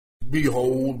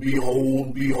Behold,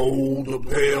 behold, behold, the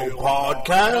Pale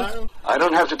Podcast. I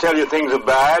don't have to tell you things are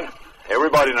bad.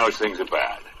 Everybody knows things are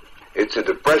bad. It's a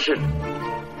depression.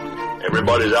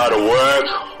 Everybody's out of work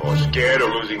or scared of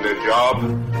losing their job.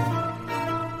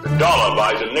 The dollar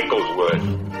buys a nickel's worth.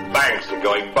 Banks are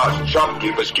going bust.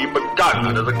 Shopkeepers keep a gun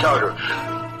under the counter.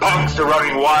 Punks are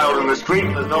running wild in the street,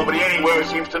 and there's nobody anywhere who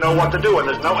seems to know what to do, and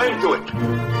there's no end to it.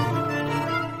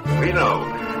 We know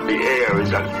the air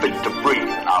is unfit to breathe,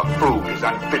 our food is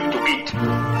unfit to eat.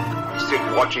 We sit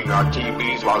watching our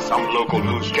TVs while some local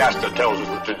newscaster tells us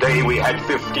that today we had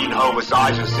 15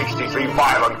 homicides and 63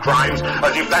 violent crimes,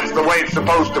 as if that's the way it's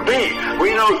supposed to be.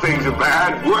 We know things are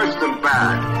bad, worse than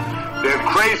bad. They're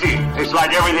crazy. It's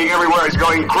like everything everywhere is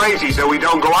going crazy, so we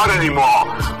don't go out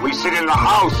anymore. We sit in the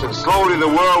house, and slowly the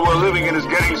world we're living in is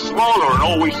getting smaller, and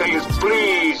all we say is,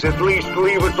 please, at least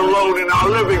leave us alone in our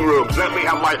living rooms. Let me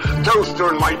have my toaster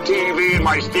and my TV and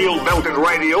my steel-belted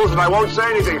radios, and I won't say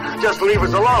anything. Just leave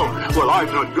us alone. Well, I'm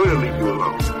not going to leave you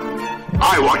alone.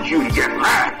 I want you to get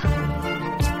mad.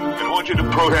 I don't want you to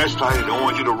protest. I don't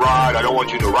want you to riot. I don't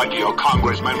want you to write to your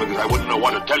congressman because I wouldn't know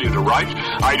what to tell you to write.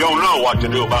 I don't know what to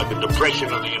do about the depression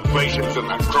and the inflations and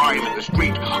the crime in the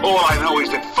street. All I know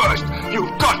is that first,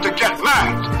 you've got to get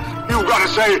mad. You've got to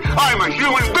say, I'm a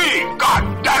human being.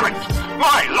 God damn it.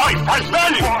 My life has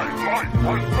value.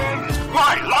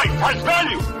 My life has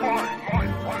value.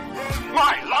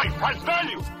 My life has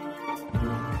value.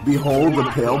 Behold the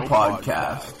Pale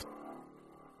Podcast.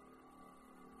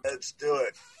 Let's do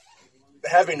it. The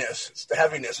heaviness. It's the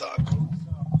heaviness, Huck.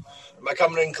 Am I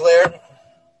coming in clear?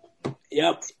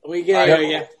 Yep, we can hear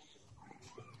you.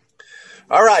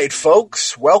 All right,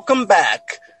 folks. Welcome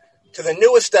back to the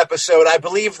newest episode. I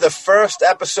believe the first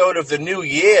episode of the new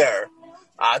year,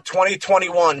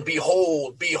 2021.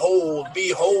 Behold, behold,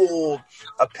 behold,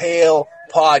 a Pale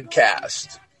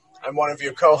Podcast. I'm one of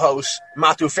your co-hosts,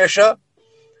 Matu Fisher.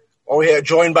 Over here,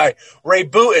 joined by Ray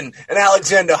Booten and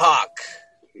Alexander Hawk.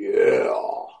 Yeah.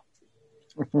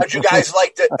 How'd you guys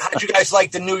like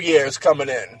the New Year's coming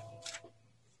in?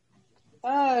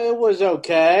 It was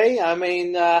okay. I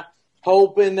mean,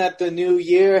 hoping that the new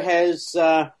year has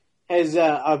a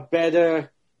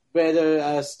better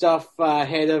stuff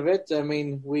ahead of it. I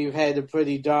mean, we've had a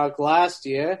pretty dark last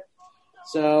year,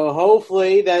 so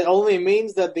hopefully that only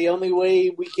means that the only way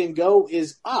we can go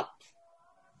is up.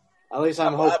 At least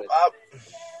I'm hoping.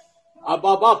 Up.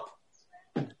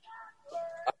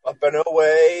 Up and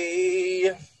away.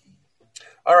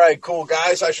 All right, cool,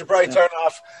 guys. I should probably turn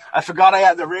off. I forgot I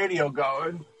had the radio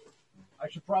going. I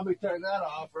should probably turn that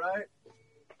off, right?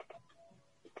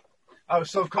 I was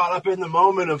so caught up in the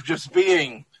moment of just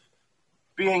being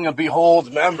a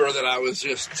Behold member that I was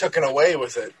just taken away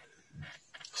with it.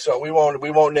 So we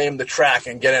won't name the track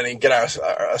and get our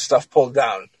stuff pulled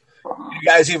down. You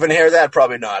guys even hear that?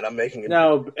 Probably not. I'm making it.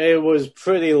 No, it was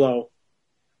pretty low.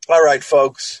 All right,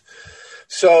 folks.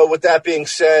 So with that being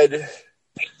said,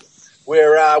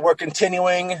 we're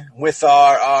continuing with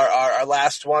our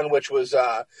last one, which was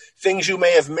things you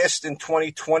may have missed in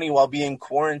 2020 while being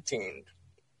quarantined.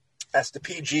 That's the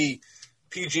PG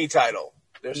title.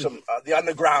 There's some the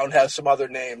Underground has some other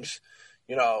names,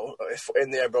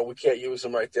 in there, but we can't use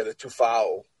them right there. They're too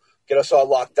foul. Get us all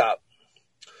locked up.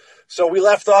 So we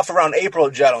left off around April,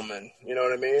 gentlemen. You know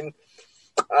what I mean?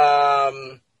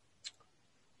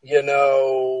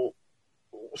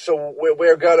 So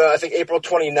we're gonna, I think April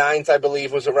 29th, I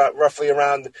believe, was roughly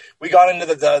around. We got into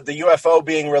the UFO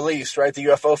being released, right? The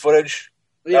UFO footage.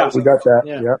 Yeah, we got that.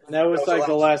 Yeah, Yep. That was like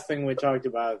the last thing we talked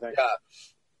about, I think. Yeah.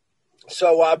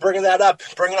 So bringing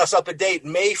us up to date,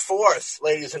 May 4th,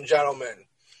 ladies and gentlemen.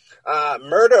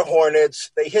 Murder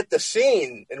hornets, they hit the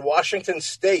scene in Washington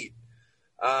State.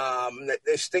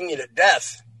 They sting you to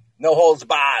death. No holds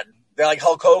barred. They're like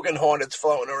Hulk Hogan hornets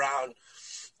floating around.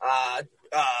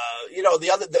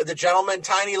 The gentleman,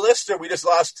 Tiny Lister. We just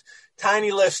lost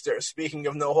Tiny Lister. Speaking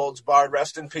of no holds barred,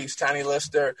 rest in peace, Tiny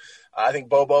Lister. I think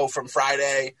Bobo from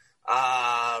Friday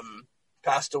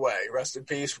passed away. Rest in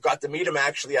peace. We got to meet him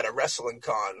actually at a wrestling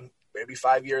con maybe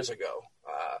 5 years ago.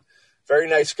 Very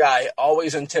nice guy.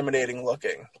 Always intimidating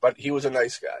looking, but he was a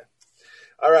nice guy.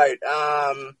 All right.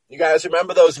 You guys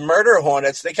remember those murder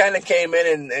hornets? They kind of came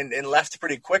in and left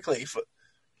pretty quickly.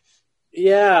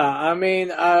 Yeah, I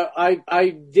mean,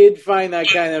 I did find that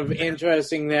kind of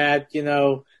interesting that,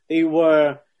 they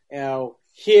were,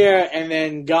 here and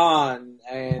then gone.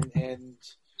 And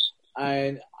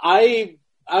I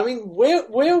mean,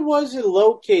 where was it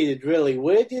located, really?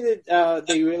 Where did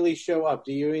they really show up?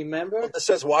 Do you remember? It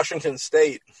says Washington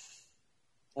State.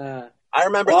 I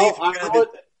remember I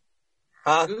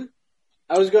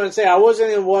was going to say, I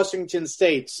wasn't in Washington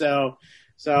State, so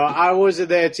So I wasn't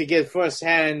there to get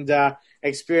firsthand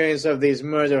experience of these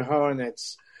murder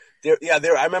hornets. I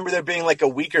remember there being like a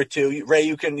week or two. Ray,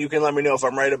 you can let me know if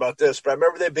I'm right about this, but I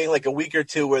remember there being like a week or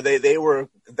two where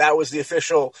that was the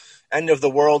official end of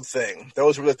the world thing.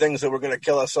 Those were the things that were going to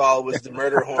kill us all. Was the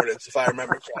murder hornets, if I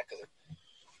remember correctly.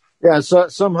 Yeah, so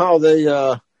somehow they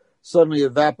suddenly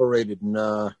evaporated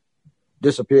and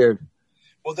disappeared.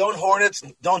 Well, don't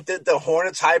the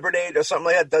hornets hibernate or something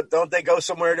like that? Don't they go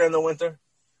somewhere during the winter?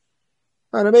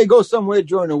 And they may go somewhere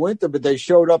during the winter, but they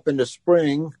showed up in the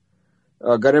spring.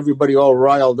 Got everybody all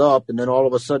riled up, and then all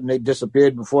of a sudden they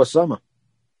disappeared before summer.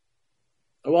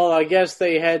 Well, I guess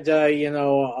they had,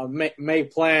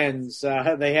 made plans.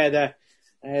 They had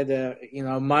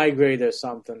to migrate or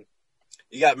something.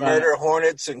 You got murder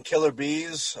hornets and killer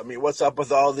bees. I mean, what's up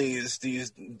with all these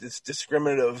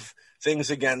discriminative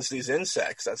things against these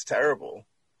insects? That's terrible.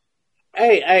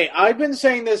 Hey, I've been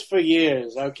saying this for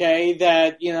years, okay,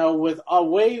 that, with our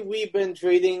way we've been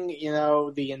treating,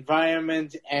 the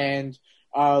environment and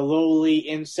our lowly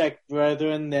insect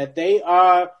brethren, that they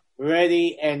are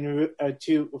ready and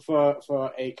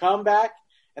for a comeback,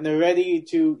 and they're ready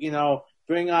to,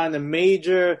 bring on a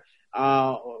major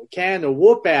can of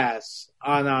whoop ass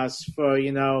on us for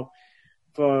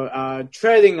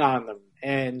treading on them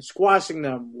and squashing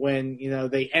them when,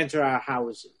 they enter our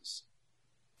houses.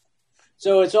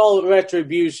 So it's all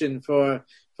retribution for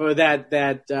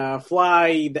that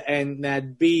fly and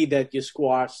that bee that you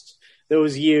squashed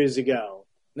those years ago.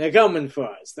 They're coming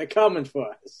for us.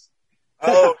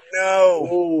 Oh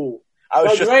no!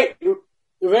 Oh,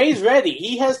 Ray's ready.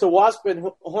 He has the wasp and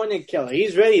hornet killer.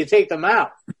 He's ready to take them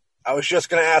out. I was just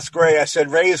going to ask Ray. I said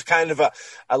Ray is kind of a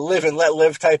live and let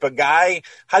live type of guy.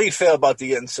 How do you feel about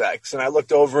the insects? And I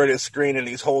looked over at his screen, and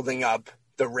he's holding up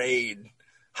the Raid.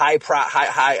 High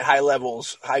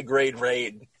levels, high grade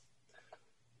Raid.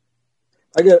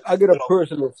 I get a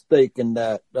personal stake in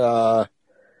that.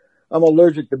 I'm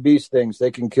allergic to bee stings. They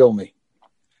can kill me.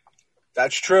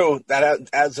 That's true. That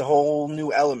adds a whole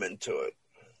new element to it.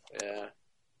 Yeah.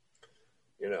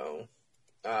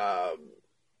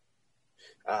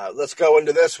 Let's go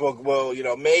into this. We'll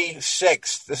May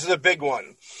 6th. This is a big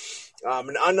one.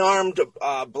 An unarmed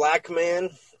black man,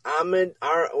 Ahmed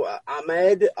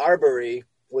Arbery,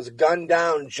 was gunned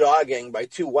down jogging by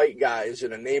two white guys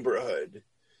in a neighborhood.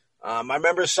 I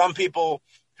remember some people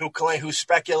who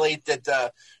speculate that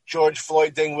the George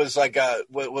Floyd thing was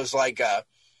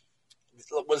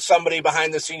somebody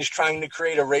behind the scenes trying to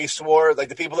create a race war. Like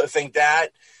the people that think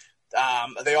that,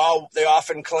 they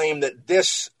often claim that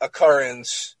this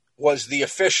occurrence was the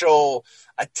official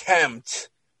attempt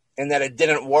and that it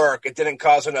didn't work. It didn't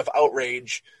cause enough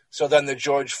outrage. So then the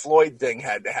George Floyd thing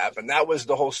had to happen. That was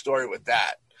the whole story with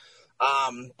that.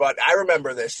 But I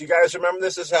remember this. You guys remember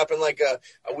this? This happened like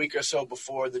a week or so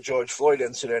before the George Floyd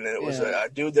incident. And it was a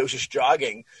dude that was just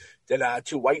jogging that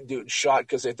two white dudes shot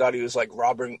because they thought he was like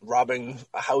robbing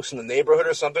a house in the neighborhood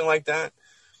or something like that.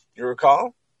 You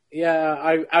recall? Yeah,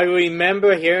 I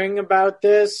remember hearing about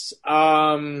this.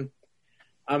 Correct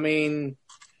me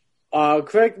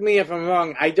if I'm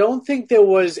wrong. I don't think there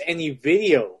was any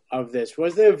video of this.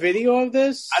 Was there a video of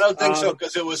this? I don't think so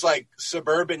because it was like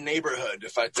suburban neighborhood.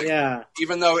 If I think, yeah.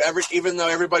 Even though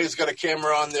everybody's got a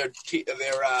camera on their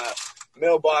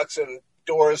mailbox and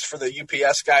doors for the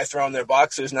UPS guy throwing their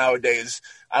boxes nowadays,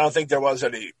 I don't think there was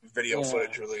any video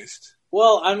footage released.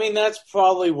 Well, that's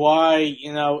probably why,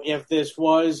 if this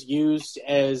was used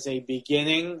as a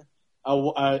beginning,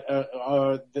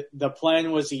 the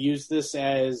plan was to use this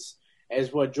as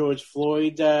what George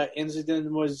Floyd incident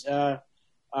was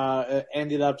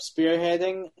ended up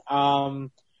spearheading.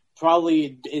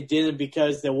 Probably it didn't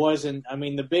because there wasn't.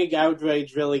 The big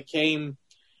outrage really came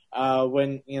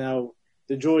when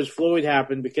the George Floyd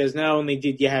happened, because not only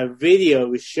did you have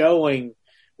videos showing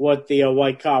what the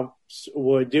white cops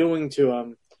were doing to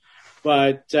him,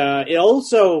 but it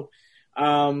also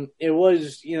it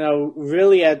was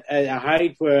really at a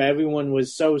height where everyone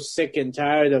was so sick and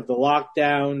tired of the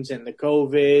lockdowns and the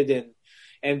COVID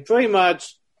and pretty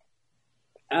much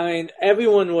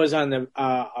everyone was on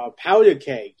a powder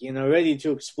keg, ready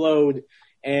to explode,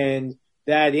 and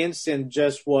that instant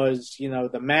just was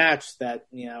the match that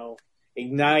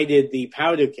ignited the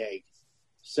powder keg.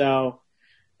 So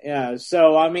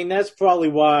that's probably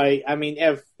why.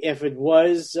 If it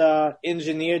was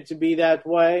engineered to be that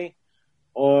way,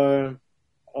 or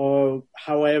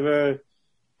however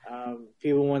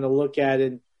people want to look at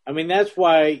it, that's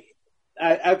why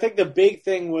I think the big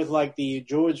thing with like the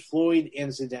George Floyd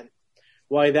incident,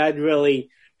 why that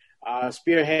really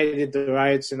spearheaded the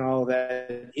riots and all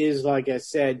that, is, like I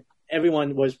said,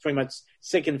 everyone was pretty much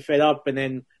sick and fed up, and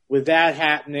then with that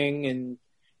happening, and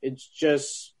it's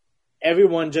just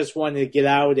everyone just wanted to get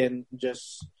out and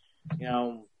just,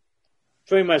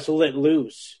 pretty much let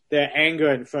loose their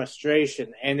anger and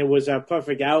frustration, and it was a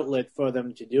perfect outlet for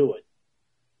them to do it.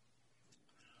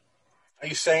 Are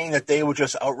you saying that they were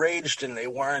just outraged and they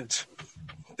weren't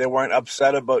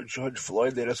upset about George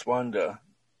Floyd? They just wanted to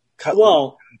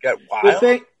get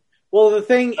wild. The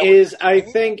thing is, I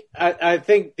think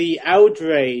the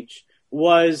outrage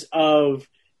was of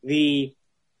the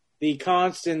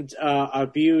constant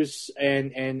abuse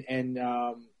and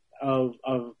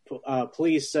of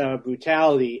police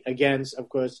brutality against, of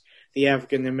course, the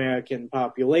African American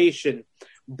population.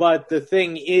 But the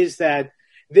thing is that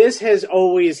this has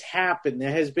always happened. There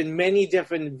has been many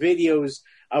different videos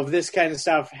of this kind of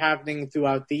stuff happening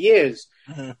throughout the years.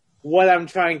 Mm-hmm. What I'm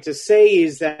trying to say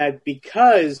is that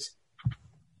because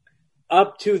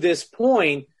up to this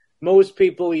point, most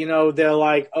people, they're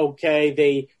like, okay,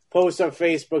 they post on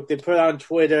Facebook, they put on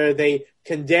Twitter, they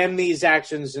condemn these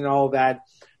actions and all that.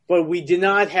 But we did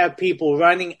not have people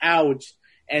running out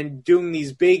and doing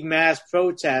these big mass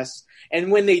protests.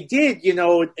 And when they did,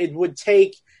 it would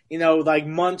take, like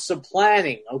months of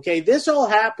planning. Okay, this all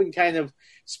happened kind of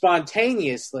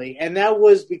spontaneously. And that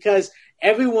was because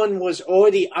everyone was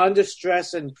already under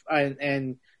stress and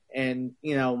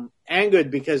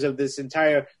angered because of this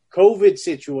entire COVID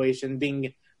situation,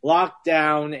 being locked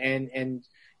down and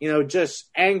just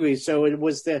angry. So it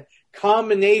was the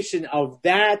combination of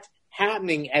that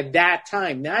happening at that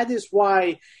time. That is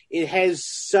why it has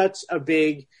such a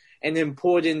big and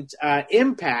important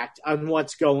impact on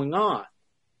what's going on.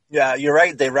 Yeah, you're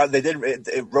right. They did.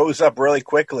 It rose up really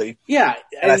quickly. Yeah,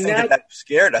 and I think that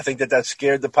scared. I think that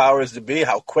scared the powers to be.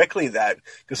 How quickly that,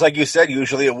 because like you said,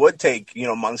 usually it would take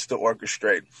months to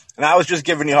orchestrate. And I was just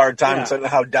giving you a hard time because I know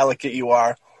how delicate you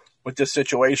are with this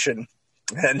situation,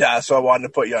 and so I wanted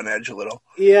to put you on edge a little.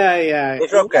 Yeah.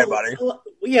 It's okay, buddy.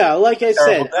 Yeah, like I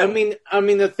said, I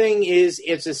mean, the thing is,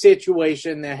 it's a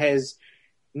situation that has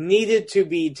needed to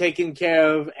be taken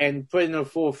care of and put in the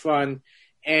forefront,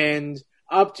 and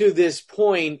up to this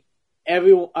point,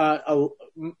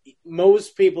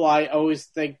 most people, I always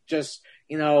think, just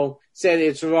said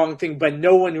it's the wrong thing, but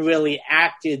no one really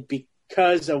acted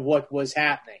because of what was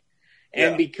happening,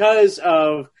 and because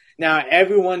of now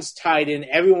everyone's tied in,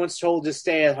 everyone's told to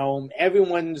stay at home,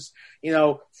 everyone's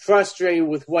frustrated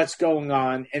with what's going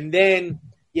on, and then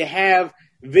you have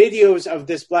videos of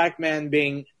this black man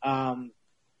being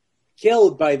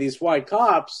killed by these white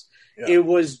cops. Yeah. It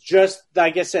was just,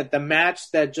 like I said, the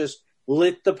match that just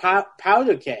lit the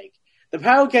powder keg. The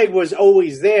powder keg was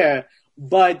always there,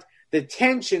 but the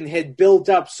tension had built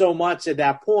up so much at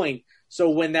that point. So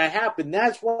when that happened,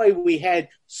 that's why we had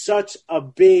such a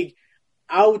big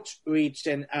outreach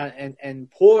and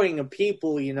pouring of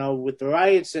people, with the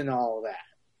riots and all of that.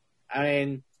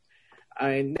 I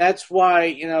mean, that's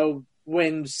why,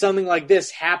 when something like this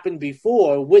happened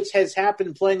before, which has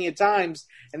happened plenty of times,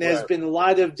 and there's been a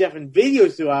lot of different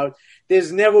videos throughout,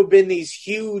 there's never been these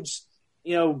huge,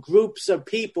 groups of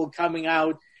people coming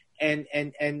out and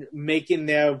making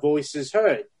their voices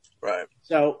heard. Right.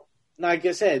 So, like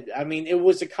I said, I mean, it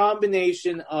was a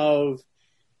combination of,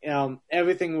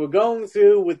 everything we're going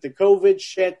through with the COVID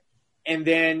shit, and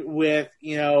then with,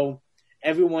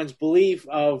 everyone's belief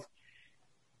of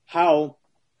how,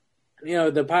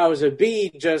 the powers that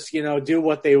be just, do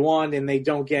what they want and they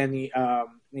don't get any,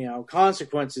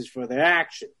 consequences for their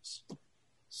actions.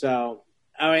 So,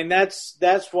 I mean,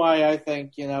 that's why I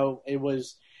think, it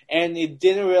was, and it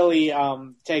didn't really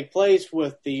take place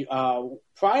with the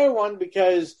prior one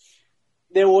because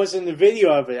there wasn't a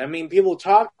video of it. I mean, people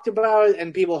talked about it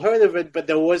and people heard of it, but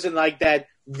there wasn't like that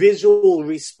visual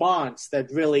response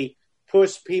that really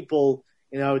pushed people,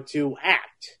 to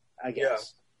act, I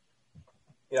guess.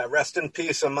 Yeah, rest in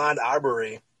peace, Ahmaud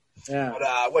Arbery. Yeah.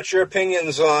 But, what's your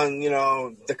opinions on,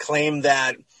 the claim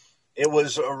that it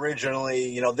was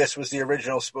originally, this was the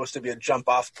original supposed to be a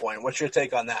jump-off point? What's your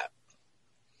take on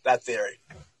that theory?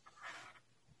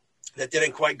 That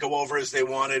didn't quite go over as they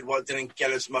wanted, didn't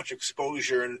get as much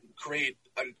exposure and create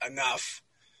enough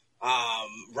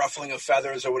ruffling of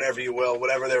feathers or whatever you will,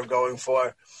 whatever they were going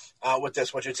for with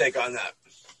this. What's your take on that?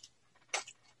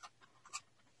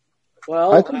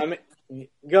 Well,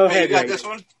 go ahead. You got this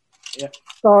one? Yeah.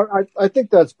 No, I think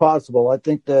that's possible. I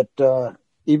think that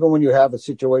even when you have a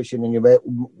situation and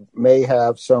you may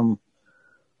have some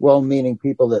well-meaning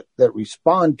people that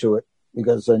respond to it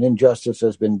because an injustice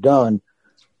has been done,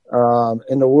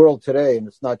 in the world today, and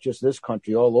it's not just this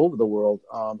country, all over the world,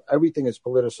 everything is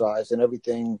politicized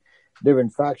and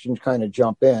different factions kind of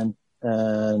jump in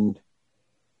and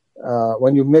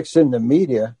when you mix in the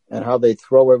media and how they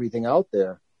throw everything out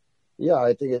there, yeah,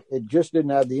 I think it just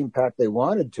didn't have the impact they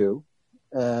wanted to.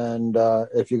 And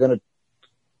if you're going to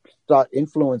start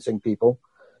influencing people,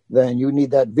 then you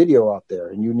need that video out there,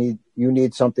 and you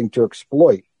need something to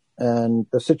exploit. And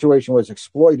the situation was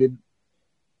exploited,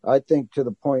 I think, to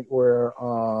the point where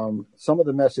some of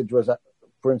the message was,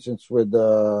 for instance, with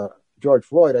George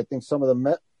Floyd, I think some of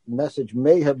the message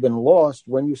may have been lost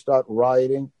when you start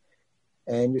rioting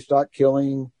and you start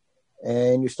killing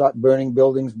and you start burning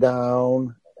buildings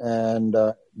down, and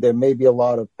there may be a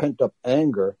lot of pent-up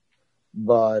anger.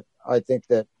 But I think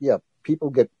that, yeah, people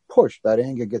get pushed. That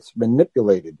anger gets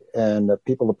manipulated, and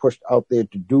people are pushed out there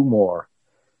to do more.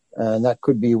 And that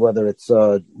could be whether it's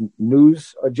a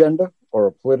news agenda or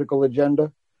a political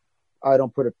agenda. I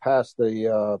don't put it past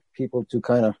the people to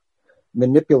kind of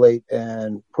manipulate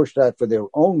and push that for their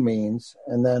own means.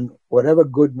 And then whatever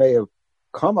good may have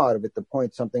come out of it to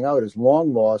point something out is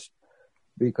long lost,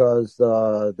 because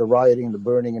the rioting, the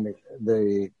burning, and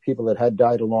the people that had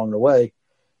died along the way,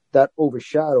 that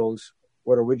overshadows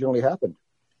what originally happened.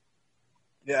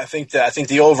 Yeah, I think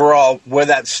the overall where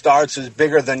that starts is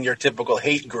bigger than your typical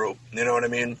hate group. You know what I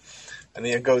mean? I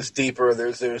mean, it goes deeper.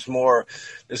 There's more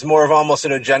of almost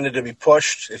an agenda to be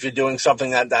pushed if you're doing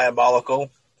something that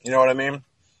diabolical. You know what I mean?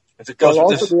 It goes well,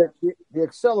 with also the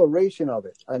acceleration of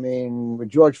it. I mean, with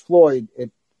George Floyd,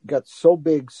 it got so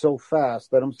big so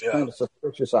fast that I'm kind of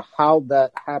suspicious of how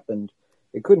that happened.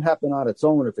 It couldn't happen on its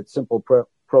own if it's simple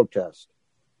protest.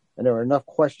 And there are enough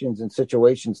questions and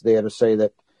situations there to say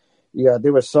that, yeah,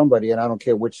 there was somebody, and I don't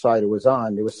care which side it was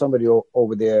on, there was somebody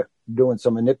over there doing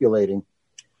some manipulating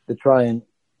to try and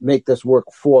make this work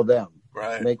for them,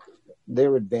 right? Make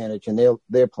their advantage and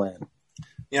their plan.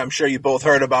 Yeah, I'm sure you both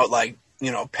heard about, like,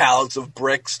 you know, pallets of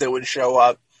bricks that would show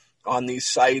up on these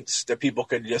sites that people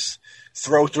could just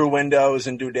throw through windows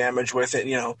and do damage with it.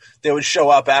 You know, they would show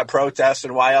up at protests,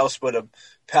 and why else would a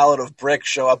pallet of bricks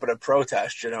show up at a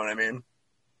protest? You know what I mean?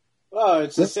 Well,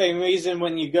 it's the same reason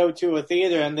when you go to a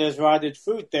theater and there's rotted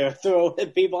fruit there, throw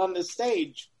at people on the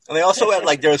stage. And they also had,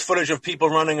 like, there was footage of people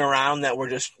running around that were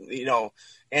just, you know,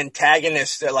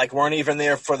 antagonists that, like, weren't even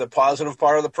there for the positive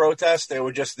part of the protest. They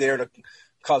were just there to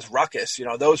cause ruckus. You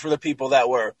know, those were the people that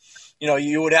were, you know,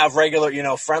 you would have regular, you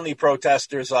know, friendly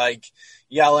protesters, like,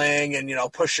 yelling and, you know,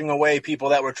 pushing away people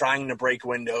that were trying to break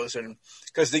windows. And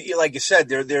because, like you said,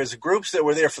 there's groups that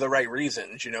were there for the right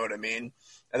reasons. You know what I mean?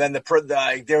 And then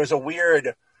there was a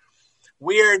weird,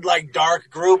 like, dark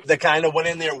group that kind of went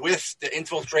in there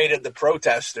infiltrated the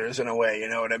protesters in a way, you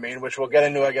know what I mean? Which we'll get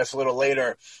into, I guess, a little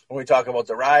later when we talk about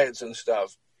the riots and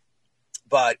stuff.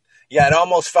 But yeah, it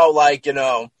almost felt like, you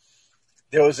know,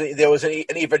 there was an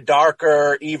even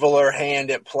darker, eviler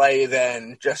hand at play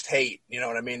than just hate. You know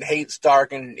what I mean? Hate's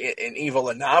dark and evil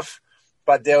enough,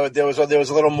 but there was a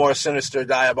little more sinister,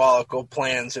 diabolical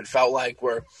plans. It felt like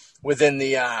were within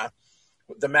the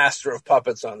master of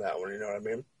puppets on that one, you know what I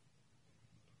mean?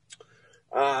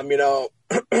 You know,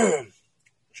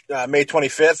 May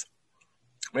 25th,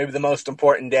 maybe the most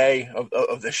important day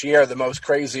of this year, the most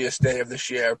craziest day of this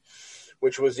year,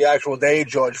 which was the actual day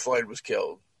George Floyd was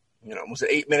killed. You know, was it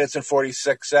 8 minutes and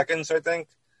 46 seconds, I think?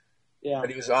 Yeah.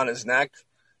 That he was on his neck.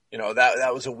 You know,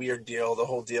 that was a weird deal, the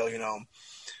whole deal, you know.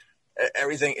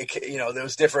 Everything, you know, there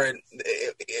was different.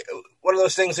 One of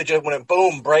those things that just, when it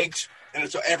boom, breaks, and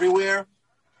it's everywhere,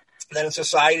 then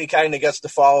society kind of gets to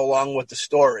follow along with the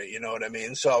story, you know what I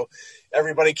mean? So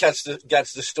everybody gets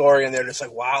the story, and they're just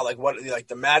like, wow, like what, like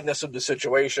the madness of the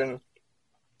situation.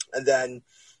 And then,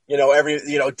 you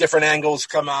know, different angles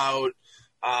come out.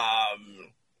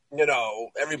 You know,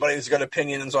 everybody's got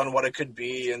opinions on what it could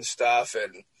be and stuff.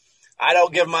 And I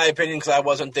don't give my opinion because I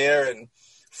wasn't there. And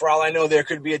for all I know, there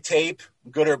could be a tape,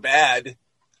 good or bad,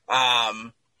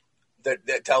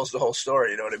 that tells the whole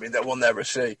story, you know what I mean, that we'll never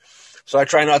see. So I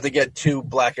try not to get too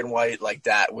black and white like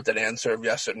that with an answer of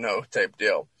yes or no type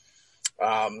deal.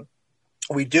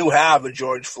 We do have a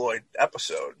George Floyd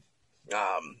episode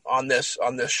on this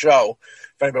show.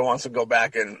 If anybody wants to go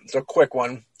back, and it's a quick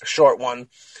one, a short one.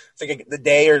 I think the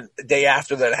day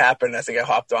after that happened, I think I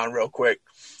hopped on real quick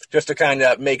just to kind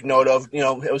of make note of, you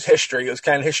know, it was history. It was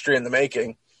kind of history in the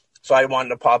making. So I wanted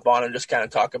to pop on and just kind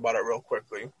of talk about it real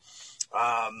quickly.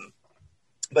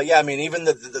 But yeah, I mean, even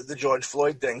the George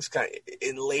Floyd things kind of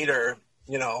in later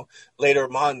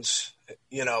months,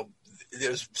 you know,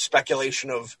 there's speculation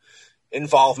of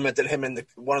involvement that him and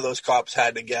one of those cops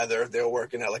had together. They were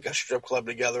working at like a strip club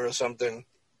together or something.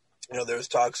 You know, there's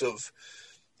talks of,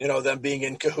 you know, them being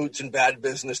in cahoots and bad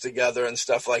business together and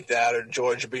stuff like that, or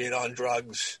George being on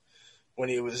drugs when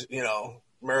he was, you know,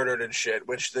 murdered and shit,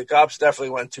 which the cops definitely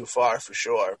went too far for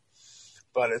sure.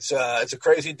 But it's a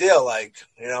crazy deal. Like,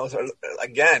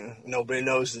 again, nobody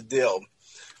knows the deal.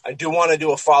 I do want to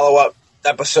do a follow-up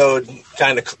episode,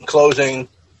 kind of closing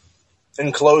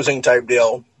type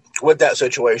deal with that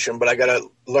situation, but I got to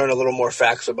learn a little more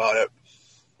facts about it.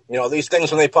 These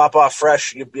things, when they pop off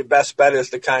fresh, your best bet is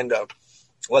to kind of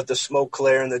let the smoke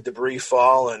clear and the debris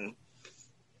fall and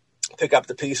pick up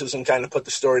the pieces and kind of put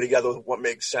the story together with what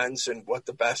makes sense and what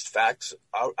the best facts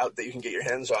out that you can get your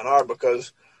hands on are,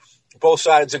 because both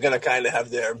sides are going to kind of have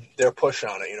their push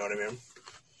on it. You know what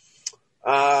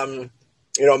I mean?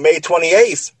 May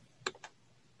 28th,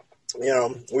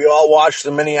 we all watched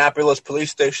the Minneapolis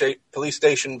police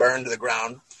station burn to the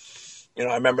ground.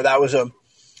 I remember that was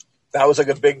like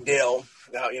a big deal.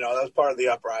 That was part of the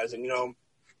uprising.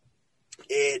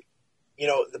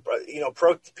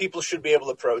 People should be able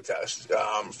to protest,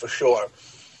 for sure.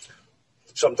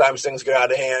 Sometimes things get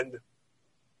out of hand.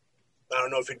 I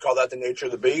don't know if you'd call that the nature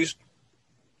of the beast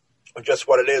or just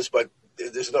what it is, but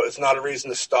it's not a reason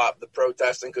to stop the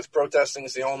protesting, because protesting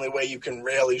is the only way you can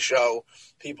really show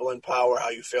people in power how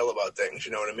you feel about things.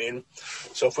 You know what I mean?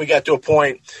 So if we get to a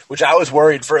point, which I was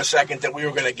worried for a second that we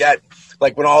were going to get,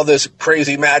 like when all this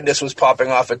crazy madness was popping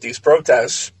off at these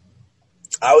protests,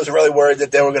 I was really worried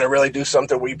that they were going to really do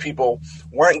something where people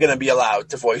weren't going to be allowed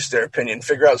to voice their opinion,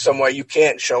 figure out some way you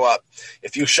can't show up.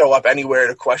 If you show up anywhere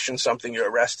to question something, you're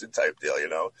arrested type deal,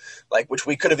 which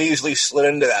we could have easily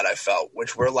slid into that, I felt,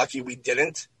 which we're lucky we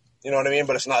didn't, you know what I mean?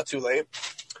 But it's not too late.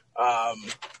 But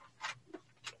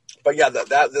yeah,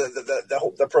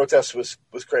 the protest was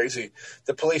crazy.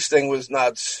 The police thing was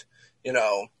nuts.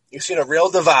 You've seen a real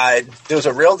divide. There was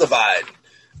a real divide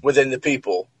within the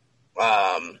people,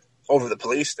 over the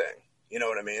police thing, you know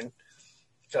what I mean?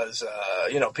 Because,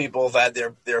 people have had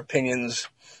their opinions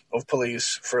of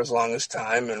police for as long as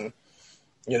time. And,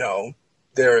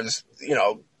 there's,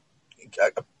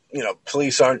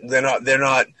 police they're not,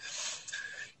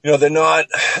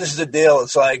 this is the deal.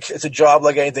 It's like, it's a job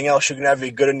like anything else. You can have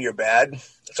your good and your bad.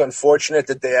 It's unfortunate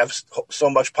that they have so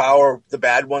much power, the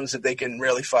bad ones, that they can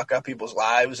really fuck up people's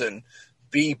lives and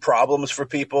be problems for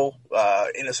people,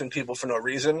 innocent people for no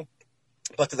reason.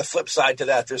 But to the flip side to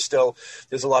that,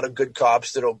 there's a lot of good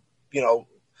cops that'll,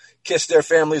 kiss their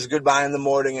families goodbye in the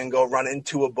morning and go run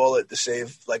into a bullet to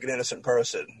save like an innocent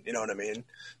person. You know what I mean?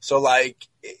 So like,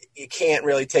 you can't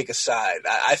really take a side.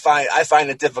 I find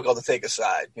it difficult to take a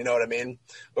side. You know what I mean?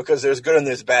 Because there's good and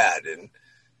there's bad, and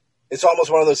it's almost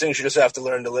one of those things you just have to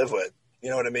learn to live with. You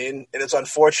know what I mean? And it's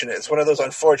unfortunate. It's one of those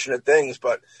unfortunate things,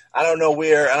 but I don't know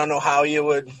how you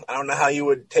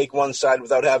would take one side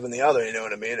without having the other. You know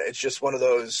what I mean? It's just one of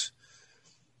those,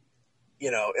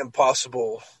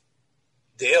 impossible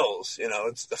deals.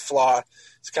 It's the flaw.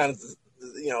 It's kind of,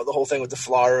 the whole thing with the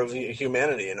flaw of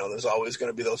humanity. There's always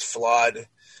going to be those flawed.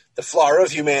 The flaw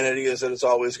of humanity is that it's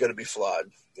always going to be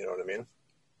flawed. You know what I mean?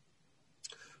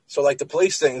 So like the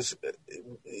police thing's,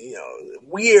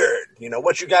 weird.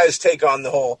 What's your guys' take on the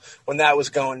whole, when that was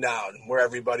going down, where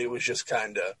everybody was just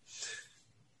kind of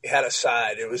had a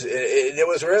side? It was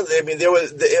really,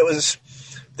 it was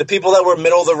the people that were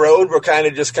middle of the road were kind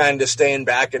of staying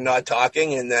back and not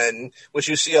talking. And then, which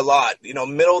you see a lot,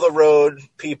 middle of the road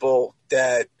people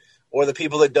or the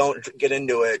people that don't get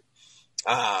into it,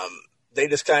 they're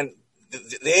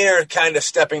kind of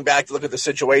stepping back to look at the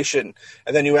situation,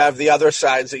 and then you have the other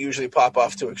sides that usually pop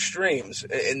off to extremes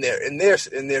in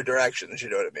their directions. You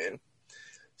know what I mean?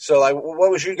 So, like,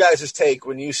 what was you guys' take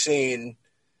when you seen?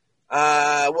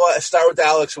 Well, start with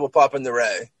Alex, and we'll pop into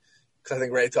Ray, because I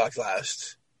think Ray talked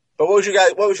last. But what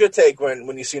was your take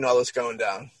when you seen all this going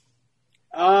down?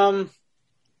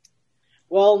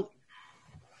 Well,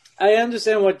 I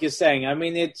understand what you're saying. I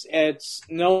mean, it's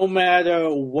no matter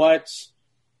what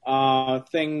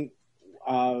thing,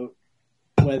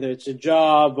 whether it's a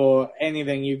job or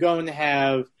anything, you're going to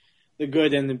have the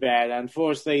good and the bad.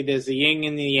 Unfortunately, there's the yin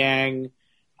and the yang.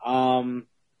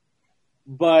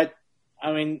 But,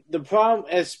 I mean, the problem,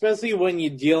 especially when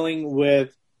you're dealing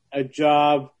with a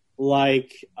job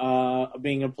like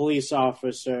being a police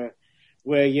officer,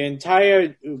 where your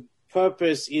entire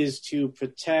purpose is to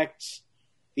protect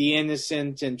the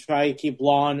innocent and try to keep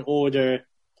law and order.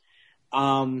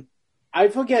 I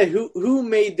forget who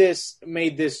made this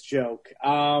joke.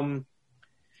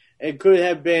 It could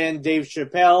have been Dave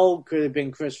Chappelle, could have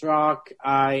been Chris Rock.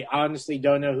 I honestly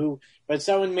don't know who, but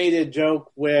someone made a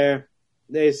joke where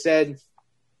they said,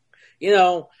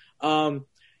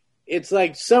 it's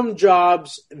like some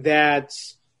jobs that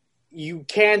you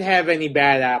can't have any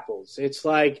bad apples. It's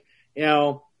like,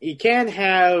 you can't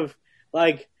have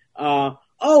like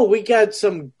oh, we got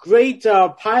some great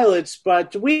pilots,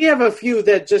 but we have a few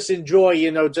that just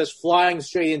enjoy, just flying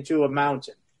straight into a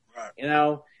mountain.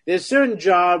 Right. There's certain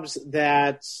jobs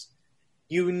that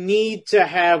you need to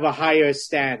have a higher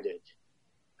standard,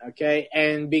 okay?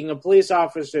 And being a police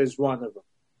officer is one of them.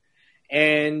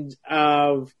 And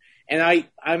I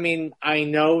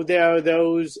know there are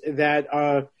those that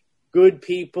are good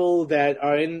people that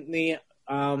are in the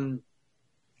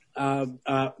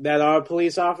that are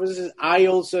police officers. I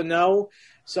also know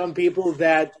some people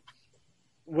that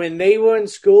when they were in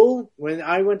school, when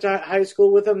I went to high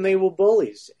school with them, they were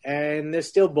bullies, and they're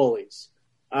still bullies.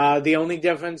 The only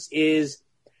difference is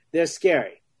they're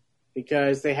scary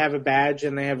because they have a badge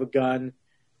and they have a gun,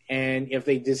 and if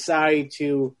they decide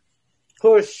to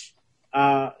push,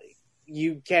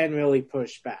 you can really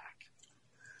push back.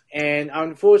 And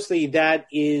unfortunately, that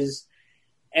is...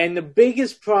 And the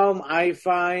biggest problem I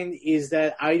find is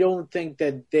that I don't think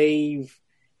that they've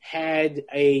had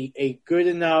a good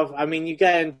enough... I mean, you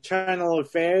got internal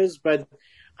affairs, but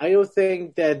I don't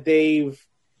think that they've...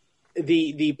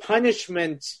 The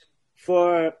punishment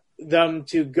for them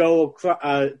to go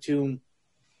to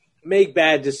make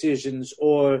bad decisions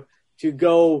or to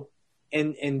go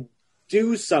and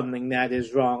do something that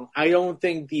is wrong, I don't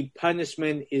think the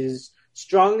punishment is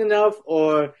strong enough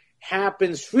or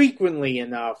happens frequently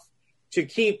enough to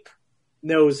keep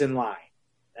those in line.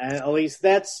 At least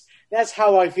that's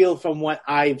how I feel from what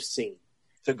I've seen.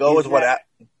 To go with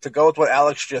what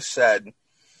Alex just said,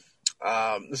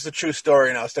 this is a true story,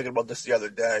 and I was thinking about this the other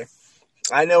day.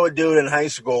 I know a dude in high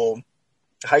school,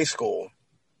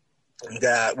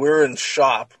 that we were in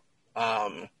shop.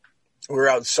 We were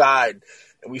outside,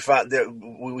 and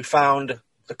the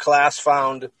class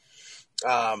found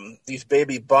these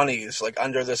baby bunnies like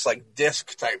under this like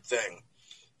disc type thing,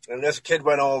 and this kid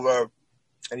went over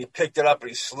and he picked it up and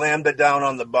he slammed it down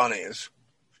on the bunnies,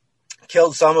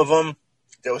 killed some of them.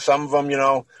 There was some of them,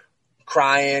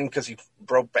 crying because he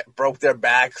broke their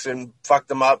backs and fucked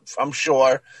them up, I'm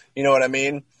sure, you know what I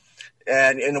mean,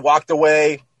 and walked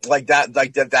away like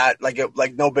that,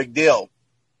 like no big deal.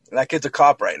 And that kid's a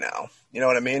cop right now, you know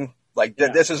what I mean? Like yeah.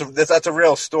 That's a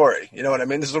real story, you know what I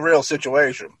mean? This is a real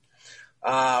situation.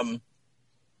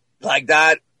 Like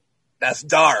that's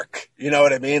dark, you know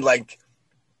what I mean? Like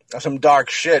that's some dark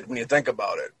shit when you think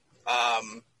about it.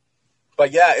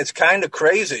 But yeah, it's kind of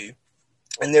crazy.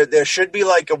 And there should be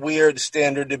like a weird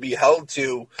standard to be held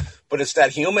to, but it's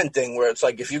that human thing where it's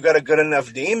like, if you got a good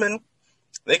enough demon,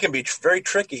 they can be very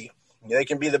tricky. They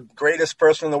can be the greatest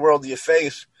person in the world you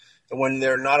face. And when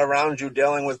they're not around you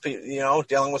dealing with people,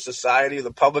 dealing with society,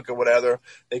 the public or whatever,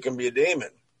 they can be a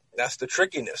demon. That's the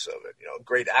trickiness of it.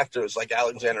 Great actors like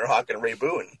Alexander Hawk and Ray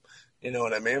Boone, you know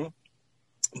what I mean?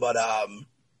 But,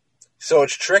 so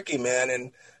it's tricky, man.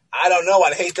 And I don't know.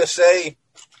 I'd hate to say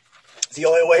the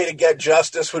only way to get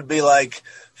justice would be like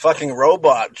fucking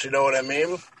robots, you know what I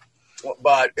mean?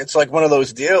 But it's like one of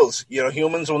those deals,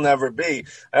 humans will never be.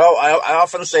 I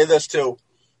often say this too,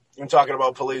 when talking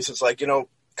about police. It's like,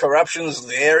 corruption's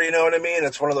there, you know what I mean?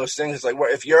 It's one of those things. It's like,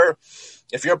 if you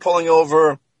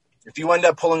end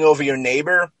up pulling over your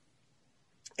neighbor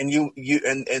and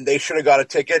and they should have got a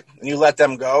ticket and you let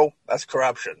them go, that's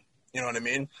corruption. You know what I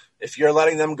mean? If you're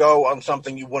letting them go on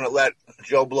something you wouldn't let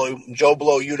Joe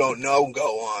Blow you don't know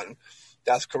go on,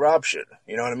 that's corruption.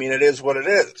 You know what I mean? It is what it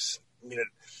is. I mean,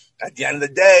 at the end of the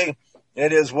day,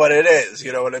 it is what it is.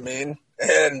 You know what I mean?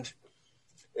 And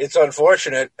it's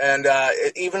unfortunate. And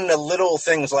even the little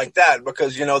things like that,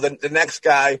 because, the next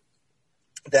guy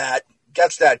that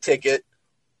gets that ticket,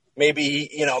 maybe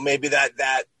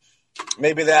that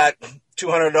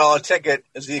 $200 ticket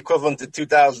is the equivalent to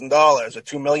 $2,000 or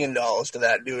 $2 million to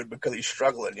that dude because he's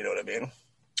struggling. You know what I mean?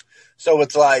 So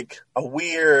it's like a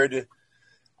weird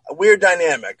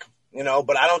dynamic,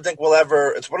 but I don't think we'll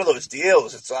ever, it's one of those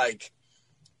deals. It's like,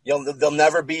 they'll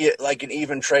never be like an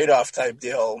even trade-off type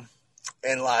deal.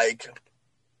 And like,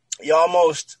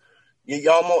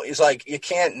 it's like, you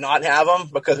can't not have them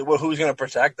because who's going to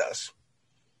protect us,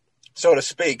 so to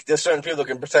speak. There's certain people that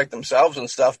can protect themselves and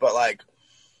stuff, but like,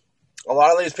 a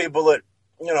lot of these people that,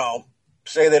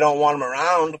 say they don't want them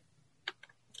around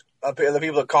are the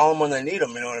people that call them when they need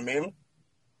them, you know what I mean?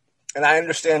 And I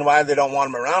understand why they don't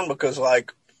want them around because,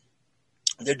 like,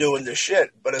 they're doing this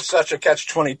shit. But it's such a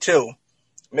catch-22.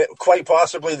 Quite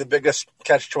possibly the biggest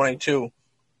catch-22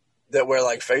 that we're,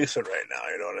 like, facing right now,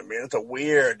 you know what I mean? It's a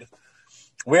weird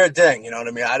thing, you know what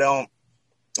I mean? I don't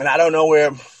know,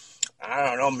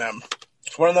 man.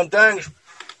 It's one of them things.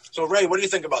 So, Ray, what do you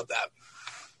think about that?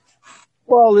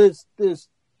 Well, there's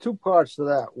two parts to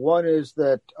that. One is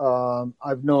that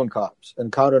I've known cops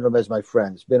and counted them as my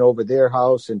friends, been over their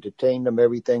house, entertained them,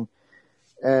 everything.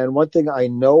 And one thing I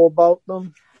know about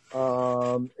them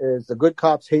is the good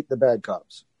cops hate the bad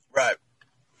cops. Right.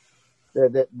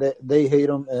 They hate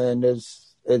them, and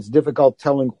it's difficult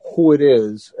telling who it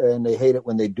is, and they hate it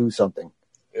when they do something.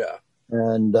 Yeah.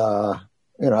 And,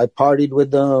 I partied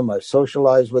with them. I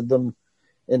socialized with them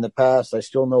in the past. I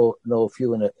still know a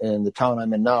few in the town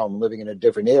I'm in now. I'm living in a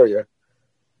different area.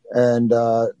 And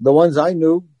the ones I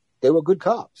knew, they were good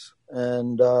cops.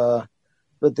 And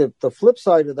but the flip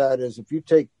side of that is if you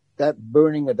take that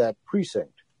burning of that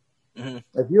precinct, mm-hmm.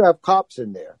 if you have cops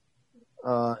in there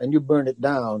and you burn it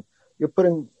down, you're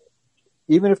putting,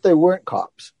 even if they weren't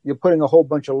cops, you're putting a whole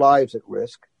bunch of lives at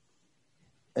risk.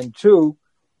 And two,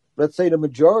 let's say the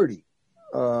majority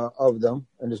of them,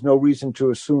 and there's no reason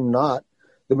to assume not,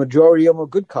 the majority of them are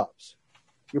good cops.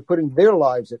 You're putting their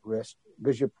lives at risk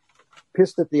because you're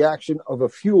pissed at the action of a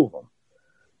few of them.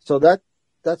 So that's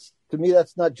to me,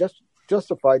 that's not just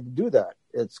justified to do that.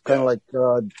 It's kind of like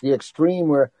the extreme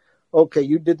where, okay,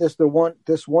 you did this one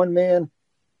man,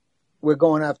 we're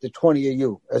going after 20 of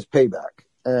you as payback,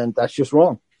 and that's just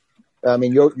wrong. I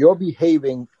mean, you're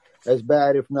behaving as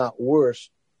bad, if not worse,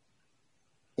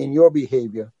 in your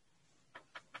behavior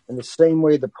in the same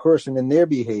way the person in their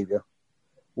behavior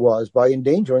was by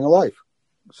endangering a life.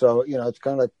 So, it's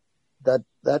kind of like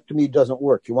that to me doesn't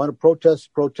work. You want to protest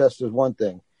is one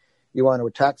thing. You want to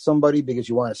attack somebody because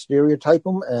you want to stereotype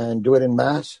them and do it in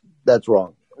mass, that's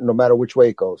wrong, no matter which way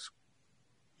it goes.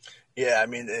 Yeah, I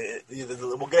mean,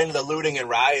 we'll get into the looting and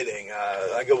rioting.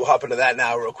 We'll hop into that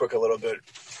now real quick a little bit.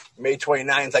 May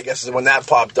 29th, I guess, is when that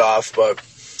popped off. But,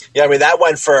 yeah, I mean, that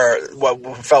went for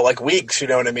what felt like weeks, you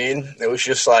know what I mean? It was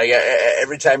just like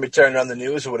every time you turned on the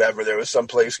news or whatever, there was some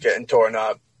place getting torn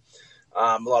up.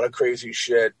 A lot of crazy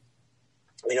shit.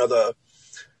 It's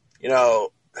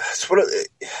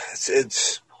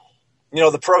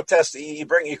the protest.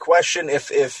 You question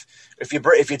if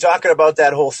you're talking about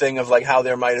that whole thing of like how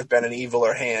there might have been an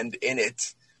eviler hand in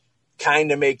it,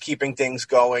 kind of keeping things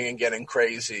going and getting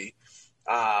crazy.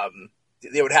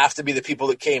 They would have to be the people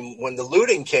that came when the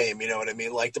looting came. You know what I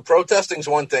mean? Like the protesting's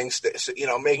one thing.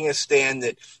 Making a stand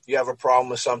that you have a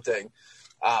problem with something,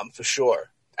 for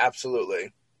sure,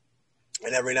 absolutely.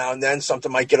 And every now and then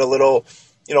something might get a little,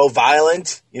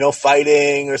 violent,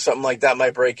 fighting or something like that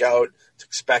might break out. It's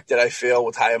expected, I feel,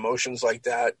 with high emotions like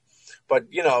that. But,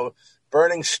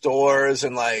 burning stores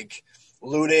and like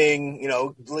looting,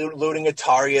 looting a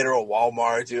Target or a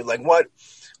Walmart, dude. Like what?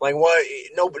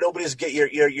 Nobody's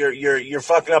you're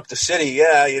fucking up the city.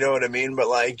 Yeah. You know what I mean? But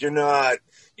like,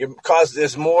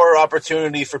 there's more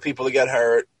opportunity for people to get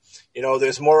hurt.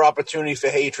 There's more opportunity for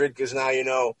hatred because now,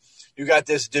 you got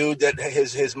this dude that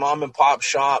his mom and pop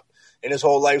shop and his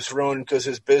whole life's ruined because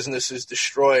his business is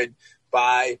destroyed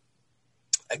by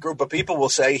a group of people. Will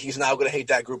say he's now going to hate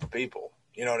that group of people.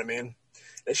 You know what I mean?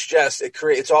 It's just,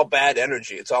 it's all bad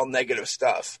energy. It's all negative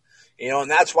stuff, and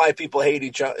that's why people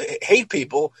hate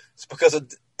people. It's because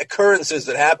of occurrences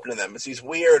that happen to them. It's these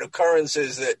weird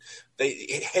occurrences that they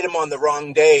hit them on the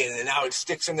wrong day. And now it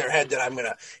sticks in their head that I'm going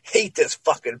to hate this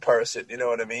fucking person. You know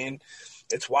what I mean?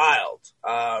 It's wild.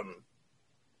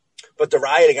 But the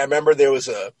rioting, I remember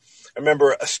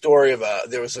a story of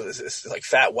this like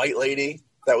fat white lady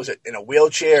that was in a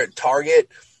wheelchair at Target.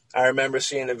 I remember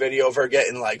seeing a video of her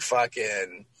getting like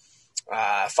fucking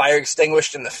fire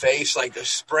extinguished in the face, like they're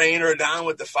spraying her down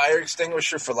with the fire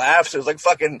extinguisher for laughs. It was like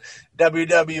fucking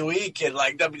WWE kid,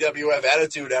 like WWF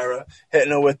Attitude Era,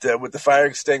 hitting her with the fire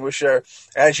extinguisher,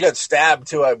 and she got stabbed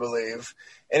too, I believe.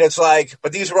 And it's like,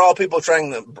 but these were all people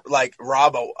trying to like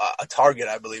rob a Target,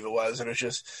 I believe it was, and it was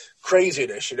just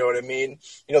craziness. You know what I mean?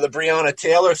 The Breonna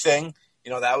Taylor thing.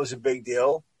 That was a big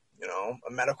deal. A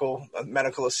medical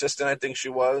assistant, I think she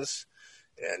was,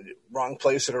 and wrong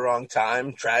place at the wrong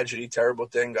time. Tragedy, terrible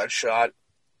thing. Got shot.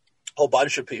 Whole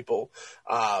bunch of people,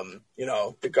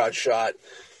 that got shot.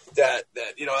 That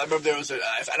I remember there was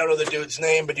I don't know the dude's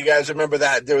name, but you guys remember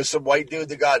that there was some white dude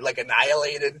that got like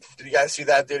annihilated. Did you guys see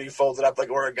that dude? He folded up like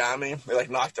origami. They like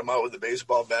knocked him out with a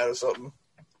baseball bat or something.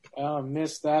 Oh, I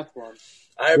missed that one.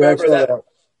 I remember that.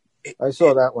 I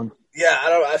saw that one. Yeah,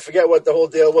 I forget what the whole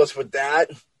deal was with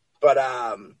that, but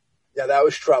that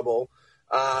was trouble.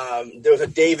 There was a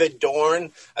David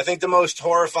Dorn. I think the most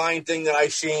horrifying thing that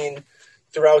I've seen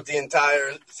throughout the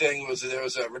entire thing was there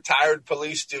was a retired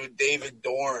police dude, David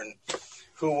Dorn,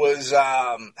 who was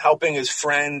helping his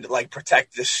friend like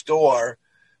protect the store,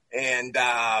 and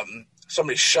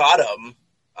somebody shot him.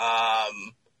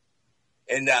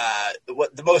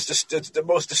 What the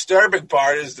most disturbing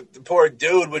part is the poor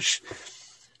dude, which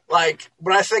like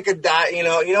when I think of die, you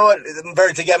know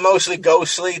what? To get mostly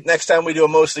ghostly. Next time we do a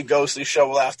mostly ghostly show,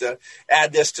 we'll have to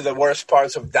add this to the worst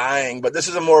parts of dying. But this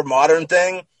is a more modern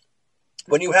thing.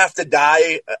 When you have to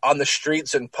die on the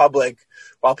streets in public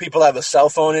while people have a cell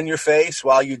phone in your face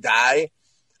while you die,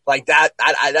 like that,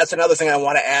 that's another thing I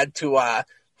want to add to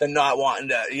the not wanting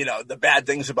to, the bad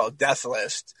things about death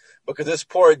list. Because this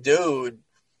poor dude,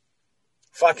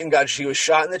 she was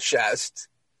shot in the chest,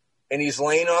 and he's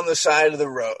laying on the side of the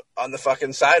road, on the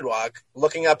fucking sidewalk,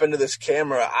 looking up into this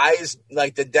camera, eyes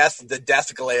like the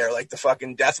death glare, like the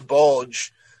fucking death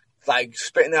bulge, like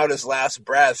spitting out his last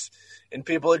breath. And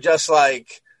people are just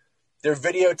like, they're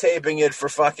videotaping it for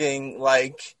fucking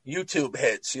like YouTube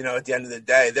hits, at the end of the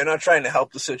day. They're not trying to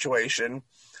help the situation.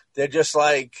 They're just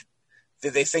like,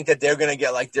 they think that they're going to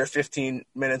get like their 15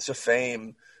 minutes of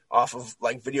fame off of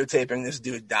like videotaping this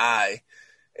dude die.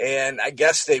 And I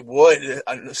guess they would,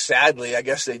 sadly, I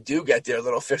guess they do get their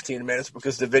little 15 minutes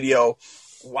because the video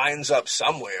winds up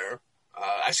somewhere.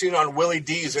 I seen it on Willie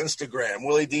D's Instagram,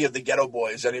 Willie D of the Ghetto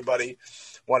Boys. Anybody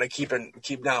want to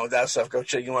keep down with that stuff, go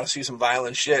check. You want to see some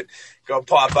violent shit, go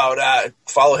pop out,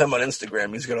 follow him on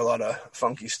Instagram. He's got a lot of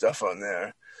funky stuff on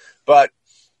there. But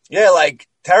yeah, like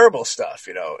terrible stuff,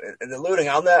 and the looting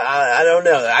on that. I don't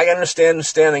know. I understand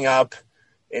standing up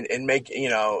and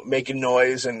making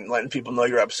noise and letting people know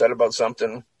you're upset about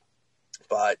something.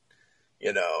 But,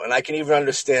 and I can even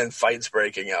understand fights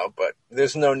breaking out, but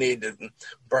there's no need to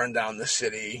burn down the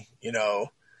city,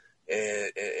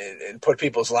 and put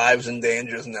people's lives in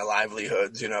danger and their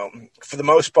livelihoods. For the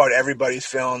most part, everybody's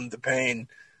feeling the pain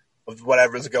of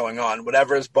whatever's going on.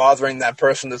 Whatever is bothering that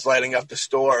person that's lighting up the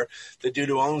store, the dude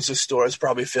who owns the store is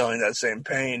probably feeling that same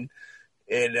pain.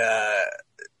 And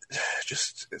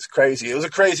it's crazy. It was a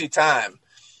crazy time.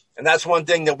 And that's one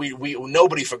thing that we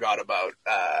nobody forgot about.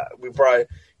 We probably,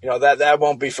 that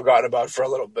won't be forgotten about for a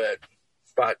little bit.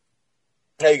 But,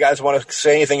 hey, you guys want to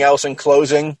say anything else in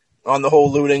closing on the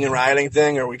whole looting and rioting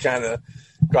thing, or we kind of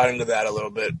got into that a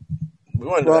little bit?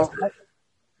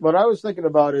 What I was thinking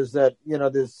about is that,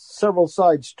 there's several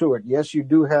sides to it. Yes, you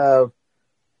do have,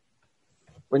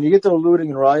 when you get to the looting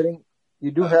and rioting,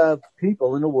 you do have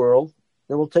people in the world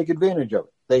that will take advantage of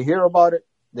it. They hear about it,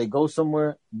 they go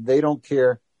somewhere, they don't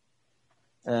care,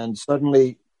 and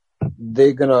suddenly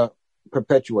they're going to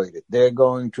perpetuate it. They're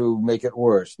going to make it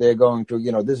worse. They're going to,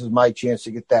 this is my chance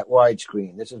to get that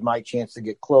widescreen. This is my chance to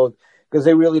get clothes, because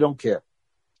they really don't care.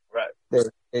 Right.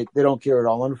 They don't care at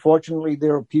all. Unfortunately,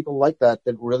 there are people like that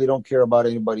really don't care about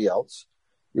anybody else.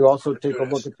 You also take a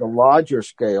look at the larger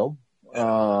scale.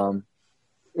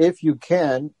 If you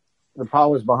can, the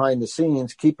powers behind the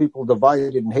scenes keep people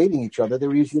divided and hating each other.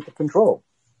 They're easier to control.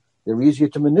 They're easier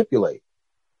to manipulate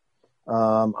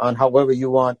on however you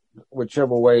want,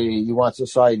 whichever way you want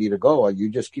society to go. Or you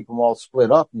just keep them all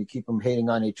split up and you keep them hating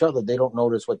on each other. They don't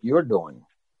notice what you're doing.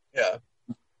 Yeah.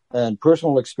 And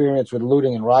personal experience with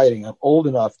looting and rioting. I'm old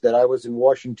enough that I was in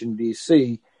Washington,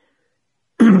 D.C.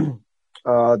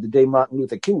 The day Martin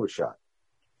Luther King was shot.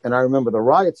 And I remember the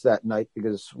riots that night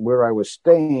because where I was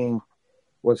staying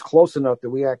was close enough that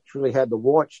we actually had to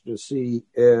watch to see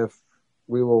if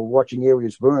we were watching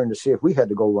areas burn to see if we had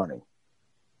to go running.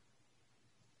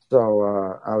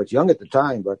 So I was young at the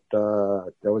time, but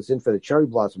I was in for the Cherry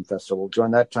Blossom Festival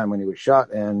during that time when he was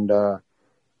shot, and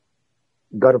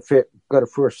got a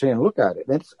first-hand look at it.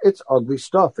 And it's ugly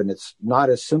stuff, and it's not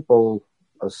a simple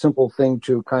thing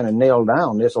to kind of nail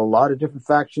down. There's a lot of different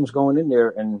factions going in there,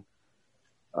 and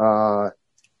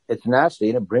it's nasty,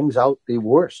 and it brings out the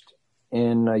worst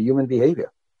in human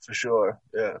behavior. For sure,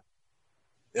 yeah.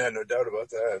 Yeah, no doubt about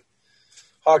that.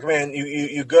 Hawkman,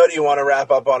 you good? You want to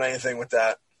wrap up on anything with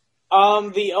that?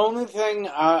 The only thing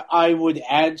I would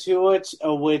add to it,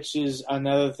 which is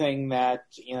another thing that,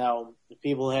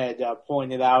 people had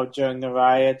pointed out during the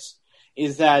riots,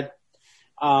 is that,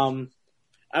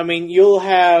 you'll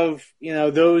have,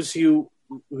 those who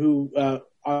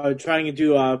are trying to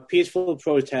do peaceful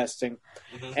protesting.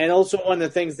 Mm-hmm. And also one of the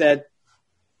things that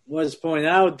was pointed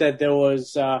out that there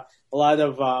was a lot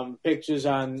of pictures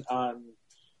on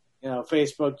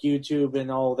Facebook, YouTube,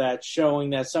 and all that, showing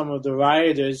that some of the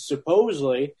rioters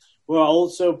supposedly were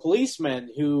also policemen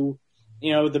who,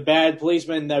 the bad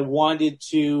policemen that wanted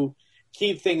to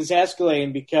keep things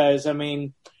escalating because,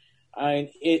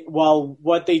 while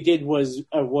what they did was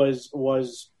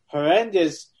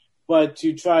horrendous, but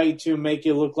to try to make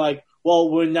it look like, well,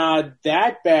 we're not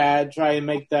that bad, try to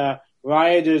make the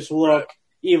rioters look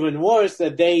even worse,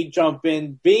 that they jump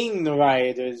in being the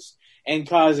rioters and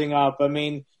causing up.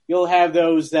 You'll have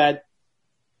those that,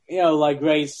 like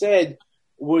Ray said,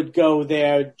 would go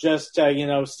there just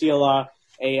to, steal a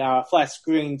flat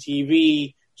screen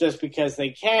TV just because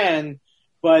they can.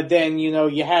 But then,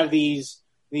 you have these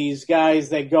guys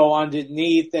that go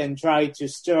underneath and try to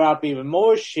stir up even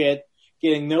more shit,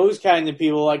 getting those kind of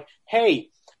people like, hey,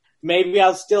 maybe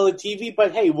I'll steal a TV,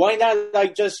 but hey, why not I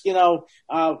just,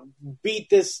 beat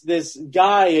this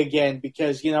guy again?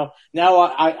 Because, now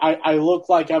I look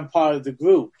like I'm part of the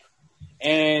group.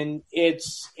 And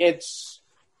that's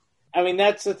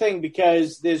the thing,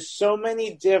 because there's so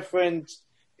many different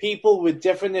people with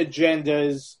different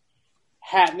agendas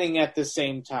happening at the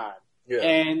same time. Yeah.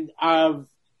 And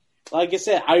like I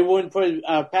said, I wouldn't put it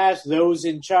past those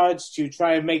in charge to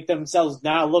try and make themselves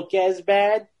not look as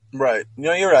bad. Right.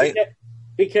 No, you're right.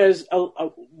 Because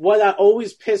what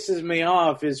always pisses me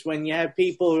off is when you have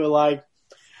people who are like,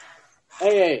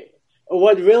 hey,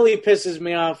 what really pisses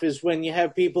me off is when you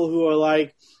have people who are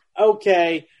like,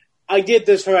 okay, I did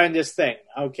this horrendous thing,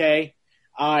 okay?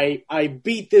 I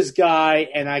beat this guy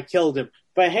and I killed him.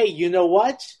 But hey, you know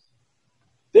what?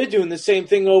 They're doing the same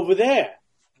thing over there.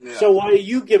 Yeah. So why are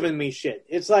you giving me shit?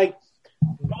 It's like,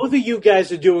 both of you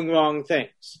guys are doing wrong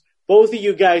things. Both of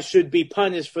you guys should be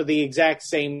punished for the exact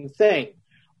same thing.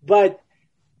 But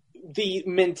the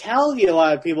mentality a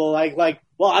lot of people are like,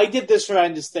 well, I did this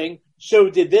horrendous thing, so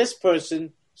did this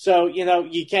person, so,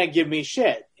 you can't give me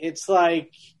shit. It's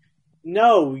like,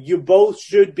 no, you both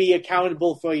should be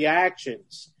accountable for your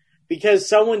actions. Because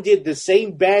someone did the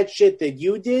same bad shit that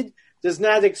you did does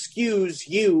not excuse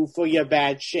you for your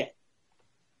bad shit.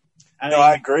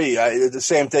 I agree. The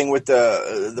same thing with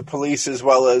the police, as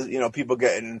well as, people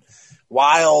getting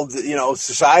wild,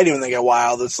 society when they get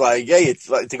wild. It's like, hey, it's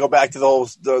like, to go back to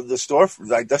the store,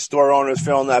 like the store owners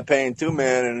feeling that pain too,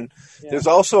 man. And there's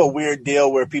also a weird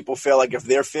deal where people feel like if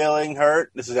they're feeling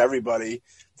hurt, this is everybody,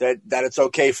 that it's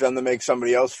okay for them to make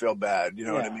somebody else feel bad. You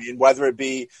know what I mean? Whether it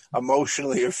be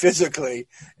emotionally or physically.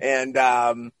 And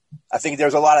I think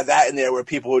there's a lot of that in there where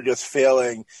people are just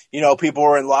feeling, people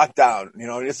were in lockdown,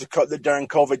 during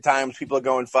COVID times, people are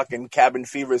going fucking cabin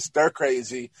fever, stir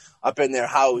crazy up in their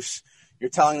house. You're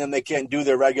telling them they can't do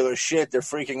their regular shit. They're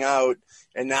freaking out.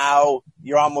 And now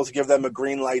you almost give them a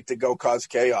green light to go cause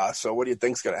chaos. So what do you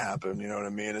think's going to happen? You know what I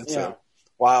mean? It's a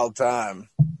wild time.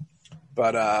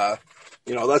 But,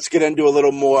 let's get into a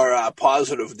little more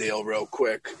positive deal real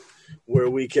quick, where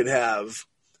we could have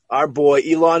our boy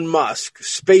Elon Musk.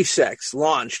 SpaceX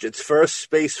launched its first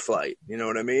space flight. You know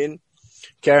what I mean?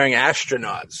 Carrying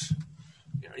astronauts.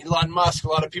 Elon Musk, a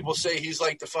lot of people say he's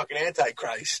like the fucking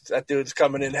Antichrist. That dude's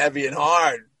coming in heavy and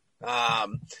hard.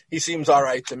 He seems all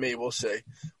right to me. We'll see.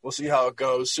 We'll see how it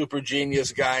goes. Super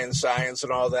genius guy in science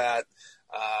and all that.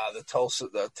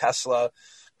 The Tesla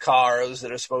cars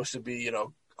that are supposed to be,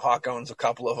 Hawk owns a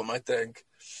couple of them, I think.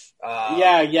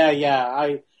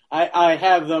 Yeah. I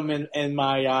have them in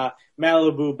my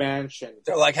Malibu mansion.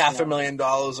 They're like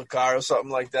 $500,000 a car or something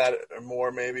like that, or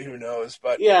more maybe. Who knows?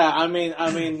 But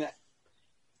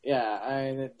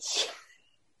it's.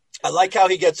 I like how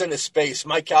he gets into space.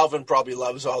 Mike Calvin probably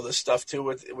loves all this stuff too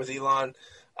with Elon.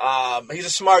 He's a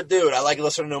smart dude. I like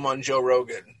listening to him on Joe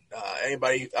Rogan.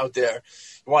 Anybody out there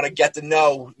you want to get to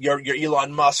know your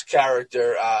Elon Musk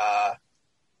character?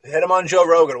 Hit him on Joe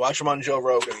Rogan. Watch him on Joe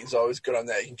Rogan. He's always good on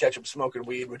that. You can catch him smoking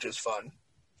weed, which is fun.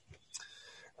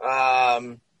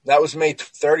 That was May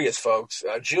 30th, folks.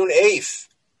 June 8th.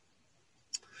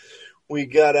 We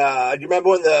got. Do you remember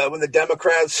when the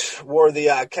Democrats wore the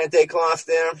kente cloth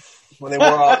there? When they wore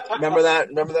all, remember that?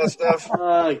 Remember that stuff?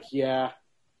 Yeah.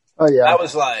 Oh yeah. That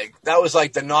was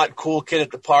like the not cool kid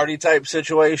at the party type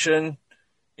situation.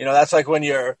 That's like when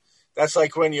your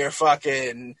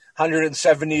fucking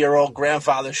 170-year-old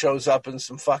grandfather shows up in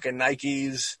some fucking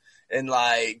Nikes and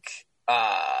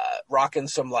rocking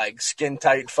some like skin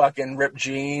tight fucking ripped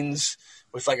jeans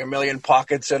with like 1 million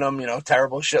pockets in them,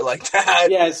 terrible shit like that.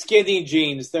 Yeah, skinny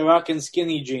jeans. They're rocking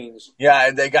skinny jeans. Yeah,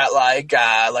 and they got like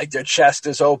their chest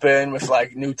is open with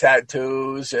like new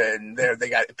tattoos, and they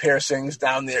got piercings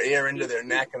down their ear into their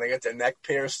neck, and they got their neck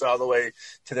pierced all the way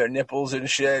to their nipples and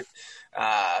shit.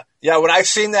 When I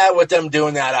seen that with them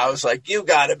doing that, I was like, you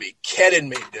gotta be kidding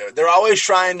me, dude. They're always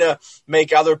trying to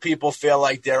make other people feel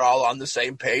like they're all on the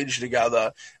same page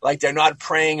together. Like they're not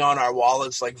preying on our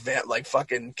wallets like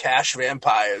fucking cash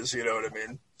vampires, you know what I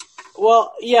mean?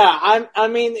 Well, yeah, I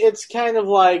mean, it's kind of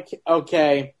like,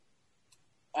 okay,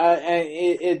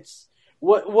 it's,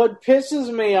 what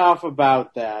pisses me off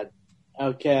about that,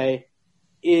 okay,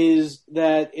 is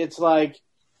that it's like,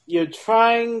 you're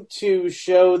trying to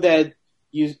show that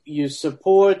you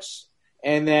support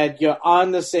and that you're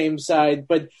on the same side,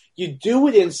 but you do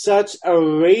it in such a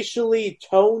racially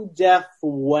tone-deaf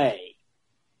way,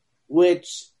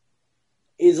 which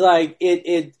is like,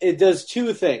 it does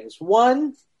two things.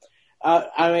 One,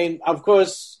 I mean, of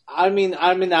course, I'm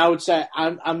an outside.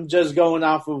 I'm just going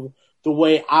off of the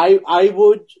way I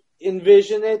would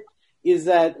envision it. Is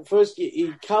that first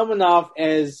you're coming off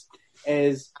as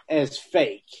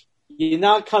fake. You're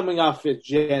not coming off as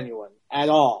genuine at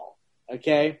all.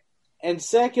 Okay, and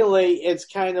secondly, it's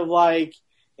kind of like,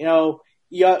 you're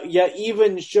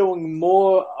even showing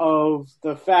more of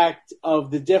the fact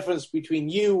of the difference between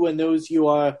you and those you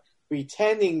are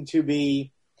pretending to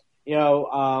be,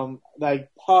 like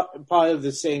part of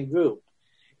the same group.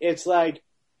 It's like,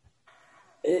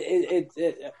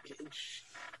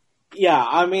 yeah.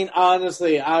 I mean,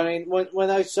 honestly, when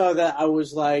I saw that, I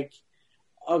was like,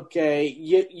 okay,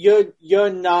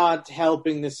 you're not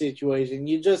helping the situation.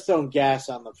 You just throwing gas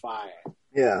on the fire.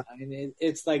 Yeah. I mean,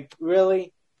 it's like,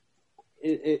 really.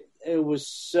 It was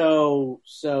so.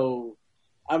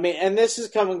 I mean, and this is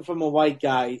coming from a white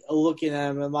guy looking at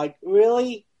him. I'm like,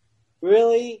 really?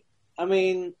 I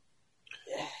mean,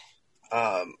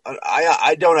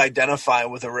 I don't identify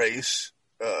with a race.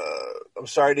 I'm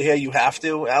sorry to hear you have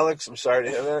to, Alex. I'm sorry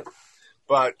to hear that.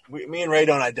 But me and Ray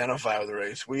don't identify with a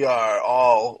race. We are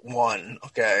all one.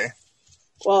 Okay.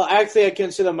 Well, actually, I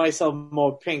consider myself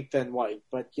more pink than white,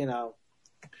 but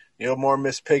You're more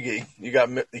Miss Piggy. You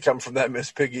come from that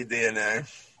Miss Piggy DNA.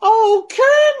 Oh,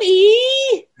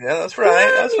 Kermie! Yeah, that's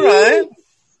right. That's right.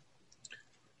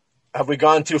 Have we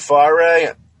gone too far, Ray?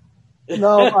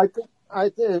 No, I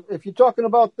think if you're talking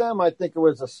about them, I think it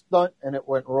was a stunt and it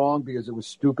went wrong because it was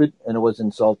stupid and it was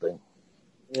insulting.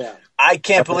 Yeah, I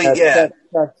can't believe.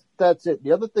 That's it.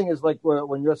 The other thing is, like,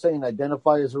 when you're saying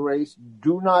identify as a race,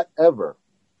 do not ever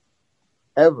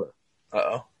get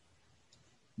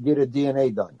a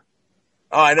DNA done.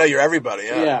 Oh, I know you're everybody.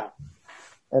 yeah.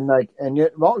 And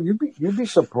yet, well, you'd be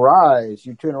surprised.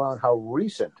 You turn around how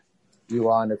recent you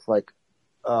are, and it's like,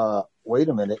 wait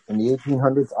a minute. In the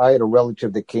 1800s, I had a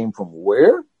relative that came from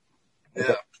where? Yeah.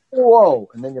 Like, whoa!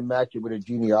 And then you match it with a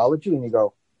genealogy, and you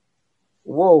go,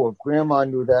 whoa! If Grandma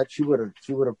knew that, she would have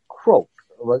croaked.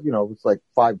 It's like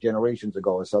 5 generations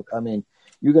ago or something. I mean,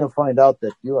 you're going to find out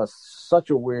that you are such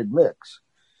a weird mix.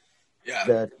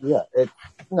 Yeah.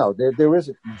 There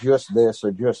isn't just this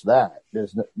or just that.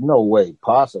 There's no way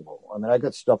possible. I mean, I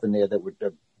got stuff in there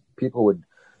that people would,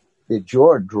 their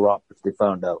jaw drop if they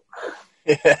found out.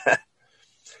 Yeah.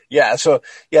 Yeah. So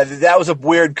that was a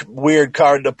weird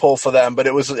card to pull for them, but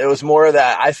it was more of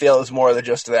that. I feel it was more of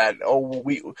just that. Oh,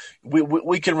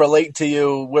 we can relate to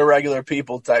you. We're regular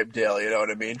people type deal. You know what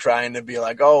I mean? Trying to be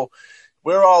like, oh,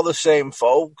 we're all the same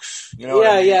folks. You know what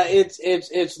I mean? Yeah.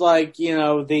 It's like,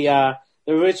 the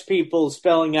rich people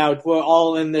spelling out, we're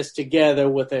all in this together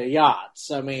with their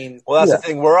yachts. I mean, well, that's the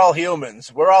thing. We're all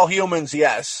humans. We're all humans.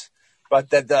 Yes. But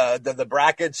the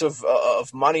brackets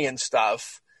of money and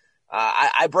stuff,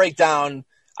 I break down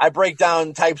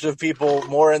types of people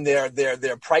more in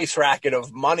their price racket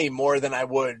of money more than I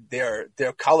would their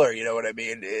color. You know what I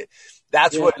mean?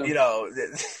 That's what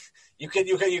you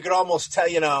can almost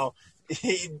tell.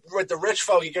 With the rich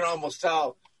folk, you can almost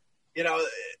tell.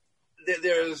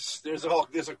 There's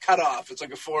a cutoff. It's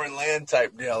like a foreign land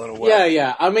type deal in a way.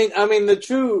 Yeah. I mean the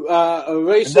true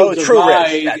racial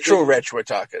divide. True rich. We're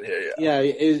talking here. Yeah.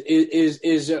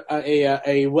 Is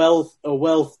a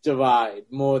wealth divide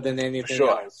more than anything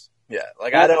else. Yeah,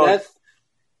 like I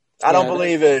don't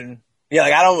believe in. Yeah,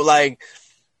 like I don't like.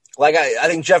 Like I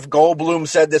think Jeff Goldblum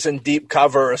said this in Deep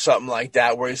Cover or something like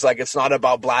that, where he's like, it's not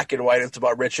about black and white, it's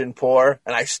about rich and poor,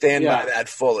 and I stand by that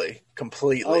fully,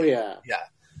 completely. Oh yeah. Yeah.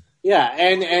 Yeah,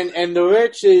 and the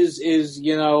rich is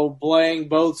playing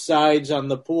both sides on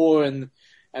the poor, and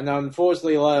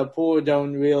unfortunately a lot of poor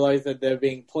don't realize that they're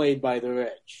being played by the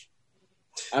rich.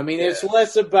 I mean, it's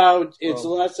less about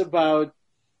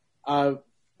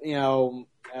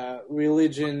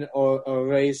religion or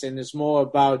race, and it's more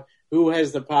about who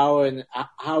has the power and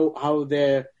how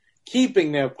they're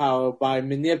keeping their power by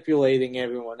manipulating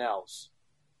everyone else.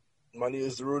 Money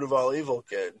is the root of all evil,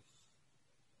 kid.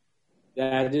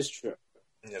 That is true.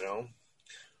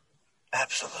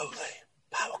 Absolutely.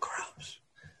 Power corrupts.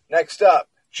 Next up,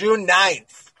 June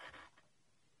 9th.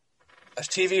 A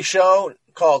TV show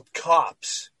called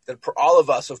Cops that all of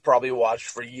us have probably watched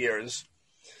for years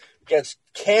gets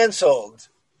canceled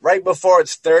right before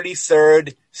its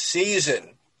 33rd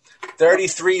season.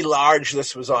 33 large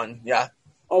this was on. Yeah.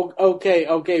 Oh,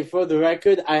 okay. For the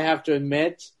record, I have to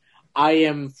admit, I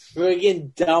am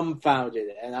friggin' dumbfounded.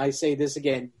 And I say this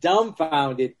again,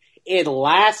 dumbfounded. It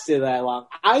lasted that long.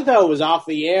 I thought it was off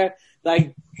the air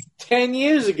like 10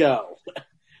 years ago.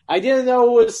 I didn't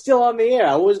know it was still on the air.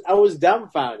 I was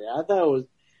dumbfounded. I thought it was,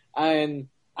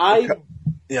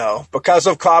 because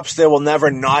of Cops, there will never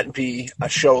not be a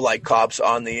show like Cops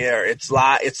on the air. It's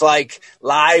like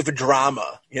live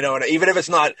drama, and even if it's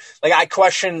not, like, I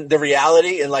question the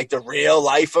reality and like the real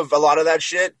life of a lot of that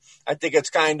shit. I think it's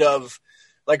kind of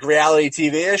like reality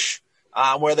TV-ish,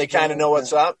 where they kind of know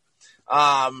what's up.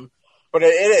 But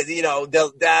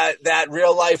that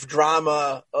real life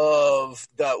drama of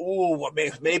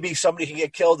maybe somebody can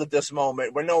get killed at this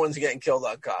moment where no one's getting killed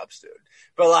on Cops, dude.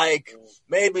 But like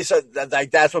maybe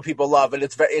that's what people love, and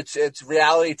it's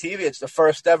reality TV. It's the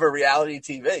first ever reality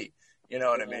TV. You know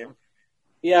what I mean?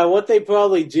 Yeah. What they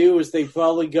probably do is they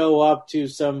probably go up to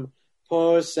some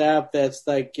poor sap that's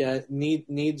like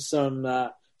needs some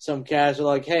cash.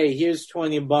 Like, hey, here's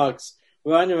 $20.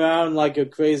 Run around like a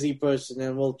crazy person,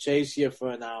 and we'll chase you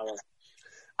for an hour.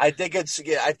 I think it's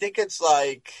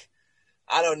like,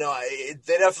 I don't know.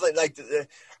 They definitely like.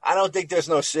 I don't think there's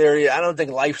no serious. I don't think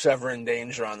life's ever in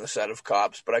danger on the set of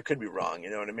Cops, but I could be wrong.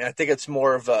 You know what I mean? I think it's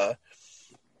more of a.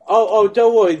 Oh,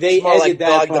 don't worry. They more like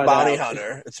that Dog the Bounty out.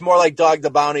 Hunter. It's more like Dog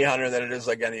the Bounty Hunter than it is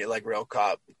like any like real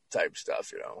cop type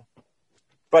stuff.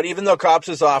 But even though Cops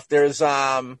is off, there's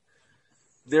another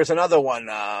one.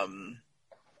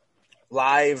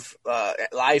 Live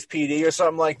PD or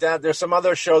something like that. There's some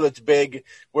other show that's big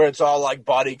where it's all like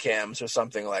body cams or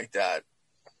something like that.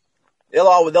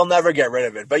 They'll never get rid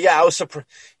of it. But yeah, I was surprised.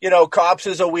 Cops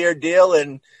is a weird deal,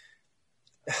 and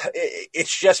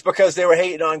it's just because they were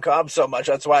hating on Cops so much.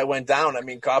 That's why it went down. I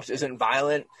mean, Cops isn't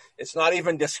violent. It's not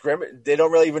even They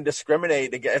don't really even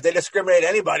discriminate. If they discriminate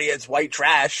anybody, it's white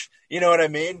trash. You know what I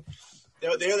mean? You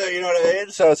know what I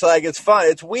mean? So it's like, it's fun.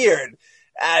 It's weird.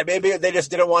 Maybe they just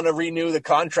didn't want to renew the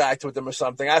contract with them or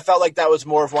something. I felt like that was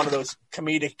more of one of those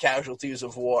comedic casualties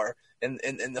of war in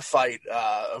the fight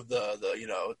of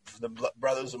the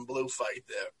Brothers in Blue fight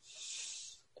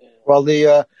there. Well,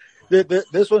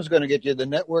 this one's going to get you. The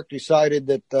network decided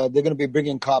that they're going to be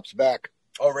bringing Cops back.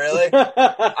 Oh, really?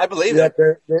 I believe it.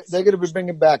 They're going to be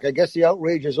bringing back. I guess the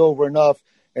outrage is over enough,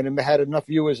 and it had enough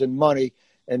viewers and money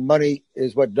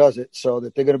is what does it. So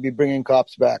that they're going to be bringing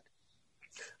Cops back.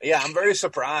 Yeah, I'm very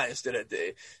surprised at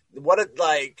it.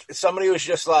 Somebody was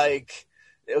just like,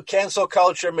 cancel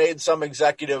culture made some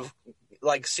executive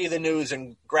like see the news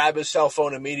and grab his cell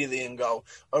phone immediately and go,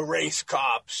 erase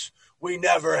Cops. We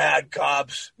never had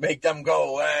Cops. Make them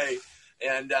go away.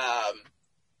 And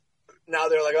now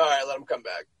they're like, all right, let them come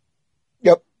back.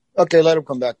 Yep. Okay, let them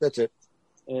come back. That's it.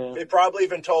 Yeah. They probably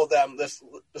even told them, just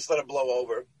let it blow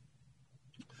over.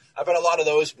 I bet a lot of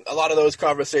those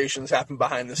conversations happen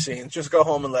behind the scenes. Just go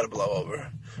home and let it blow over.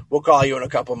 We'll call you in a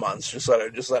couple months. Just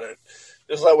let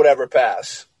whatever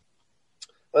pass.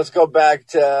 Let's go back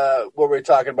to what we were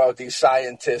talking about with these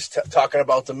scientists talking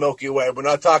about the Milky Way. We're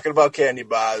not talking about candy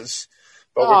bars,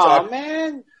 but we're talking.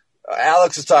 Man.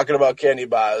 Alex is talking about candy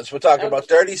bars. We're talking about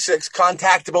 36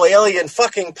 contactable alien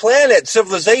fucking planet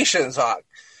civilizations.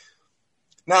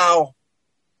 Now,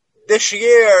 this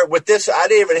year, with this, I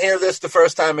didn't even hear this the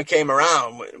first time it came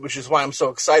around, which is why I'm so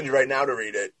excited right now to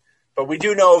read it. But we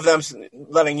do know of them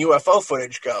letting UFO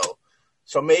footage go.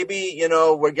 So maybe,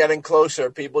 we're getting closer.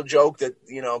 People joke that,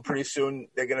 pretty soon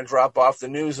they're going to drop off the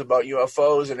news about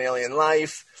UFOs and alien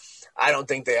life. I don't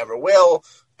think they ever will.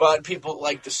 But people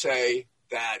like to say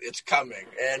that it's coming.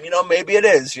 And, maybe it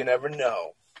is. You never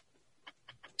know.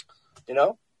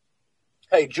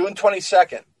 Hey, June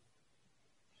 22nd.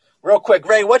 Real quick,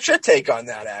 Ray, what's your take on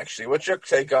that, actually? What's your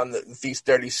take on these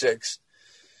 36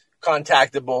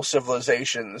 contactable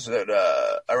civilizations that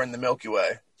are in the Milky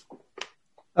Way?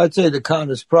 I'd say the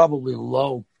count is probably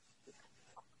low.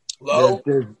 Low?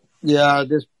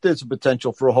 There's a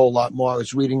potential for a whole lot more. I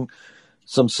was reading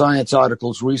some science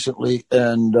articles recently,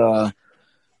 and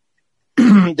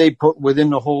they put within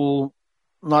the whole,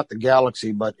 not the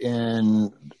galaxy, but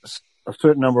in a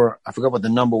certain number, I forgot what the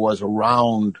number was,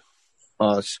 around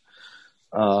us,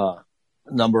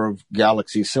 number of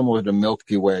galaxies similar to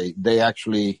Milky Way. They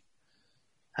actually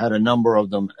had a number of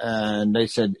them, and they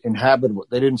said inhabitable.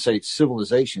 They didn't say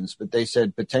civilizations, but they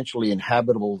said potentially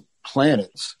inhabitable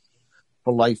planets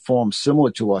for life forms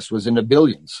similar to us was in the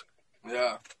billions.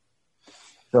 Yeah.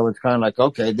 So it's kind of like,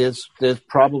 okay, there's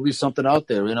probably something out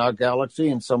there in our galaxy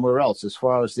and somewhere else. As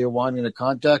far as they're wanting to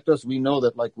contact us, we know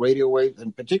that like radio waves,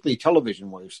 and particularly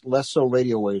television waves, less so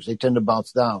radio waves, they tend to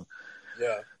bounce down.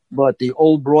 Yeah. But the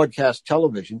old broadcast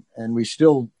television, and we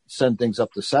still send things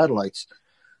up to satellites,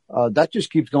 that just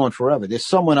keeps going forever. There's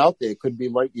someone out there, could be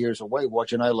light years away,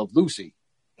 watching I Love Lucy.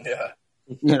 Yeah.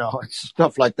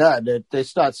 Stuff like that. They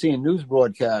start seeing news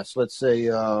broadcasts, let's say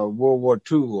World War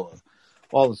II or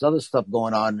all this other stuff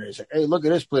going on, and they say, hey, look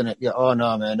at this planet. Yeah, oh,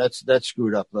 no, man, that's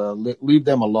screwed up. Leave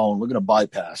them alone. We're going to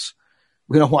bypass.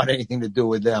 we don't want anything to do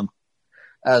with them.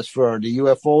 As for the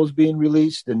UFOs being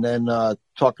released and then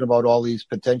talking about all these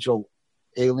potential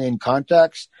alien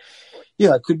contacts,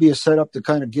 yeah, it could be a setup to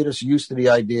kind of get us used to the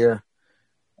idea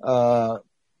for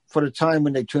the time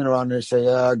when they turn around and they say,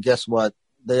 guess what?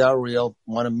 They are real.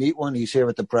 Want to meet one? He's here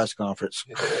at the press conference.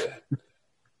 Yeah.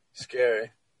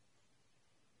 Scary.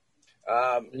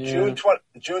 June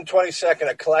 22nd,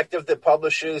 a collective that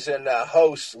publishes and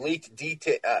hosts leaked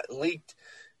details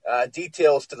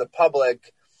to the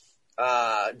public.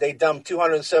 They dumped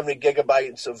 270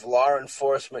 gigabytes of law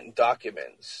enforcement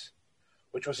documents,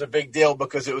 which was a big deal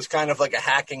because it was kind of like a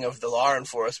hacking of the law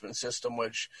enforcement system,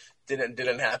 which didn't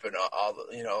happen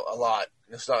a lot.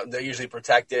 It's not, they're usually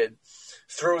protected.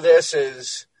 Through this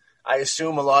is, I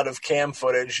assume, a lot of cam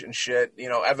footage and shit,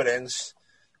 evidence.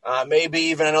 Maybe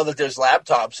even I know that there's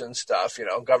laptops and stuff,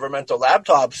 governmental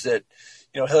laptops that,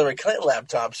 Hillary Clinton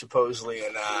laptops supposedly,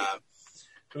 and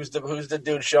who's the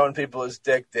dude showing people his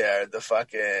dick there? The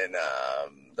fucking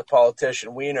the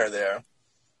politician Weiner there.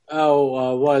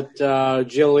 Oh,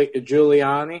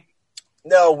 Giuliani?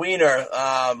 No, Weiner.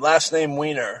 Last name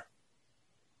Weiner.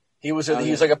 He was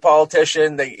like a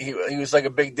politician. He was like a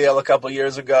big deal a couple of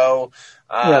years ago.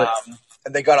 And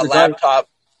they got a laptop.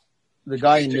 The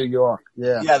guy in New York,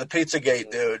 yeah. Yeah, the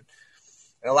Pizzagate dude.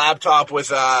 And a laptop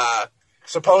with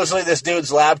supposedly this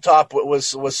dude's laptop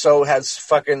has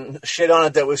fucking shit on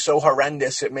it that was so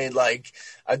horrendous it made like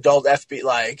adult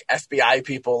FBI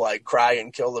people like cry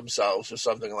and kill themselves or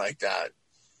something like that.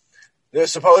 There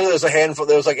was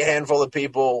like a handful of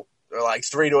people, or like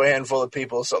 3 to a handful of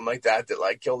people, something like that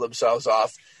like killed themselves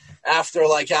off after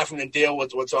like having to deal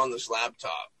with what's on this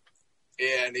laptop.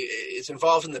 And it's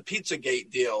involved in the Pizzagate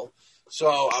deal. So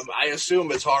I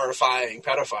assume it's horrifying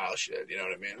pedophile shit, you know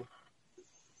what I mean?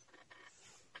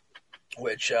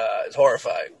 Which is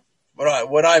horrifying. We're not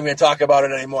even going to talk about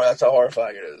it anymore. That's how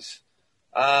horrifying it is.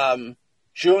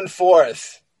 June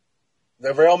 4th,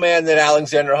 the real man that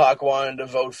Alexander Hawk wanted to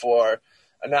vote for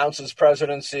announces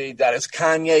presidency. That is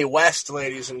Kanye West,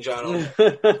 ladies and gentlemen.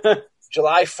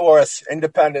 July 4th,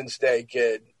 Independence Day,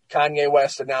 kid. Kanye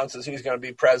West announces he's going to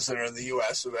be president of the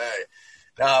U.S. of A.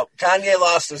 Now, Kanye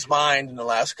lost his mind in the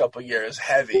last couple of years,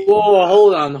 heavy. Whoa,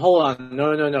 hold on.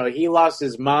 No. He lost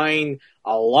his mind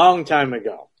a long time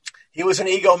ago. He was an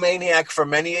egomaniac for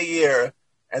many a year,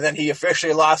 and then he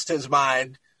officially lost his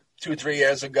mind 2-3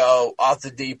 years ago off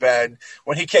the deep end.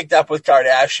 When he kicked up with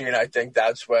Kardashian, I think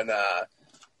that's when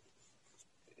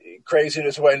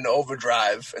craziness went in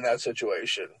overdrive in that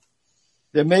situation.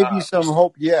 There may be some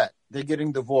hope yet. They're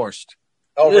getting divorced.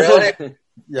 Oh, really?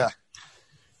 Yeah.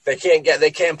 They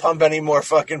can't pump any more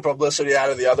fucking publicity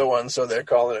out of the other one, so they're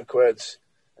calling it quits.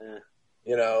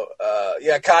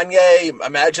 Kanye,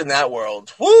 imagine that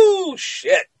world. Woo,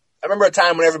 shit. I remember a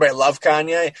time when everybody loved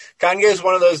Kanye. Kanye is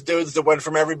one of those dudes that went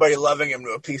from everybody loving him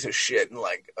to a piece of shit in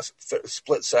like a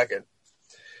split second.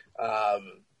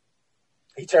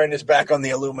 He turned his back on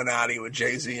the Illuminati with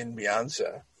Jay-Z and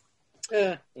Beyonce.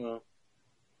 Yeah. Well.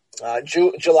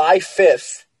 July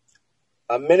 5th,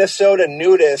 a Minnesota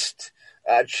nudist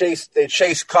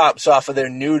chased cops off of their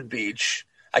nude beach.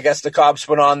 I guess the cops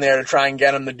went on there to try and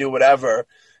get them to do whatever.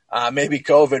 Maybe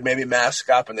COVID, maybe mask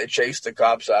up, and they chased the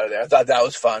cops out of there. I thought that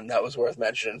was fun. That was worth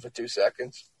mentioning for 2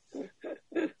 seconds.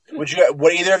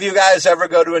 Would either of you guys ever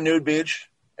go to a nude beach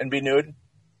and be nude?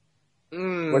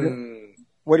 What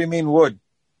do you mean would?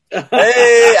 Hey,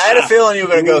 I had a feeling you were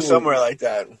going to go somewhere like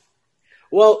that.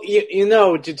 Well,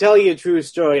 to tell you a true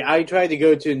story, I tried to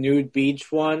go to a nude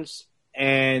beach once,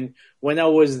 and when I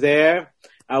was there,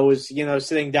 I was,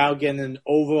 sitting down getting an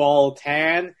overall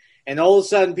tan, and all of a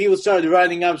sudden people started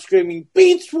running up screaming,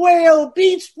 beach whale,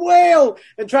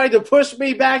 and trying to push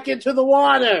me back into the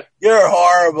water. You're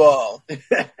horrible.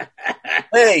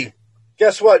 Hey,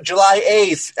 guess what? July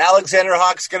 8th, Alexander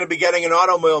Hawk's going to be getting an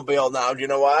automobile now. Do you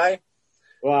know why?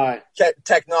 Why?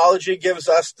 Technology gives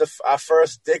us our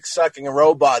first dick-sucking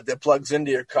robot that plugs into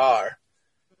your car.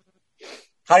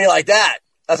 How do you like that?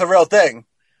 That's a real thing.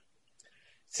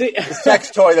 See, a sex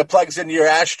toy that plugs into your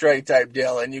ashtray type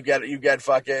deal, and you get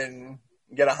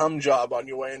a hum job on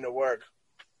your way into work.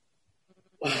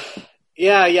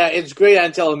 Yeah, it's great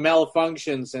until it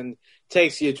malfunctions and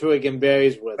takes your twig and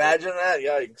berries with Imagine it. That,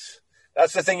 yikes!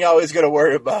 That's the thing you always got to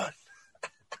worry about.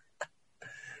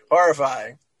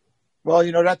 Horrifying. Well,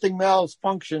 that thing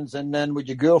malfunctions, and then with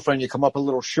your girlfriend, you come up a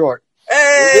little short.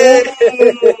 Hey!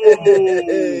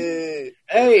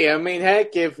 Hey, I mean,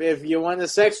 heck, if you want a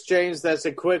sex change, that's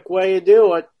a quick way to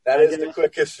do it. That is the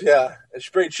quickest, yeah. It's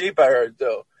pretty cheap, I heard,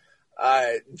 though.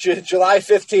 July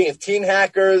 15th, teen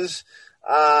hackers,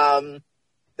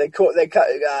 they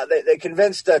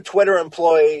convinced a Twitter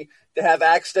employee to have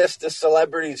access to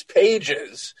celebrities'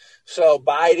 pages. So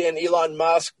Biden, Elon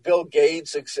Musk, Bill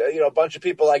Gates, a bunch of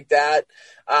people like that,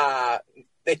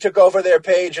 they took over their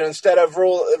page, and instead of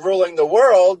ruling the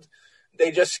world,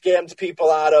 they just scammed people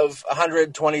out of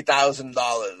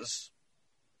 $120,000,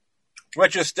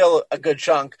 which is still a good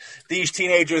chunk. These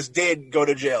teenagers did go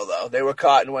to jail, though. They were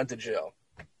caught and went to jail.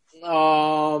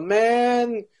 Oh,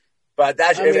 man. But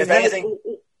that's, if anything...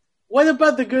 What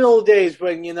about the good old days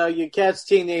when, you catch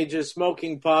teenagers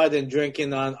smoking pot and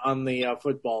drinking on the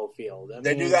football field?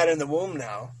 They do that in the womb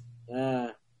now.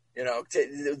 Yeah.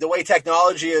 The way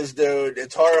technology is, dude,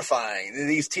 it's horrifying.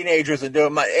 These teenagers are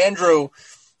doing... Andrew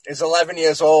is 11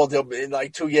 years old. In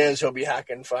like 2 years, he'll be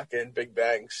hacking fucking big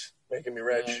banks, making me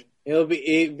rich. He'll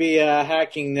be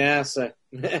hacking NASA.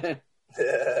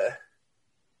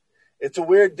 It's a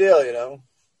weird deal,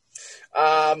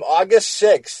 August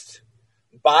 6th.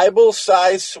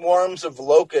 Bible-sized swarms of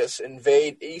locusts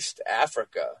invade East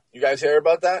Africa. You guys hear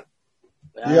about that?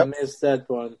 I missed that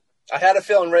one. I had a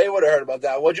feeling Ray would have heard about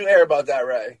that. What'd you hear about that,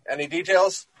 Ray? Any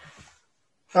details?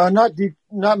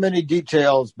 Not many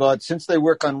details, but since they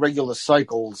work on regular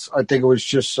cycles, I think it was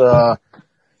just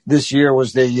this year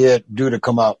was their year due to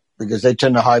come out, because they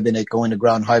tend to hibernate, go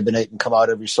underground, hibernate, and come out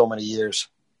every so many years.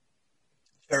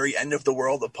 Very end of the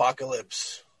world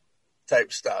apocalypse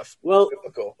type stuff. Well,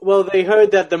 they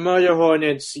heard that the Murder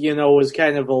Hornets, was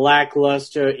kind of a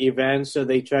lackluster event, so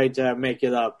they tried to make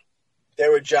it up. They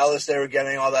were jealous they were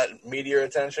getting all that media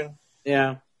attention?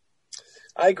 Yeah.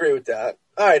 I agree with that.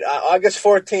 All right, August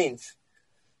 14th,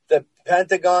 the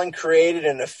Pentagon created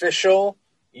an official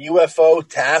UFO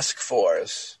task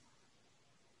force.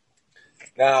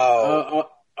 Now...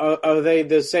 Are they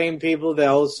the same people that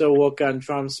also work on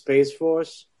Trump's Space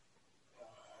Force?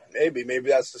 Maybe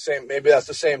that's the same. Maybe that's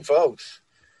the same folks.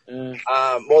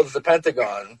 It's the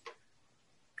Pentagon.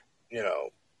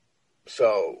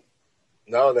 So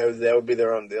no, that would be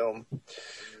their own deal.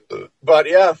 But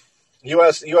yeah,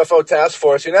 U.S. UFO task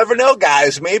force. You never know,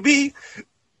 guys. Maybe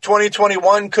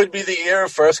 2021 could be the year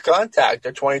of first contact,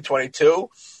 or 2022.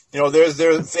 There's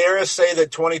theorists say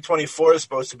that 2024 is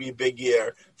supposed to be a big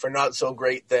year for not so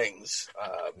great things.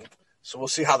 So we'll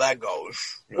see how that goes.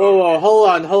 Whoa, hold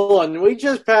on. We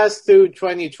just passed through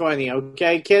 2020,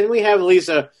 okay? Can we have at least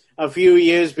a few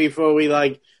years before we,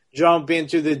 jump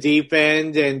into the deep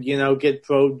end and, get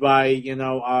probed by,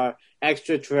 our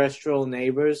extraterrestrial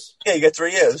neighbors? Yeah, you get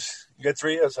 3 years.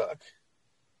 Huck.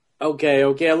 Okay, a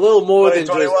little more than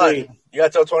just 3. You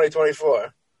got till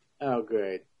 2024. Oh,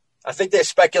 great. I think they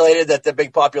speculated that the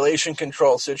big population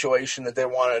control situation that they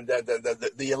wanted,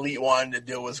 that the elite wanted to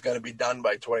do, was going to be done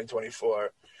by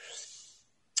 2024.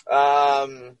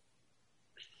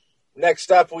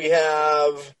 Next up, we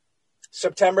have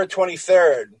September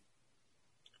 23rd.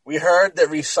 We heard that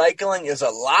recycling is a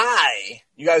lie.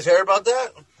 You guys hear about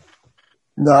that?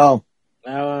 No.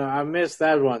 I missed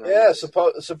that one. Yeah,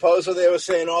 supposedly they were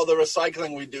saying all the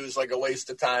recycling we do is like a waste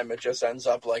of time. It just ends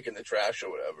up in the trash or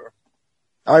whatever.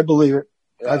 I believe it.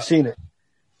 Yeah. I've seen it.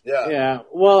 Yeah.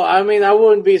 Well, I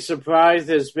wouldn't be surprised.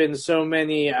 There's been so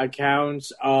many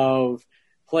accounts of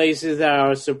places that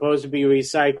are supposed to be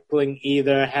recycling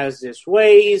either hazardous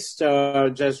waste or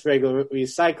just regular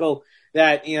recycle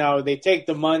that, they take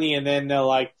the money and then they're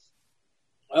like,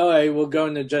 all right, we're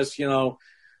going to just,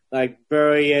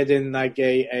 bury it in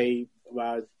a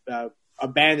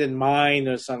abandoned mine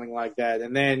or something like that.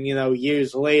 And then,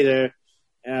 years later,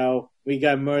 we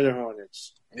got murder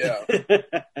hornets. Yeah.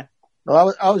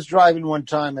 Well, I was driving one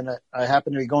time, and I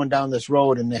happened to be going down this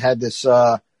road, and they had this.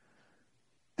 There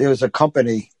was a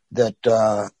company that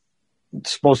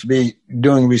supposed to be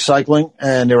doing recycling,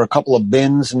 and there were a couple of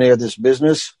bins near this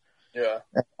business. Yeah.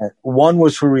 One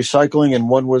was for recycling, and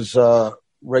one was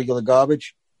regular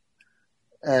garbage.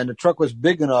 And the truck was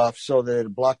big enough so that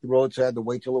it blocked the road, so I had to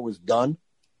wait till it was done.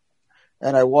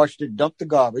 And I watched it dump the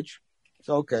garbage.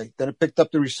 So, okay. Then it picked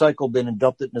up the recycle bin and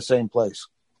dumped it in the same place.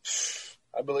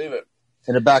 I believe it.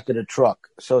 In the back of the truck.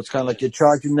 So it's kind of like you're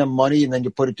charging them money and then you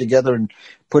put it together and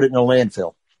put it in a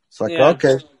landfill. It's like,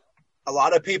 okay. A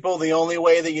lot of people, the only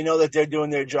way that you know that they're doing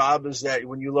their job is that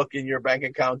when you look in your bank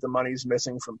account, the money's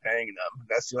missing from paying them.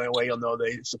 That's the only way you'll know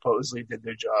they supposedly did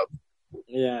their job.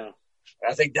 Yeah.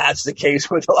 I think that's the case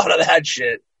with a lot of that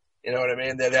shit. You know what I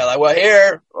mean? They're like, well,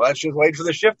 here, let's just wait for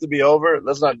the shift to be over.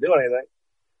 Let's not do anything.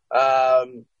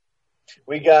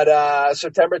 We got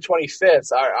September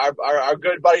 25th. Our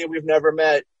good buddy we've never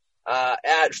met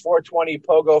at 420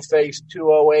 Pogo Face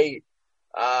 208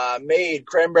 made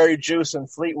cranberry juice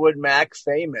and Fleetwood Mac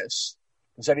famous.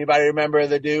 Does anybody remember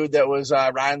the dude that was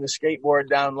riding the skateboard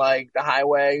down the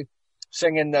highway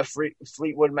singing the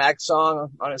Fleetwood Mac song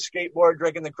on a skateboard,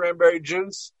 drinking the cranberry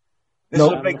juice. This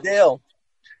Nope. is a big deal.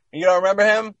 You don't remember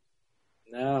him?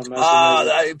 No,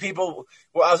 People.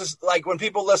 Well, I was just like, when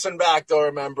people listen back, they'll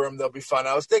remember him. They'll be fun.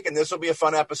 I was thinking this will be a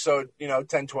fun episode,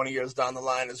 10, 20 years down the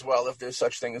line as well, if there's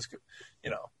such thing as,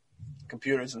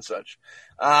 computers and such.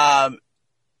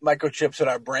 Microchips in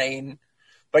our brain.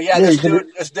 But yeah,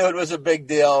 this dude was a big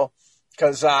deal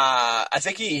because I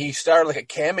think he started like a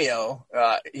cameo.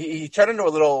 He turned into a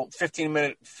little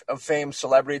 15-minute of fame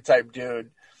celebrity type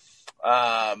dude.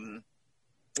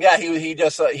 Yeah, he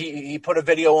just he put a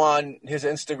video on his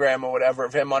Instagram or whatever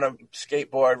of him on a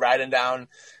skateboard riding down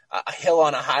a hill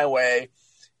on a highway,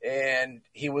 and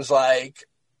he was like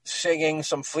singing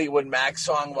some Fleetwood Mac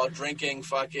song while drinking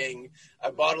fucking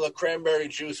a bottle of cranberry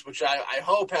juice, which I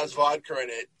hope has vodka in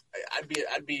it.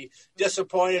 I'd be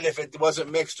disappointed if it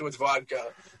wasn't mixed with vodka.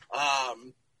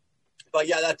 But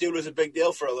yeah, that dude was a big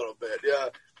deal for a little bit. Yeah.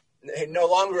 No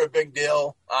longer a big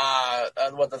deal on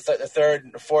the 3rd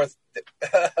and 4th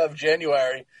of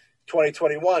January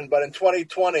 2021. But in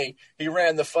 2020, he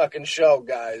ran the fucking show,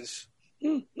 guys.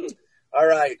 All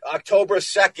right, October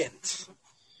 2nd.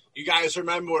 You guys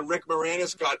remember when Rick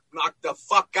Moranis got knocked the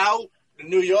fuck out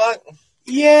in New York?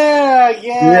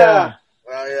 Yeah.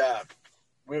 Oh, yeah.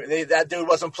 That dude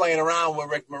wasn't playing around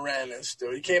with Rick Moranis,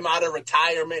 dude. He came out of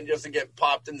retirement just to get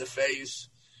popped in the face.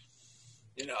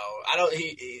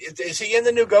 Is he in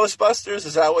the new Ghostbusters?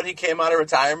 Is that what he came out of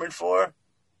retirement for?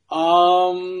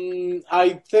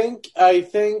 I think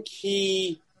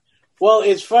he. Well,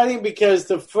 it's funny because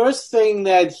the first thing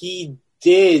that he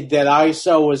did that I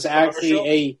saw was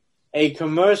actually a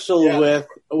commercial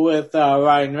with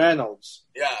Ryan Reynolds.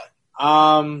 Yeah.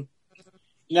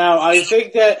 Now I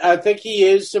think he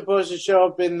is supposed to show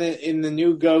up in the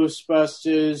new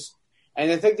Ghostbusters. And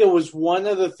I think there was one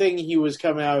other thing he was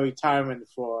coming out of retirement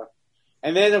for.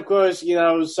 And then, of course,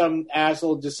 some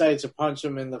asshole decides to punch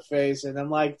him in the face. And I'm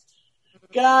like,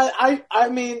 God, I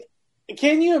mean,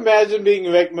 can you imagine being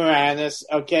Rick Moranis?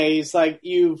 Okay, it's like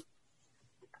you've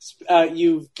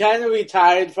kind of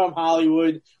retired from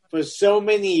Hollywood for so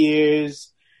many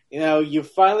years. You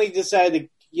finally decided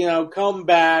to, come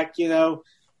back,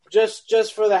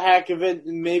 just for the heck of it,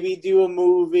 and maybe do a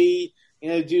movie,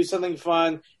 do something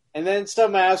fun. And then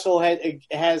some asshole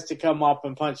has to come up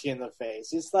and punch you in the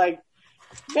face. It's like,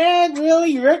 man,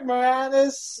 really, Rick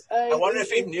Moranis? I wonder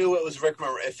if he knew it was Rick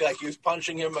Moranis. If he was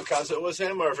punching him because it was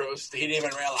him, or if he didn't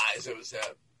even realize it was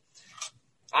him.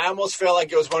 I almost feel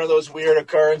like it was one of those weird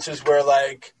occurrences where,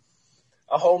 like,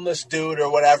 a homeless dude or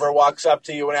whatever walks up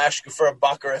to you and asks you for a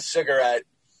buck or a cigarette,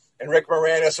 and Rick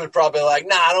Moranis would probably like,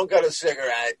 nah, I don't got a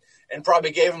cigarette. And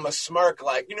probably gave him a smirk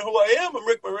like, you know who I am? I'm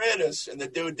Rick Moranis. And the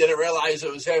dude didn't realize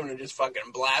it was him and just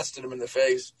fucking blasted him in the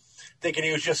face, thinking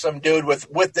he was just some dude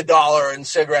with the dollar and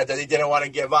cigarette that he didn't want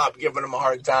to give up, giving him a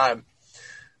hard time.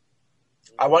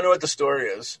 I wonder what the story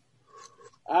is.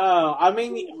 Oh, I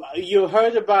mean, you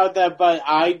heard about that, but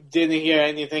I didn't hear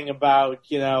anything about,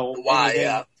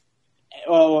 why,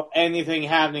 anything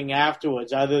happening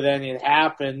afterwards other than it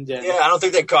happened. And I don't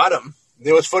think they caught him.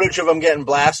 There was footage of him getting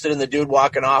blasted and the dude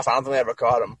walking off. I don't think they ever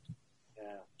caught him.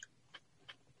 Yeah.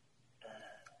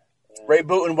 Ray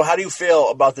Booten, how do you feel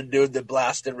about the dude that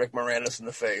blasted Rick Moranis in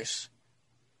the face?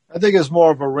 I think it's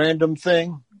more of a random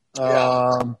thing.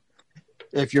 Yeah.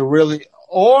 If you really,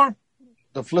 or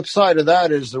the flip side of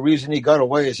that is the reason he got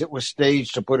away is it was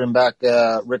staged to put him back,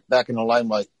 Rick back in the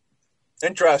limelight.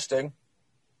 Interesting.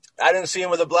 I didn't see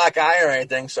him with a black eye or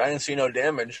anything, so I didn't see no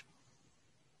damage.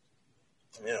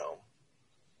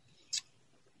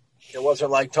 It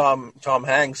wasn't like Tom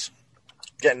Hanks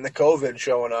getting the COVID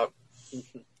showing up,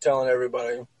 telling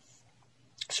everybody.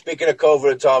 Speaking of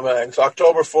COVID and Tom Hanks,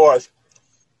 October 4th,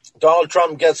 Donald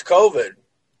Trump gets COVID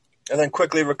and then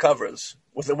quickly recovers.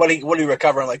 What did he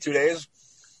recover in like 2 days?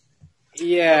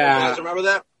 Yeah. You guys remember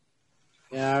that?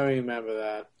 Yeah, I remember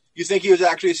that. You think he was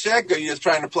actually sick, or are you just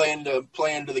trying to play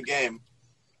into the game?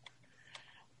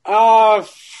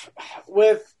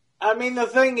 The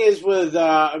thing is with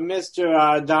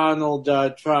Mr. Donald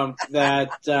Trump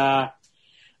that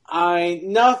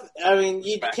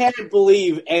you can't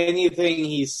believe anything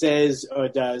he says or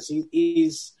does.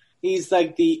 He's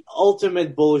like the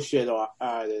ultimate bullshit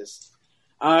artist.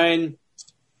 The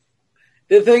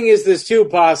thing is, there's two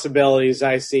possibilities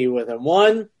I see with him.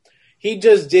 One, he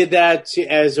just did that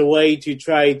as a way to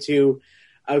try to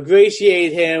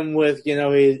ingratiate him with,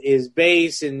 his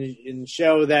base and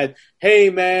show that, hey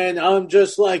man, I'm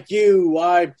just like you.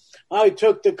 I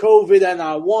took the COVID and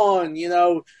I won.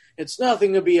 It's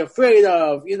nothing to be afraid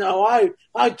of.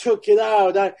 I took it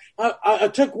out. I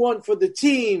took one for the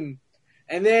team.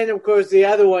 And then, of course, the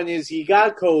other one is he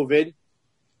got COVID,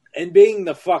 and being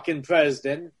the fucking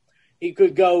president, he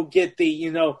could go get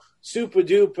the, super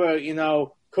duper,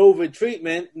 COVID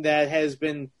treatment that has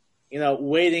been,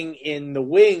 waiting in the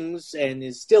wings and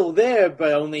is still there,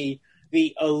 but only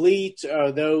the elite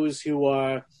are those who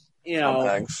are, Tom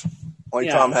Hanks. Only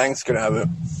Tom Hanks can have it.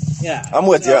 Yeah. I'm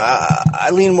with you.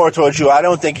 I lean more towards you. I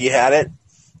don't think he had it.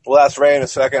 We'll ask Ray in a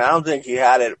second. I don't think he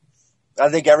had it. I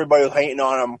think everybody was hating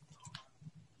on him.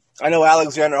 I know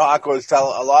Alexander Hawk was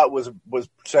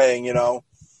saying, you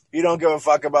don't give a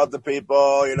fuck about the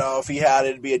people. If he had it,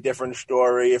 it'd be a different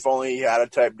story. If only he had a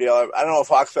type deal. I don't know if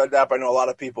Hawk said that, but I know a lot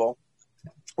of people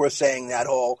were saying that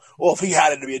whole, if he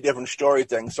had it, it'd be a different story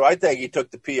thing. So I think he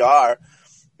took the PR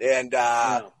and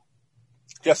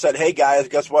just said, hey, guys,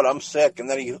 guess what? I'm sick. And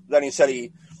then he said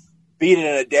he beat it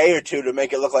in a day or two to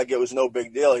make it look like it was no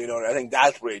big deal. I think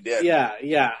that's what he did.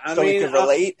 Yeah. So he could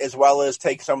relate as well as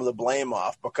take some of the blame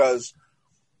off, because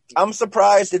I'm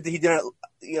surprised that he didn't,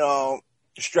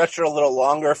 stretch it a little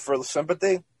longer for the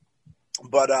sympathy.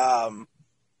 But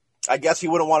I guess he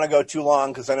wouldn't want to go too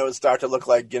long, because then it would start to look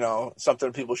like,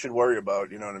 something people should worry about.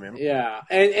 You know what I mean? Yeah.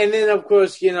 And then, of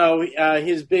course,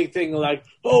 his big thing like,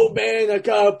 oh, man,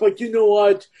 but you know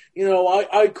what?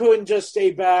 I couldn't just stay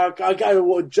back. I got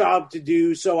a job to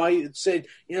do. So I said,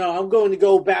 I'm going to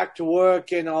go back to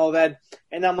work and all that.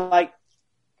 And I'm like,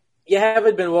 you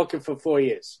haven't been working for 4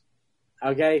 years.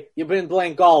 Okay? You've been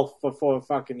playing golf for 4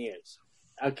 fucking years.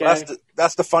 Okay?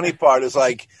 That's the funny part is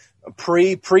like,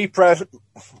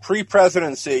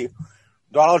 pre-presidency,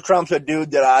 Donald Trump's a dude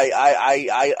that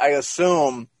I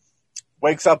assume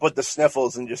wakes up with the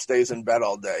sniffles and just stays in bed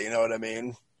all day. You know what I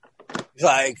mean? He's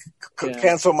like,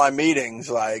 cancel my meetings.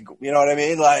 Like, you know what I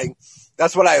mean? Like,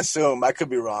 that's what I assume. I could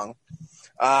be wrong.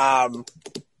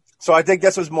 So I think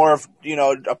this was more of,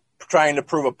 trying to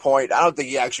prove a point. I don't think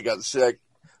he actually got sick.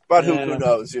 But who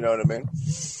knows? You know what I mean?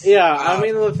 Yeah, I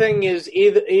mean the thing is,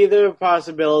 either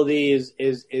possibility is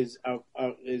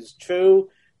true,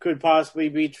 could possibly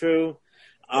be true.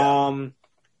 Yeah.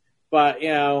 But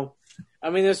I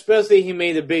mean, especially he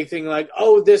made a big thing like,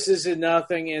 "Oh, this is a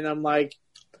nothing," and I'm like,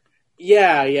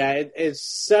 it's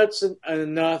such a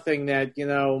nothing that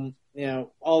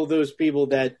all those people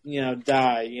that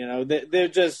die, they're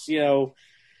just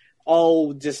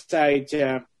all decide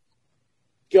to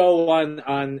go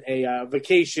on a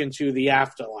vacation to the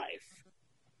afterlife.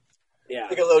 Yeah.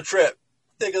 Take a little trip.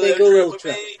 Take a little trip with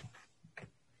me.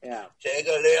 Yeah. Take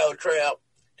a little trip.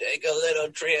 Take a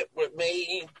little trip with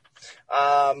me.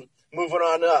 Moving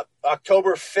on up.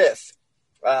 October 5th.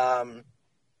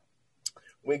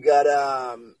 We got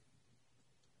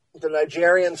the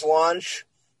Nigerians launch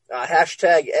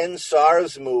hashtag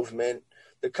 #EndSARS movement,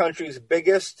 the country's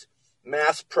biggest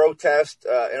mass protest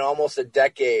in almost a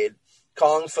decade,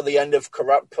 calling for the end of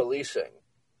corrupt policing.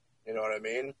 You know what I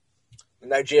mean? The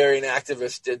Nigerian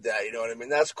activists did that. You know what I mean?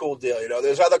 That's a cool deal.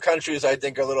 There's other countries I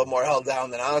think are a little more held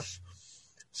down than us.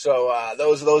 So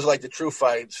those are like the true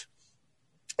fights.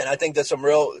 And I think there's some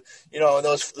real,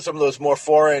 some of those more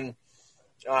foreign,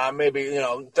 maybe,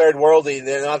 third worldy.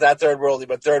 They're not that third worldy,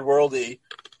 but third worldy.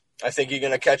 I think you're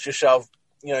going to catch yourself,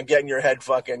 getting your head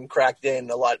fucking cracked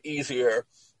in a lot easier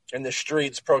in the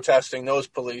streets protesting those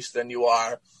police than you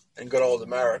are in good old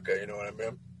America, you know what I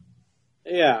mean?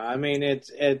 Yeah, I mean,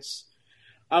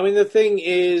 the thing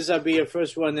is, I'll be the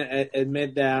first one to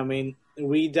admit that,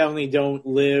 we definitely don't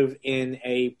live in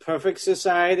a perfect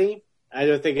society. I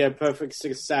don't think a perfect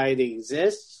society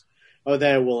exists or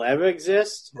that it will ever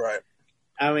exist. Right.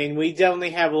 We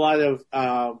definitely have a lot of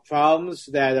problems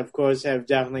that, of course, have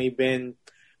definitely been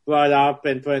brought up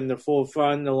and put in the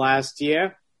forefront the last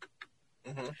year.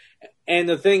 Mm-hmm. And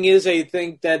the thing is, I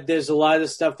think that there's a lot of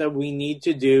stuff that we need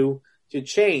to do to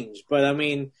change. But,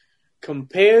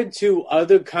 compared to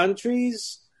other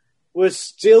countries, we're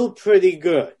still pretty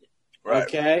good. Right.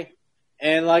 Okay?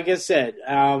 And like I said,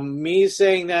 me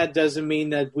saying that doesn't mean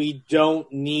that we don't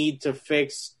need to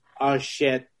fix our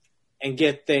shit and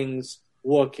get things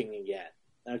working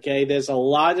again. Okay? There's a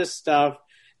lot of stuff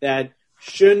that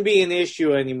shouldn't be an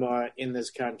issue anymore in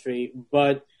this country,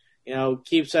 but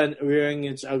keeps on rearing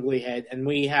its ugly head, and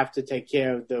we have to take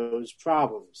care of those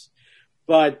problems.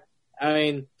 But,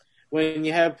 when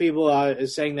you have people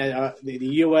saying that the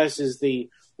U.S. is the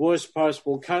worst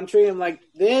possible country, I'm like,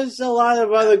 there's a lot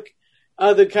of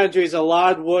other countries a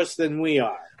lot worse than we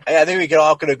are. I think we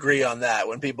all could agree on that.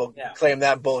 When people claim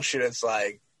that bullshit, it's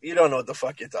like, you don't know what the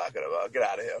fuck you're talking about. Get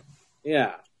out of here.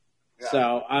 Yeah.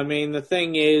 So, the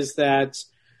thing is that,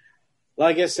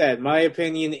 like I said, my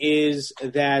opinion is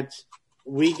that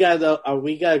we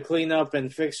gotta clean up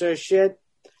and fix our shit,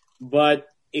 but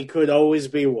it could always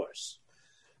be worse.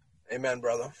 Amen,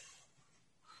 brother.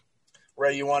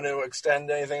 Ray, you want to extend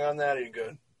anything on that? Or are you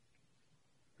good?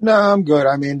 No, I'm good.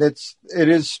 I mean, it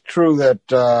is true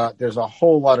that there's a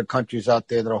whole lot of countries out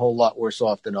there that are a whole lot worse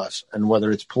off than us, and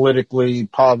whether it's politically,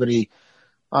 poverty,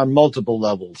 on multiple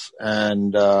levels.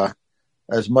 And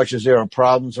as much as there are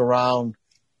problems around,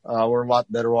 we're a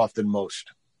lot better off than most.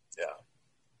 Yeah.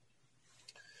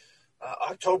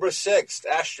 October 6th,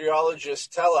 astrologists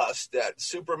tell us that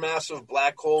supermassive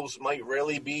black holes might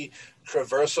really be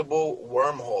traversable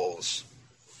wormholes.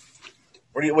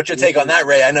 What's your take on that,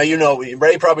 Ray? I know you know.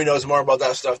 Ray probably knows more about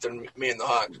that stuff than me and the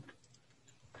Hawk.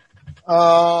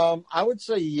 I would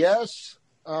say yes.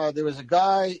 There was a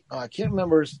guy, I can't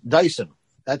remember, Dyson.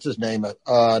 That's his name, an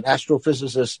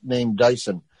astrophysicist named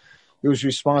Dyson. He was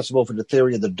responsible for the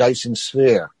theory of the Dyson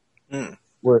sphere,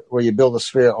 where you build a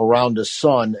sphere around the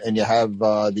sun and you have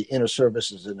the inner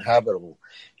surface is inhabitable.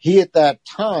 He, at that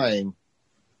time,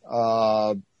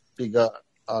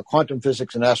 quantum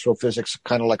physics and astrophysics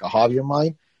kind of like a hobby of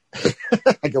mine,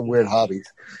 like a weird hobby.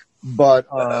 But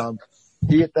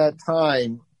he, at that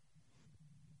time,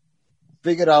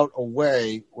 figured out a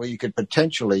way where you could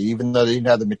potentially, even though they didn't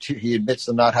have the material, he admits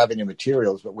to not having the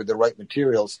materials, but with the right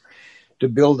materials, to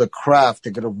build a craft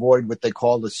that could avoid what they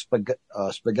call the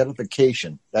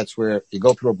spaghettification. That's where you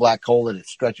go through a black hole and it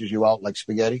stretches you out like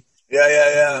spaghetti.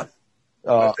 Yeah.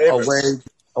 A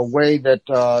way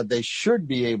that they should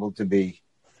be able to be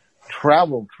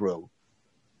traveled through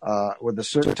with a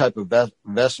certain type of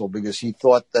vessel, because he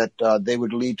thought that they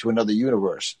would lead to another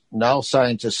universe. Now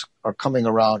scientists are coming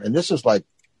around, and this is like,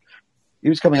 he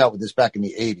was coming out with this back in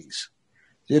the 80s.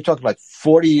 So you're talking like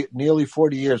nearly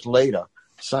 40 years later,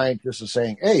 scientists are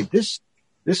saying, hey, this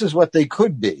is what they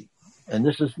could be. And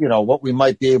this is, what we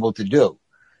might be able to do.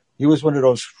 He was one of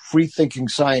those free-thinking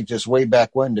scientists way back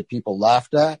when that people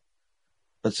laughed at.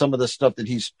 But some of the stuff that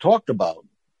he's talked about,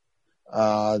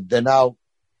 they're now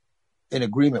in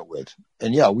agreement with.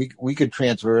 And yeah, we could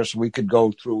transverse, we could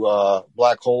go through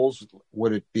black holes.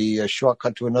 Would it be a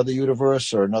shortcut to another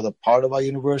universe or another part of our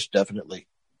universe? Definitely.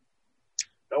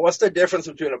 Now, what's the difference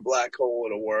between a black hole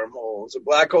and a wormhole? Is a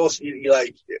black hole, you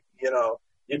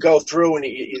go through and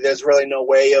there's really no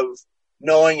way of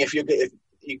knowing if you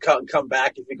come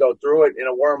back if you go through it. In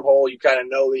a wormhole, you kind of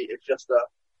know it's just a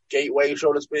gateway,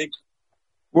 so to speak.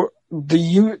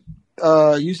 Using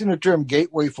the term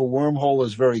gateway for wormhole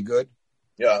is very good.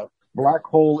 Yeah. Black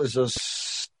hole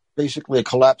is basically a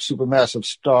collapsed supermassive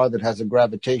star that has a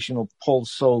gravitational pull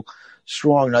so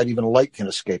strong not even light can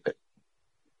escape it.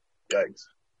 Yikes.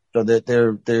 So that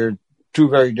they're two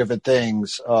very different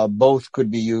things. Both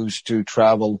could be used to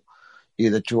travel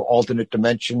either to alternate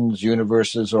dimensions,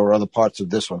 universes, or other parts of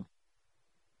this one.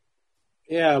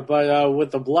 Yeah, but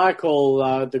with the black hole,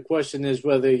 the question is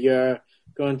whether you're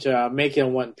going to make it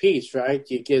in one piece, right?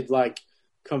 You get like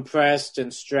compressed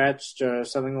and stretched or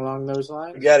something along those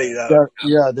lines. Spaghetti,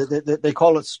 they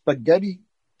call it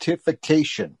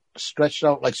spaghettification. Stretched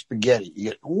out like spaghetti.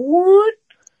 You get what?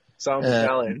 Sounds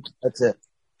Italian. That's it.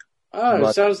 Oh,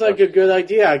 it sounds like a good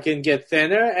idea. I can get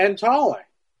thinner and taller.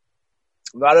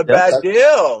 Not a bad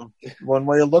deal. One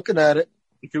way of looking at it.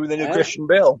 You could be the new Christian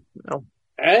Bale.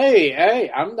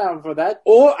 Hey, I'm down for that.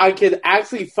 Or I could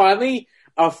actually finally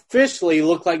officially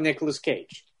look like Nicolas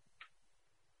Cage.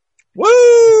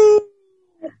 Woo!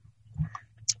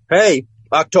 Hey,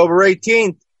 October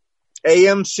 18th,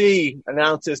 AMC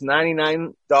announces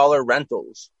 $99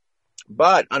 rentals.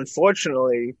 But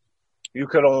unfortunately, you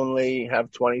could only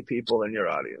have 20 people in your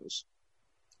audience.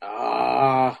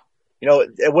 It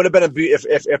would have been if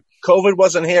COVID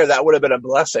wasn't here, that would have been a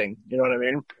blessing. You know what I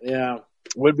mean? Yeah.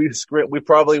 We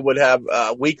probably would have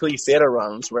weekly theater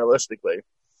runs, realistically.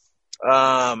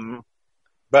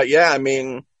 But yeah, I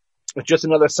mean, it's just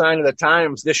another sign of the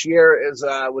times. This year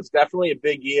was definitely a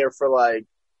big year for like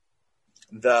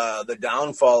the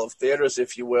downfall of theaters,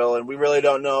 if you will, and we really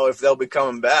don't know if they'll be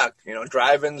coming back.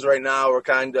 Drive-ins right now are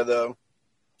kind of the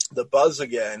buzz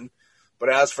again. But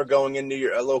as for going into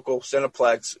your local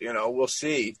Cineplex, we'll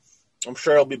see. I'm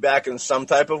sure it'll be back in some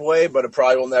type of way, but it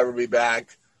probably will never be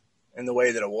back in the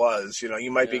way that it was.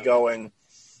 You might be going,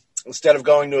 instead of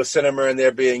going to a cinema and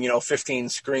there being, 15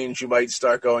 screens, you might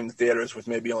start going to theaters with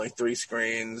maybe only 3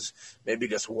 screens, maybe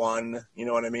just 1, you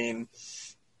know what I mean?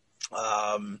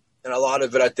 And a lot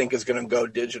of it, I think, is going to go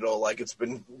digital. Like it's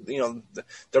been,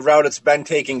 the route it's been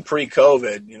taking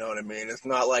pre-COVID, you know what I mean? It's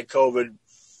not like COVID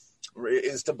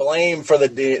is to blame for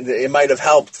it might have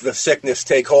helped the sickness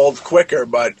take hold quicker,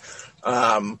 but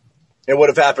it would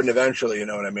have happened eventually, you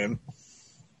know what I mean?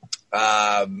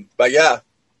 But yeah,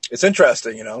 it's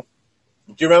interesting, Do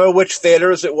you remember which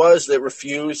theaters it was that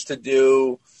refused to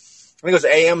do think it was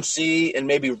AMC and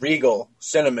maybe Regal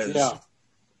Cinemas. Yeah.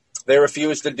 They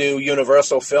refused to do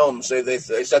Universal films. They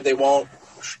said they won't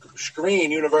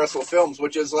screen Universal films,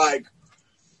 which is like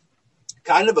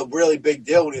kind of a really big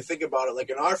deal when you think about it.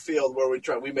 Like in our field where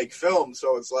we make films,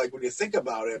 so it's like when you think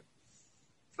about it,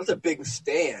 it's a big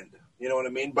stand. You know what I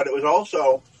mean? But it was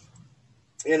also,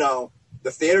 you know, the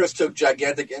theaters took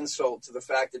gigantic insult to the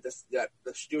fact that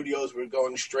the studios were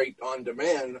going straight on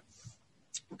demand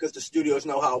because the studios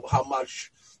know how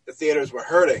much the theaters were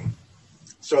hurting.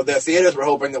 So the theaters were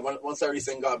hoping that once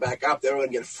everything got back up, they were going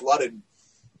to get flooded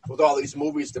with all these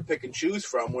movies to pick and choose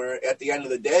from, where at the end of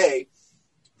the day,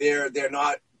 they're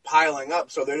not piling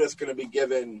up, so they're just going to be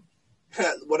given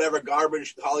whatever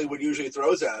garbage Hollywood usually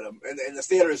throws at them. And the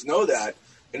theaters know that.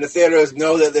 And the theaters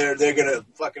know that they're going to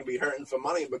fucking be hurting for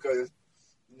money because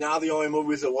now the only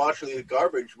movies that watch are these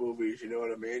garbage movies, you know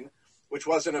what I mean? Which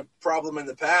wasn't a problem in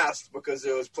the past because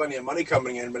there was plenty of money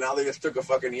coming in, but now they just took a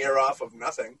fucking year off of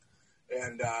nothing.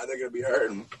 And they're going to be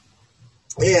hurting.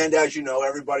 And as you know,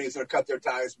 everybody's going to cut their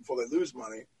ties before they lose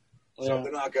money. So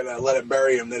they're not going to let it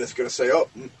bury them. They're just going to say, oh,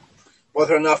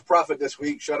 wasn't enough profit this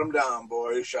week. Shut them down,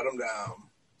 boys. Shut them down.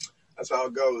 That's how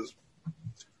it goes.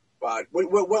 But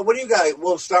what do you guys,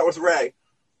 we'll start with Ray.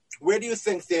 Where do you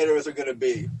think theaters are going to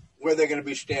be? Where they're going to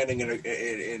be standing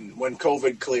in when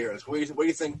COVID clears? What do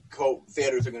you think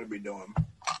theaters are going to be doing?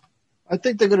 I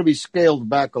think they're going to be scaled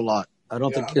back a lot. I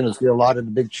don't think you're going to see a lot of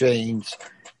the big chains.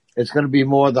 It's going to be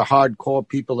more the hardcore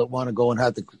people that want to go and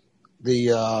have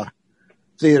the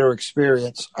theater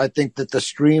experience. I think that the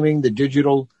streaming, the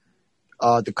digital,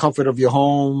 the comfort of your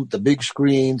home, the big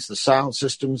screens, the sound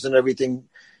systems and everything,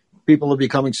 people are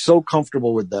becoming so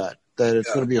comfortable with that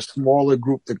it's going to be a smaller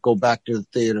group that go back to the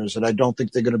theaters, and I don't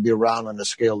think they're going to be around on the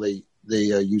scale they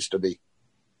used to be.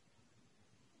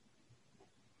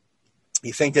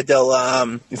 You think that they'll?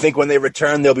 You think when they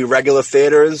return, there'll be regular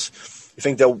theaters? You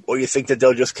think that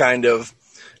they'll just kind of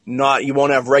not? You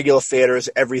won't have regular theaters.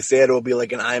 Every theater will be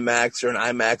like an IMAX or an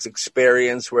IMAX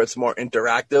experience where it's more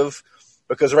interactive.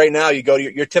 Because right now, you go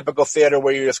to your typical theater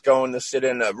where you're just going to sit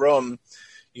in a room.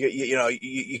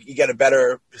 You get a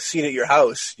better seat at your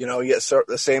house. You know, you get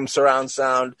the same surround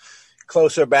sound,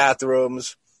 closer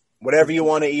bathrooms, whatever you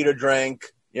want to eat or drink.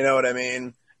 You know what I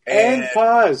mean? And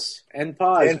pause,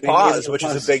 which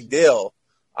is a big deal.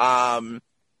 And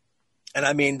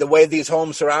I mean, the way these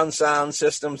home surround sound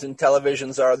systems and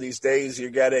televisions are these days,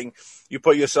 you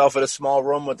put yourself in a small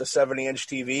room with a 70-inch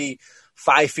TV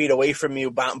 5 feet away from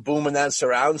you, booming that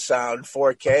surround sound,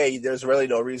 4K. There's really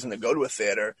no reason to go to a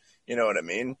theater. You know what I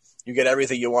mean? You get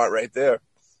everything you want right there.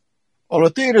 Well, the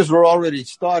theaters were already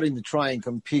starting to try and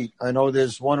compete. I know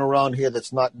there's one around here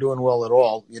that's not doing well at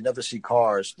all. You never see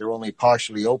cars. They're only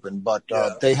partially open, but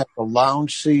they have the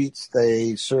lounge seats.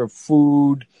 They serve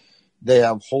food. They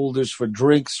have holders for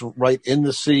drinks right in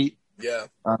the seat. Yeah.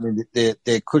 I mean,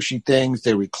 they're cushy things.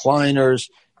 They're recliners.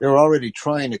 They're already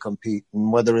trying to compete. And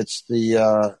whether it's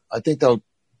I think they'll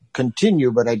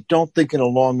continue, but I don't think in the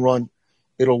long run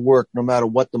it'll work no matter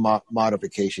what the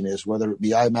modification is, whether it be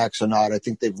IMAX or not. I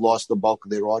think they've lost the bulk of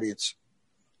their audience.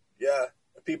 Yeah,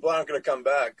 people aren't going to come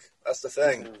back. That's the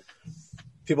thing.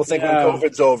 People think when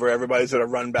COVID's over, everybody's going to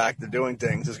run back to doing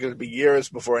things. It's going to be years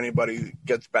before anybody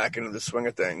gets back into the swing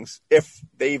of things, if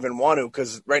they even want to,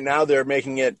 because right now they're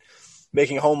making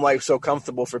home life so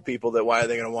comfortable for people that why are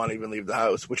they going to want to even leave the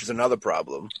house, which is another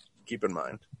problem. Keep in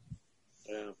mind.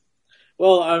 Yeah.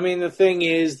 Well, I mean, the thing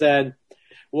is that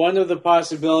one of the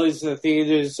possibilities the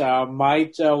theaters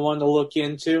might want to look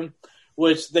into,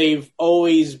 which they've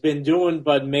always been doing,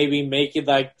 but maybe make it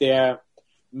like their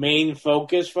main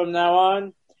focus from now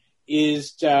on,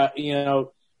 is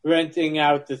renting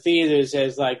out the theaters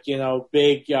as like,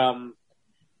 big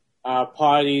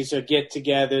parties or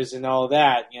get-togethers and all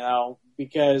that,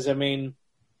 because I mean,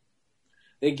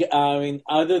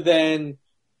 other than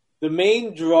the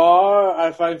main draw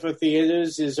I find for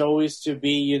theaters is always to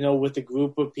be, with a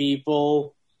group of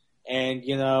people and,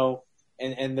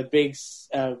 and the big,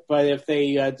 but if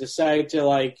they decide to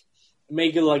like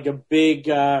make it like a big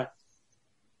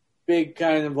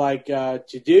kind of like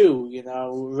to do,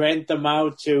 rent them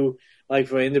out to like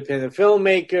for independent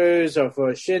filmmakers or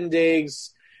for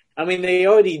shindigs. I mean, they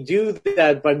already do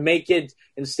that, but make it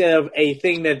instead of a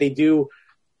thing that they do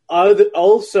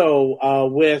also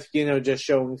with, just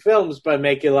showing films, but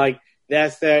make it like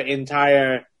that's their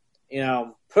entire,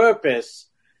 purpose.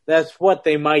 That's what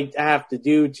they might have to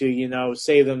do to,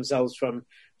 save themselves from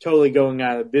totally going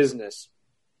out of business.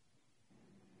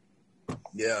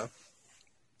 Yeah.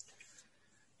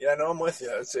 Yeah, no, I'm with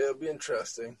you. It'll be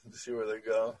interesting to see where they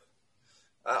go.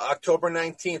 October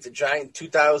 19th, a giant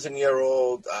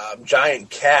 2,000-year-old giant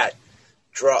cat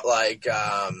drawing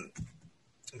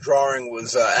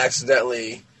was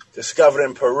accidentally discovered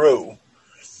in Peru.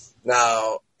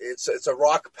 Now, it's a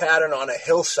rock pattern on a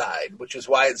hillside, which is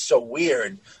why it's so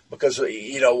weird, because,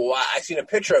 I seen a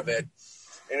picture of it,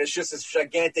 and it's just this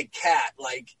gigantic cat,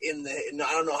 I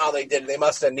don't know how they did it. They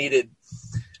must have needed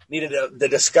the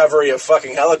discovery of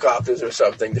fucking helicopters or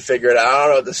something to figure it out. I don't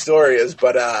know what the story is,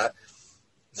 but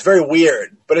it's very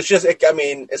weird. But it's just,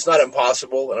 it's not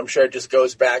impossible, and I'm sure it just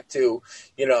goes back to,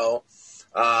 the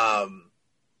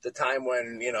time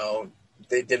when,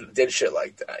 they did shit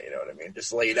like that, you know what I mean?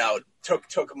 Just laid out,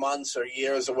 took months or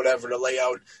years or whatever to lay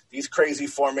out these crazy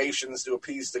formations to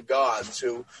appease the gods,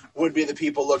 who would be the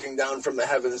people looking down from the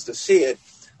heavens to see it.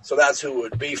 So that's who it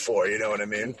would be for, you know what I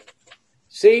mean?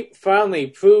 See, finally,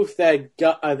 proof that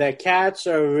that cats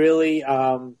are really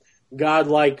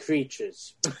godlike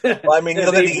creatures. Well, you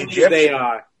look at the Egyptians. They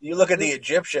are. You look at the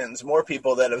Egyptians, more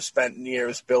people that have spent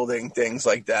years building things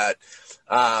like that,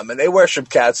 and they worship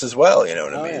cats as well, you know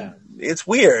what I mean? Yeah. It's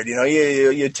weird,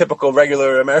 your typical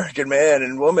regular American man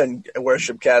and woman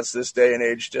worship cats this day and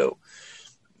age too.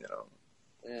 Yeah.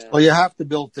 Well, you have to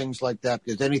build things like that,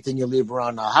 because anything you leave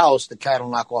around the house, the cat will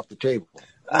knock off the table.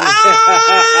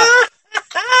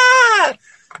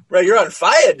 Right, you're on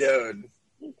fire, dude.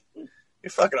 You're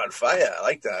fucking on fire. I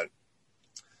like that.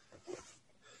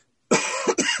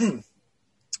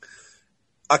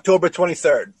 October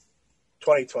 23rd,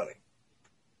 2020.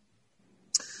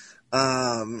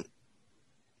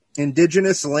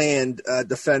 Indigenous land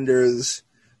defenders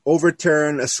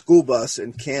overturn a school bus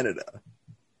in Canada.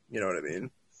 You know what I mean?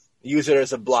 Use it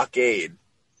as a blockade.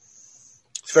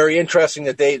 It's very interesting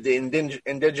that the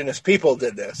indigenous people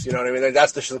did this. You know what I mean?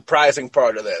 That's the surprising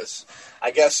part of this. I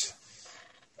guess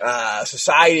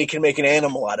society can make an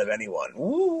animal out of anyone.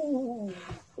 Ooh.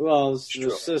 Well,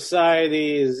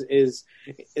 society is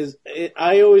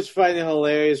I always find it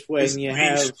hilarious when you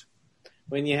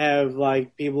have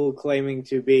like people claiming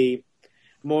to be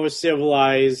more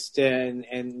civilized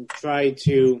and try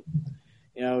to,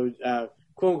 quote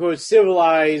unquote,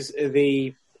 civilize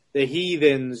the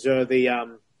heathens or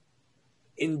the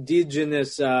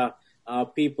indigenous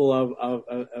people of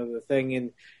the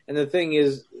thing. And the thing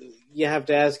is, you have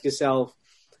to ask yourself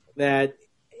that,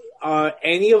 are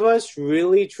any of us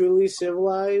really truly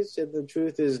civilized? And the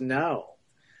truth is no.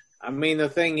 The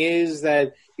thing is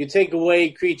that you take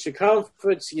away creature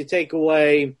comforts, you take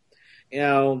away,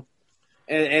 and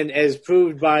as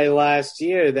proved by last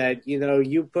year, that,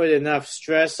 you put enough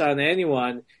stress on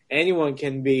anyone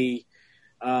can be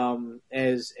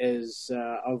as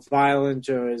violent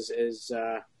or as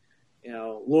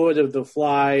Lord of the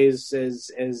Flies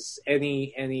as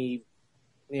any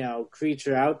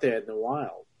creature out there in the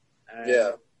wild.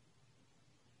 Yeah.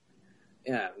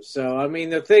 Yeah. So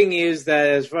the thing is that,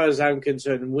 as far as I'm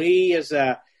concerned, we as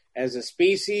a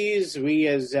species, we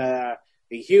as the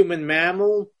human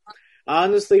mammal,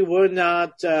 honestly, we're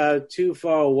not too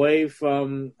far away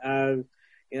from the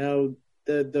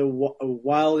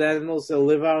wild animals that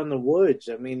live out in the woods.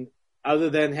 Other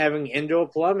than having indoor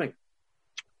plumbing.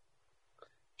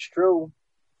 It's true.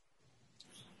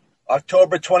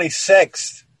 October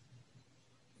 26th.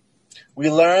 We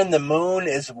learn the moon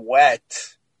is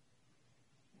wet.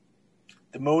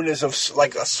 The moon is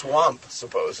like a swamp,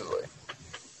 supposedly.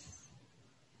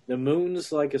 The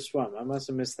moon's like a swamp. I must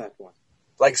have missed that one.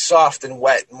 Like soft and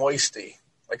wet, moisty,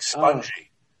 like spongy. Oh.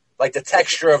 Like the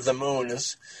texture of the moon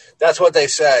is. That's what they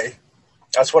say.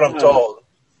 That's what I'm told.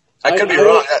 I could be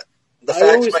wrong. The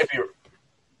facts might be.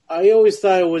 I always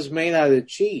thought it was made out of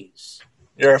cheese.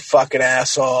 You're a fucking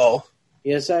asshole.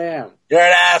 Yes, I am. You're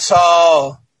an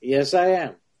asshole. Yes, I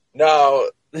am. No,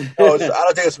 I don't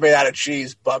think it's made out of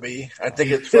cheese, Bubby. I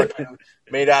think it's fucking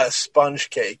made out of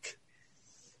sponge cake.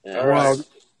 All right. Well,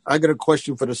 I got a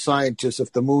question for the scientists.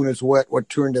 If the moon is wet, what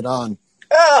turned it on?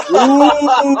 Oh,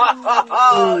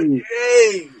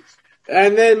 jeez.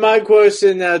 And then my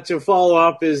question to follow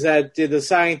up is that, did the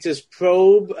scientists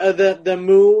probe the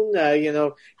moon?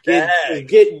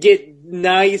 Get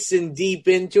nice and deep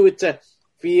into it to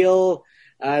feel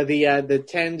the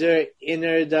tender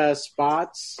inner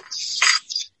spots?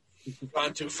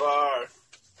 Gone too far.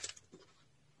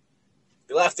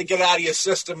 You'll have to get out of your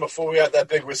system before we have that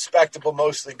big, respectable,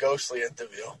 mostly ghostly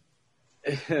interview.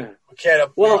 We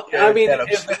can't. Well,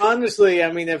 honestly,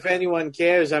 if anyone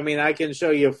cares, I can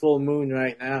show you a full moon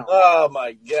right now. Oh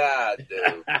my god,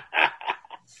 dude!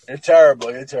 You're terrible.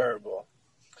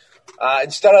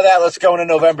 Instead of that, let's go into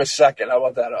November 2nd. How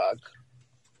about that,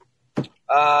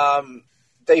 Og?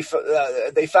 They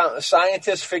found,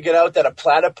 scientists figured out that a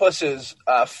platypus's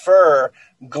fur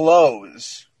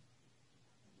glows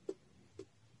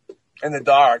in the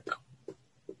dark.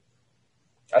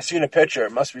 I seen a picture.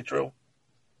 It must be true.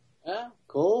 Yeah,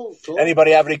 cool.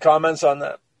 Anybody have any comments on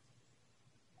that?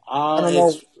 I don't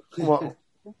know. Well,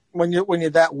 when you're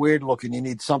that weird looking, you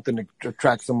need something to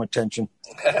attract some attention.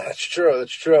 That's true.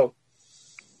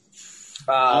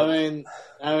 I mean,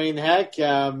 heck,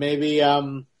 maybe,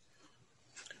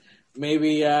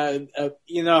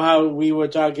 you know how we were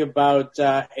talking about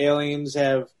aliens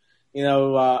have,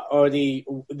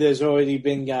 there's already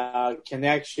been a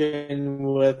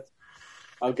connection with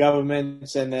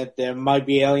governments, and that there might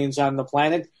be aliens on the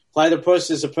planet.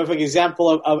 Platypus is a perfect example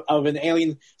of an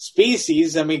alien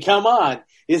species. I mean, come on.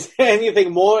 Is there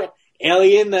anything more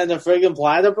alien than a friggin'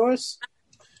 platypus?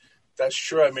 That's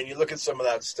true. I mean, you look at some of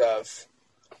that stuff.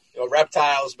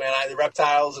 Reptiles, man. The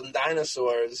reptiles and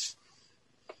dinosaurs.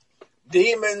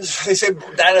 Demons. They say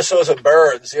dinosaurs are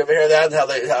birds. You ever hear that?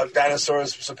 How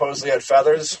dinosaurs supposedly had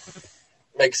feathers?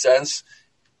 Makes sense.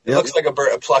 It looks like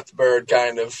a plucked bird,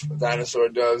 kind of. A dinosaur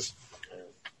does.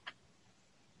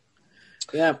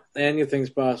 Yeah, anything's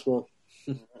possible.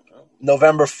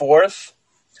 November 4th,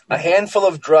 a handful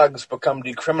of drugs become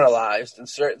decriminalized in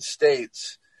certain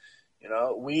states.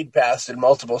 Weed passed in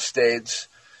multiple states.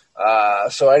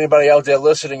 So anybody out there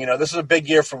listening, this is a big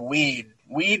year for weed.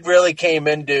 Weed really came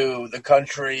into the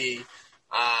country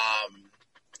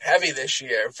heavy this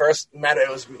year. First,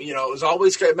 it was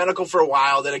always medical for a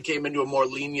while. Then it came into a more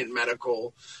lenient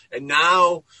medical, and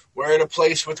now we're in a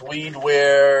place with weed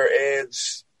where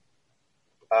it's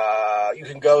you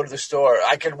can go to the store.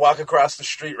 I can walk across the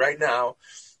street right now,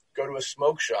 go to a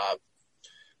smoke shop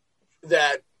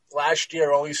that last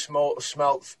year only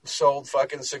sold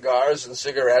fucking cigars and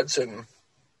cigarettes and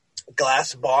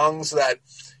glass bongs that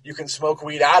you can smoke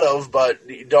weed out of, but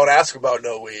you don't ask about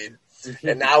no weed. Mm-hmm.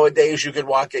 And nowadays you can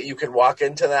walk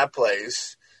into that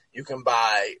place. You can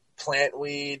buy plant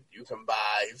weed, you can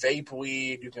buy vape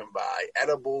weed, you can buy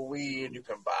edible weed, you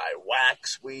can buy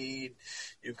wax weed,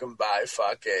 you can buy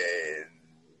fucking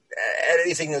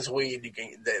anything that's weed.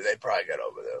 They probably got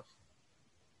over there.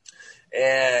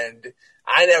 And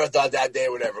I never thought that day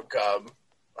would ever come.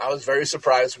 I was very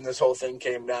surprised when this whole thing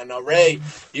came down. Now, Ray,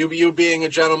 you being a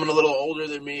gentleman a little older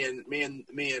than me and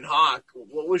Hawk,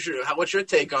 what's your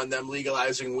take on them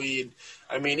legalizing weed?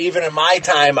 I mean, even in my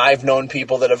time, I've known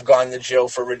people that have gone to jail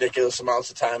for ridiculous amounts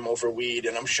of time over weed,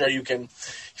 and I'm sure you can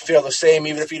feel the same,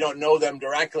 even if you don't know them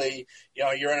directly.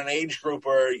 You're in an age group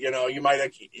where you might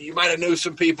have knew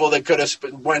some people that could have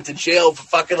went to jail for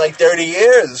fucking like 30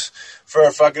 years for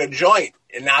a fucking joint,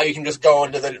 and now you can just go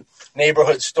into the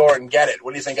neighborhood store and get it.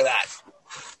 What do you think of that?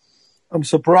 I'm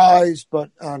surprised,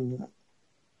 but on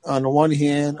the one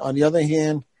hand, on the other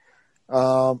hand,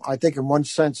 I think in one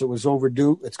sense it was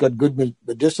overdue. It's got good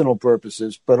medicinal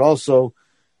purposes, but also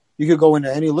you could go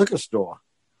into any liquor store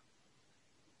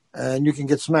and you can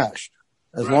get smashed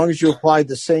as long as you apply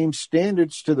the same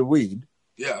standards to the weed.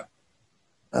 Yeah.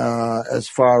 As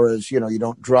far as, you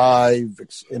don't drive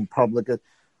in public,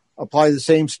 apply the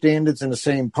same standards and the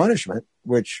same punishment,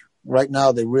 which right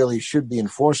now they really should be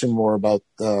enforcing more about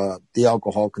the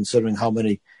alcohol, considering how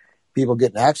many people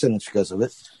get in accidents because of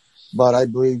it. But I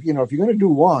believe, if you're going to do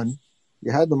one,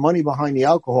 you had the money behind the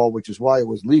alcohol, which is why it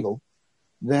was legal,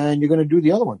 then you're going to do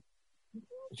the other one.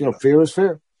 Fair is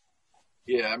fair.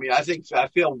 Yeah, I mean, I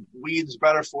feel weed's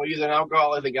better for you than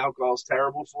alcohol. I think alcohol's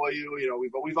terrible for you.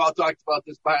 We've all talked about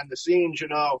this behind the scenes.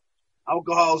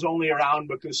 Alcohol's only around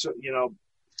because,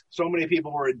 so many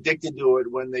people were addicted to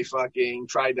it when they fucking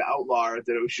tried to outlaw it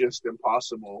that it was just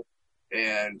impossible.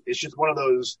 And it's just one of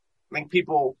those, I think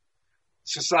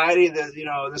society that,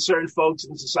 there's certain folks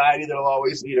in society that'll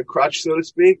always need a crutch, so to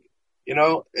speak, and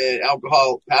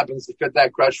alcohol happens to fit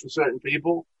that crutch for certain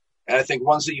people. And I think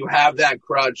once that you have that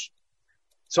crutch,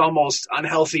 it's almost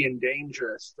unhealthy and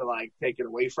dangerous to take it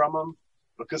away from them,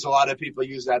 because a lot of people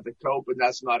use that to cope, and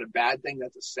that's not a bad thing.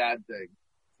 That's a sad thing.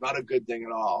 Not a good thing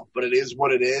at all, but it is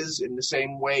what it is. In the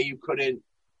same way you couldn't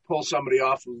pull somebody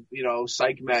off of,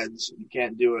 psych meds. You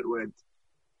can't do it with,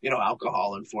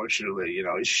 alcohol, unfortunately.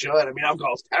 You should. I mean,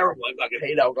 alcohol's terrible. I fucking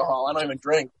hate alcohol. I don't even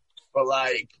drink. But,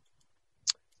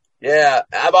 yeah,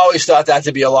 I've always thought that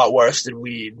to be a lot worse than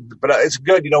weed. But it's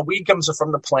good. Weed comes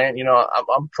from the plant.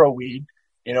 I'm pro-weed.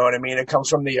 You know what I mean? It comes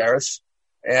from the earth.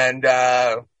 And,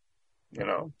 why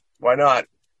not?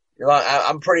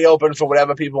 I'm pretty open for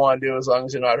whatever people want to do as long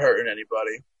as they're not hurting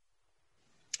anybody.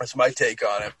 That's my take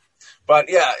on it. But,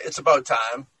 yeah, it's about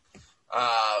time.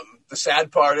 The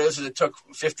sad part is that it took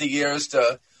 50 years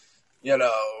to,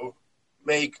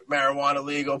 make marijuana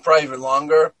legal, probably even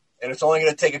longer. And it's only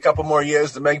going to take a couple more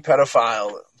years to make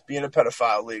being a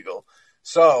pedophile legal.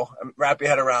 So wrap your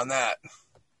head around that.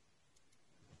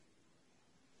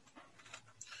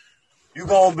 You're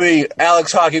going to be,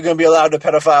 Alex Hawk, you're going to be allowed to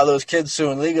pedophile those kids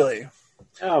soon legally.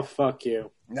 Oh, fuck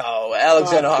you. No,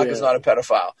 Alexander Hawk is not a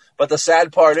pedophile. But the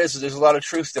sad part is there's a lot of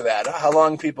truth to that. How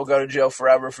long people go to jail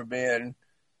forever for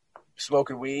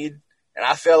smoking weed? And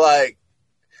I feel like,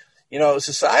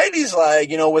 society's like,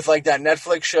 with like that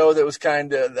Netflix show that was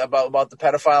kind of about the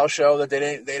pedophile show that they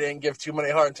didn't give too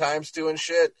many hard times to and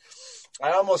shit.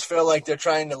 I almost feel like they're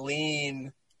trying to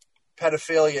lean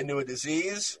pedophilia into a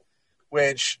disease,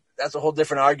 which that's a whole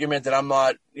different argument that I'm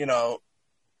not,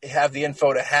 have the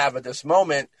info to have at this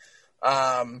moment.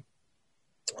 But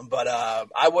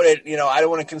I wouldn't, I don't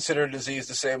want to consider a disease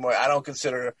the same way. I don't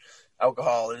consider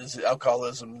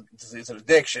alcoholism disease an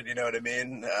addiction. You know what I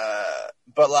mean?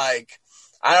 But like,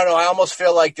 I don't know. I almost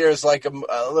feel like there's like a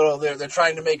little. They're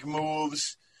trying to make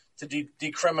moves to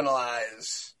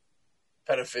decriminalize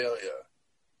pedophilia,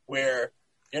 where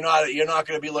you're not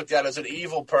going to be looked at as an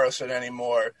evil person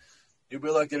anymore. You'll be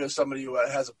looked at as somebody who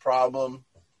has a problem.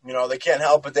 They can't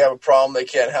help it. They have a problem. They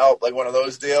can't help, like one of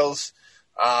those deals,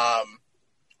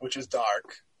 which is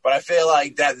dark. But I feel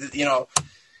like that,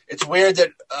 it's weird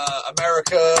that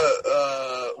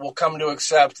America will come to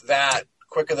accept that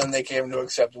quicker than they came to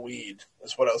accept weed.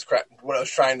 That's what I was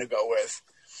trying to go with.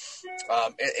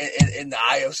 In the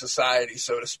eye of society,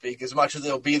 so to speak, as much as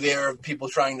there'll be there people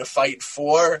trying to fight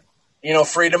for,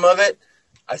 freedom of it,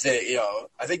 I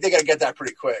think they got to get that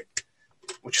pretty quick.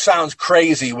 Which sounds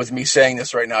crazy with me saying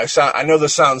this right now. I know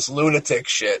this sounds lunatic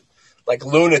shit, like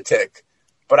lunatic,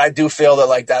 but I do feel that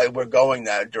like that we're going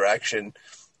that direction.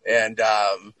 And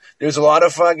there's a lot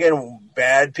of fucking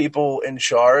bad people in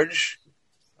charge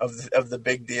of the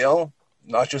big deal,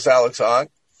 not just Alex Hawk.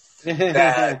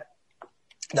 No,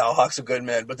 Hawk's a good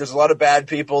man, but there's a lot of bad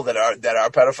people that are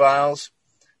pedophiles,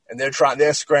 and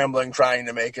they're scrambling, trying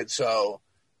to make it so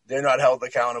they're not held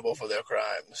accountable for their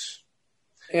crimes.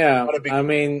 Yeah, I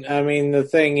mean, the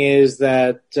thing is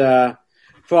that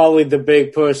probably the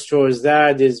big push towards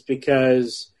that is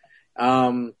because,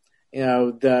 where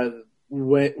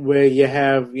you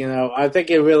have, I think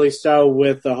it really started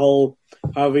with the whole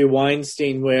Harvey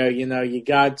Weinstein, where you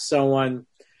got someone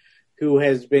who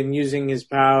has been using his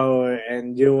power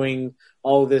and doing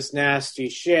all this nasty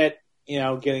shit,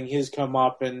 getting his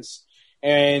comeuppance,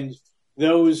 and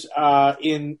those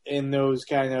in those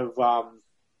kind of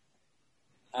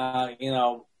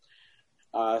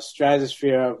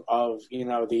stratosphere of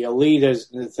the elite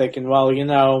is thinking, well,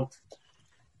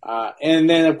 and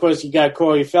then of course you got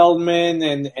Corey Feldman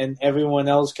and everyone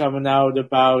else coming out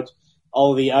about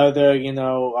all the other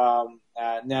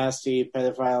nasty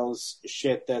pedophiles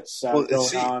shit that's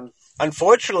going on.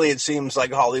 Unfortunately, it seems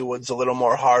like Hollywood's a little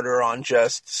more harder on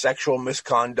just sexual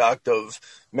misconduct of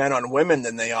men on women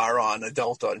than they are on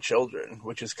adult on children,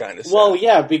 which is kind of sad. Well,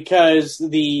 yeah, because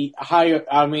the higher,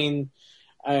 I'm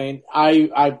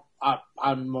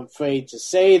afraid to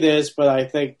say this, but I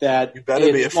think that you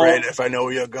better be afraid if I know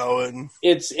where you're going.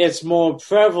 It's more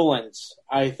prevalent.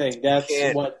 I think that's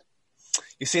what.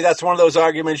 You see, that's one of those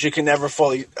arguments you can never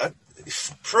fully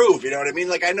prove. You know what I mean?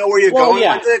 Like I know where you're going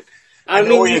with it. I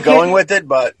know where you're going with it,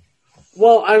 but...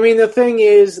 Well, I mean, the thing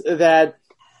is that,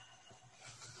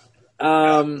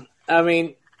 you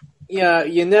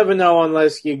never know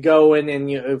unless you go in and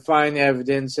you find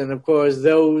evidence. And, of course,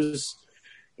 those,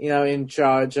 in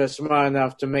charge are smart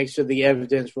enough to make sure the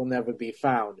evidence will never be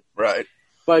found. Right.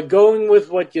 But going with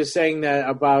what you're saying that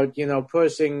about,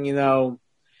 pushing,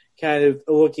 kind of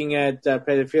looking at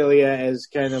pedophilia as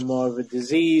kind of more of a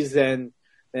disease than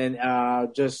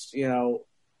just,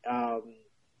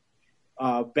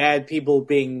 bad people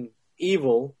being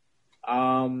evil.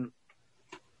 The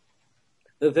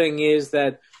thing is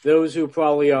that those who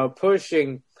probably are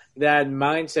pushing that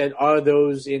mindset are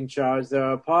those in charge that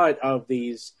are part of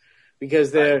these,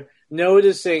 because they're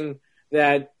noticing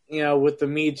that, with the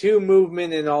Me Too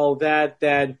movement and all that,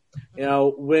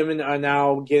 women are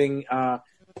now getting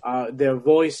their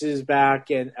voices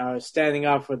back and standing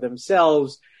up for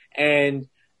themselves, and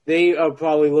they are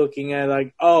probably looking at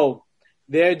like, oh,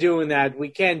 they're doing that. We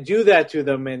can't do that to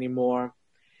them anymore.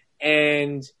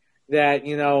 And that,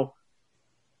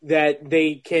 that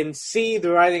they can see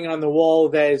the writing on the wall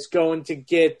that it's going to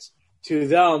get to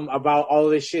them about all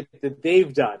the shit that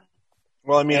they've done.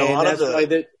 Well, I mean, a lot of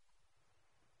the...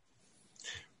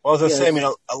 Well, as I say,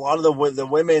 a lot of the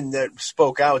women that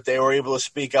spoke out, they were able to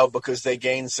speak out because they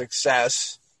gained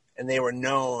success and they were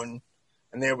known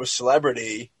and they were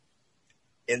celebrity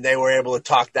and they were able to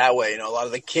talk that way. A lot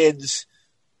of the kids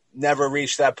never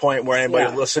reached that point where anybody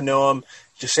would listen to them.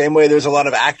 The same way there's a lot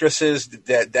of actresses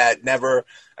that never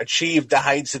achieved the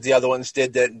heights that the other ones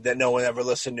did that no one ever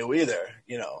listened to either,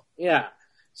 Yeah.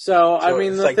 So I mean,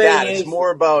 it's the like thing that. is, It's more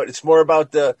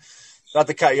about the. Not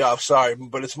to cut you off, sorry,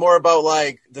 but it's more about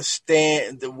like the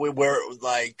stand, where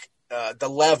like the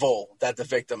level that the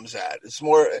victim's at. It's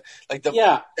more like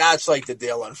that's like the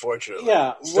deal, unfortunately.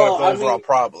 Yeah, instead of the overall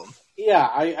problem.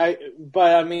 Yeah,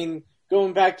 but I mean,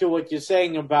 going back to what you're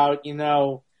saying about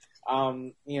people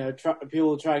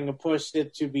trying to push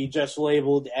it to be just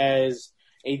labeled as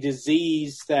a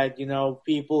disease that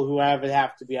people who have it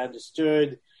have to be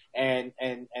understood and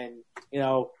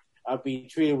be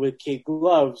treated with kid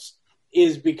gloves,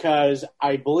 is because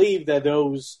I believe that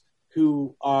those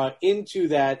who are into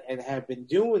that and have been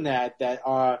doing that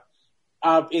are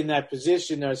up in that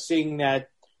position, are seeing that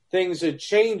things are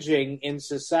changing in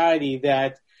society,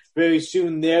 that very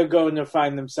soon they're going to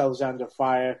find themselves under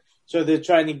fire. So they're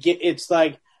trying to it's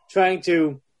like trying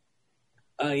to,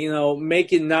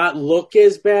 make it not look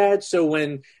as bad. So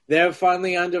when they're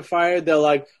finally under fire, they're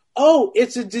like, oh,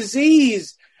 it's a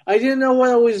disease. I didn't know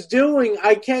what I was doing.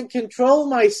 I can't control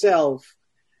myself.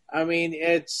 I mean,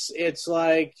 it's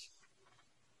like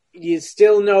you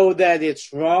still know that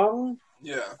it's wrong.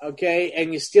 Yeah. Okay,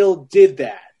 and you still did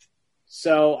that.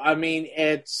 So, I mean,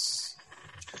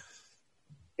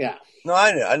 yeah. No,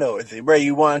 I know. Ray,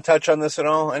 you want to touch on this at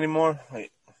all anymore?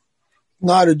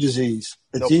 Not a disease.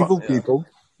 It's evil yeah. people.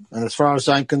 And as far as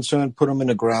I'm concerned, put them in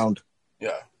the ground.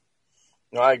 Yeah.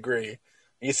 No, I agree.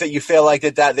 You feel like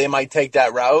that they might take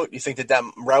that route? You think that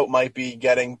route might be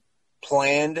getting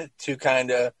planned to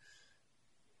kind of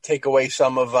take away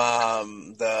some of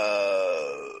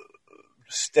the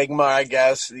stigma, I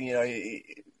guess.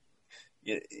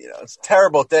 It's a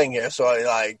terrible thing here. So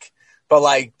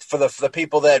but for the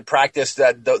people that practice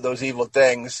those evil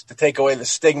things, to take away the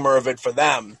stigma of it for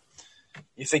them,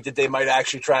 you think that they might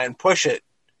actually try and push it?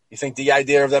 You think the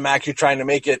idea of them actually trying to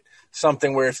make it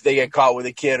something where if they get caught with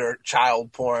a kid or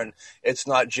child porn, it's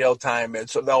not jail time.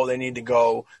 It's they need to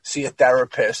go see a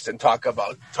therapist and talk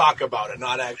about it,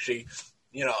 not actually,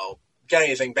 get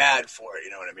anything bad for it.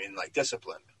 You know what I mean? Like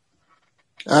discipline.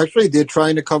 Actually, they're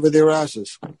trying to cover their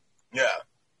asses. Yeah.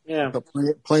 Yeah.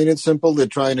 Plain and simple, they're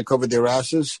trying to cover their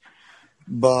asses,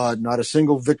 but not a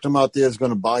single victim out there is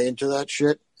going to buy into that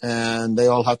shit, and they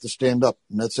all have to stand up,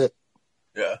 and that's it.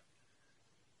 Yeah.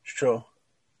 It's true.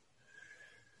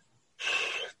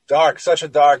 Such a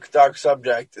dark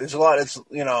subject. There's a lot.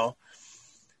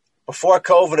 Before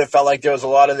COVID, it felt like there was a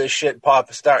lot of this shit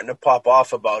starting to pop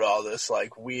off about all this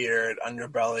like weird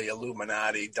underbelly,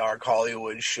 Illuminati, dark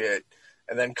Hollywood shit.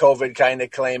 And then COVID kind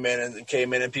of came in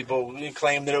and people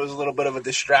claimed that it was a little bit of a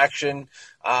distraction.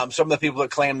 Some of the people that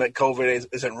claim that COVID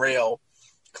isn't real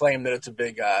claim that it's a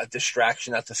big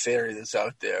distraction. That's a theory that's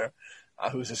out there.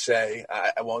 Who's to say?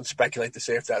 I won't speculate to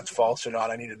say if that's false or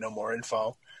not. I need to know more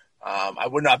info. I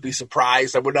would not be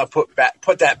surprised. I would not put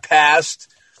that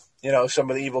past, some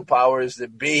of the evil powers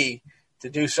that be to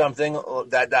do something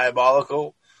that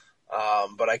diabolical.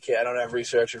 But I can't. I don't have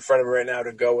research in front of me right now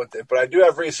to go with it. But I do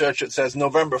have research that says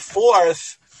November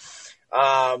 4th,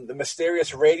 the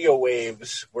mysterious radio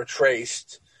waves were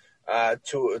traced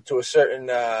to a certain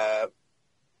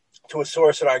to a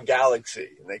source in our galaxy,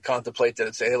 and they contemplate that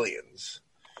it's aliens.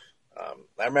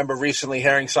 I remember recently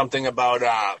hearing something about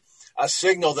a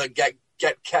signal that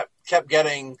kept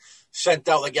getting sent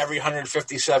out like every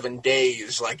 157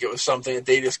 days. Like it was something that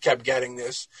they just kept getting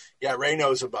this. Yeah, Ray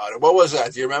knows about it. What was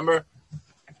that? Do you remember?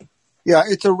 Yeah,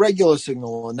 it's a regular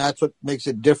signal, and that's what makes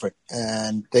it different.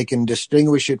 And they can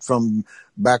distinguish it from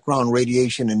background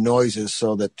radiation and noises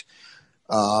so that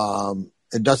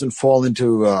it doesn't fall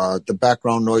into the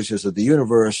background noises of the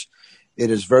universe. It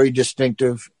is very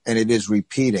distinctive, and it is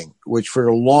repeating, which for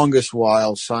the longest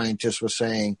while scientists were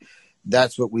saying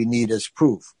that's what we need as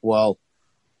proof. Well,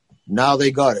 now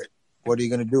they got it. What are you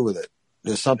going to do with it?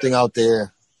 There's something out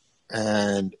there,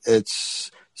 and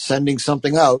it's sending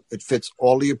something out. It fits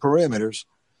all of your parameters.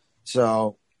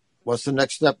 So what's the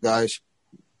next step, guys?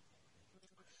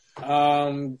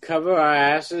 Cover our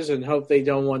asses and hope they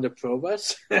don't want to probe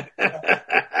us. That's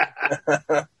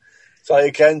all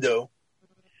you can do.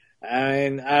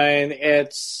 And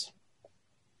it's,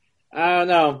 I don't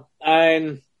know.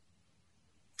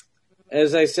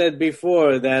 As I said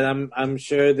before, that I'm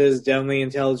sure there's definitely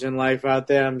intelligent life out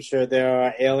there. I'm sure there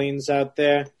are aliens out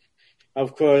there.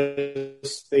 Of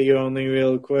course, the only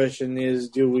real question is,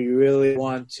 do we really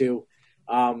want to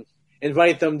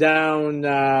invite them down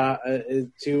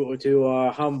to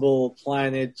our humble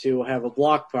planet to have a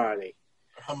block party?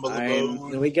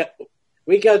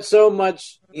 We got so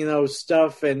much,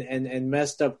 stuff and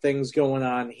messed up things going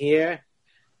on here.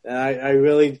 I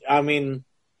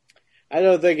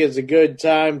don't think it's a good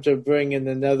time to bring in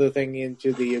another thing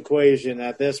into the equation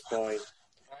at this point.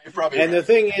 You're probably And right. the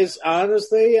thing is,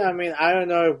 honestly, I mean, I don't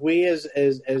know if we as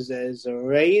a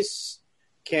race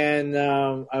can,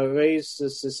 a race, a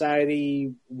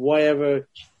society, whatever,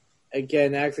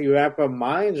 can actually wrap our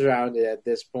minds around it at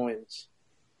this point.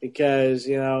 Because,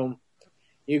 you know,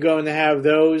 you're going to have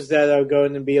those that are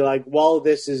going to be like, well,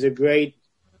 this is a great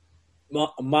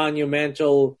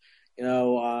monumental, you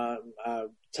know,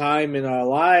 time in our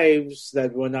lives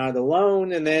that we're not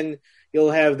alone. And then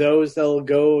you'll have those that'll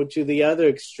go to the other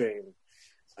extreme.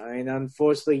 I mean,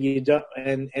 unfortunately, you don't.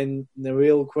 And the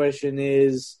real question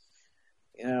is,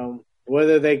 you know,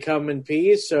 whether they come in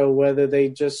peace or whether they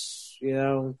just, you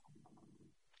know,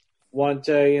 want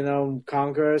to, you know,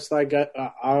 conquer us like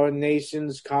our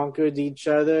nations conquered each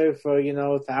other for, you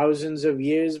know, thousands of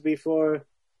years before.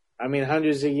 I mean,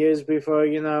 hundreds of years before,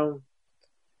 you know,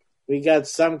 we got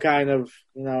some kind of,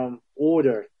 you know,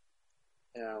 order.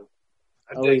 You know,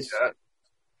 I at dig least. that.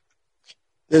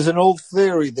 There's an old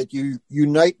theory that you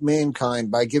unite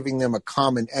mankind by giving them a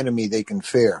common enemy they can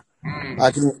fear.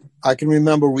 I can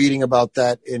remember reading about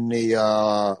that in the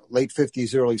late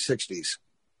 50s, early 60s.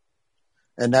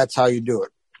 And that's how you do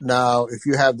it. Now, if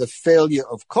you have the failure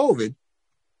of COVID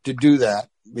to do that,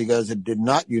 because it did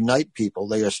not unite people,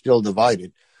 they are still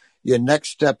divided. Your next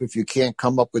step, if you can't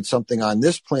come up with something on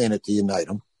this planet to unite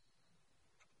them,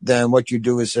 then what you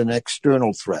do is an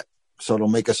external threat. So it'll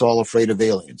make us all afraid of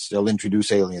aliens. They'll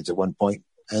introduce aliens at one point,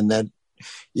 and then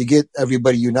you get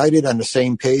everybody united on the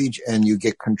same page, and you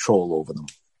get control over them.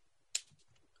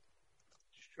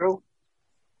 True.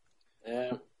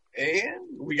 Yeah.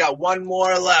 And we got one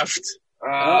more left. Is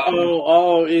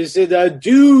it a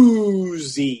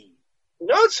doozy?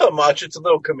 Not so much. It's a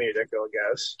little comedic, I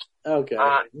guess. Okay.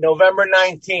 November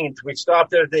 19th. We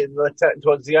stopped there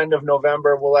towards the end of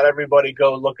November. We'll let everybody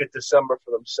go look at December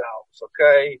for themselves,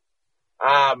 okay?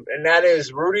 And that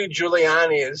is Rudy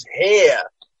Giuliani's hair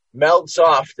melts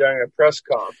off during a press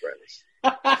conference.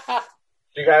 Do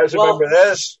you guys remember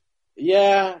this?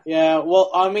 Yeah. Well,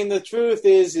 I mean, the truth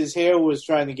is his hair was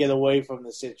trying to get away from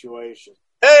the situation.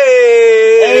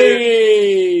 Hey!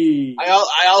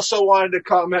 I also wanted to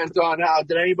comment on how,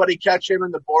 did anybody catch him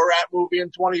in the Borat movie in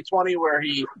 2020 where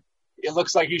it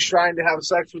looks like he's trying to have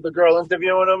sex with the girl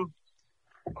interviewing him?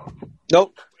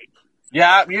 Nope.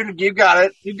 Yeah, you got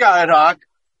it. You got it, Hawk.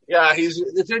 Yeah,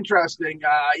 it's interesting.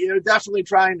 Definitely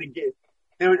trying to get,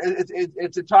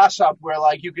 it's a toss up where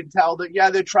like you can tell that, yeah,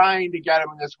 they're trying to get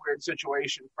him in this weird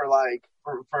situation for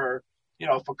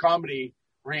comedy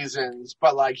reasons,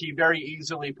 but like he very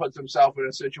easily puts himself in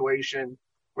a situation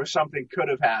where something could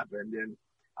have happened. And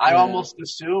I almost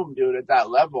assume, dude, at that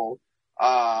level,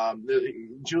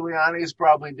 Giuliani's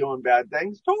probably doing bad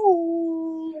things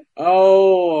too.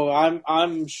 Oh,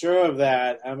 I'm sure of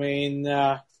that. I mean,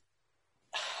 the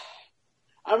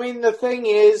thing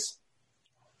is,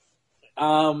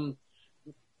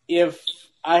 if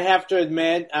I have to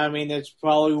admit, I mean, it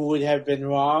probably would have been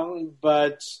wrong,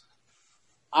 but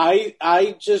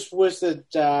I just wish that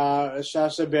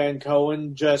Sacha Baron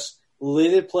Cohen just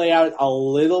let it play out a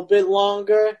little bit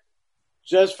longer,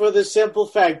 just for the simple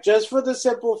fact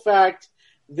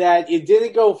that it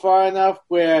didn't go far enough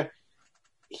where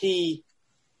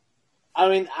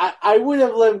I would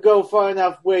have let him go far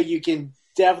enough where you can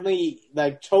definitely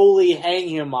like totally hang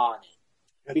him on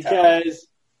it, because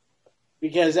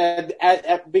where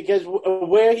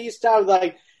he stopped,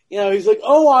 like, you know, he's like,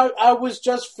 oh, I was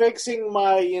just fixing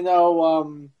my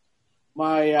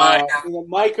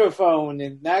microphone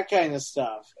and that kind of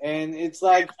stuff, and it's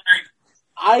like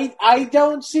I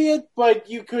don't see it, but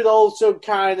you could also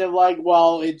kind of like,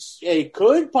 well, it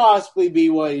could possibly be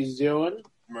what he's doing.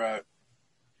 Right.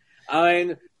 I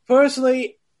mean,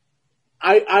 personally,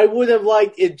 I would have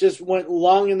liked it just went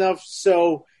long enough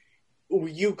so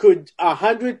you could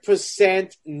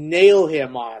 100% nail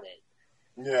him on it.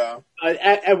 Yeah.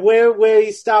 At where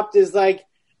he stopped is like,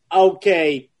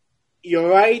 okay, you're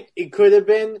right, it could have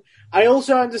been. I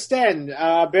also understand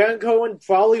Baron Cohen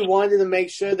probably wanted to make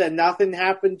sure that nothing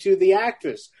happened to the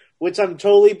actress, which I'm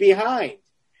totally behind,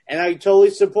 and I totally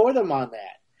support him on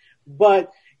that.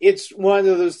 But it's one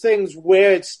of those things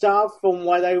where it stopped from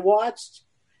what I watched.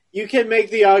 You can make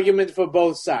the argument for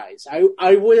both sides.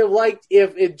 I would have liked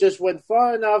if it just went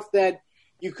far enough that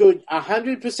you could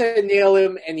 100% nail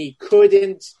him and he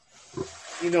couldn't,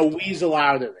 weasel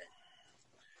out of it.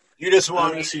 You just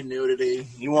wanted to see nudity.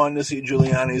 You wanted to see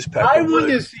Giuliani's pecker. I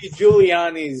wanted to see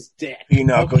Giuliani's dick.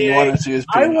 Pinocchio. Okay? You wanted to see his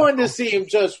pinocchio. I wanted to see him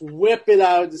just whip it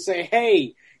out and say,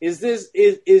 hey, is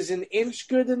an inch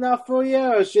good enough for you,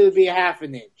 or should it be half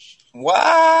an inch?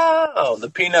 Wow.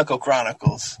 The Pinocchio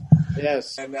Chronicles.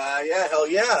 Yes. And hell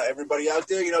yeah, everybody out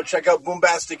there, check out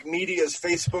Boombastic Media's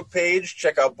Facebook page.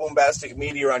 Check out Boombastic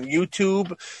Media on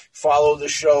YouTube. Follow the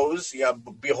shows. You have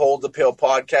Behold the Pale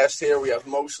podcast here. We have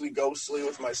Mostly Ghostly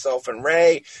with myself and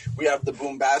Ray. We have the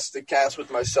Boombastic Cast with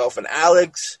myself and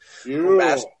Alex.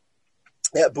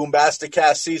 Boombastic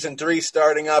Cast Season 3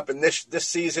 starting up. And this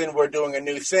season, we're doing a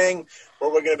new thing where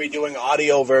we're going to be doing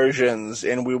audio versions.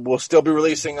 And we will still be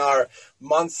releasing our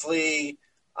monthly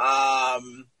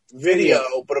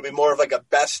video, but it'll be more of like a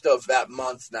best of that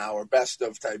month now, or best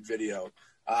of type video.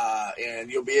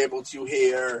 And you'll be able to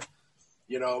hear,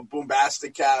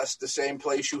 Boombastic Cast, the same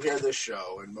place you hear this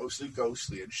show, and Mostly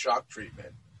Ghostly and Shock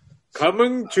Treatment.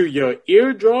 Coming to your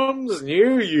eardrums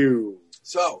near you.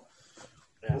 So,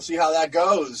 we'll see how that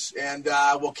goes. And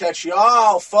we'll catch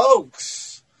y'all,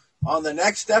 folks, on the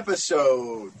next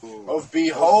episode of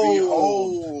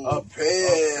Behold a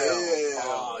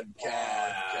Pale Podcast.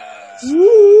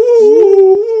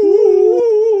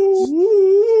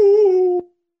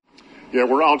 Yeah,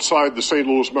 we're outside the St.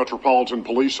 Louis Metropolitan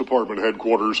Police Department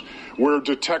headquarters, where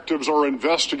detectives are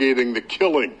investigating the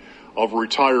killing of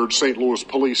retired St. Louis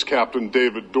Police Captain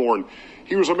David Dorn.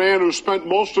 He was a man who spent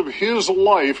most of his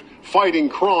life fighting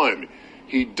crime.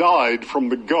 He died from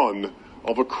the gun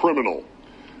of a criminal.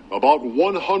 About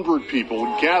 100 people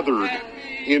gathered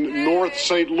in North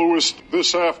St. Louis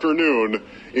this afternoon,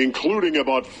 including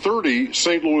about 30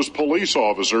 St. Louis police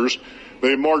officers.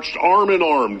 They marched arm in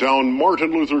arm down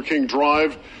Martin Luther King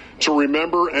Drive to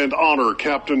remember and honor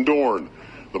Captain Dorn.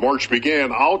 The march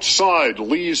began outside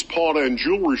Lee's Pawn and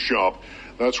Jewelry Shop.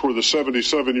 That's where the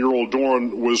 77-year-old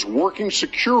Dorn was working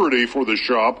security for the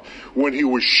shop when he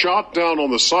was shot down on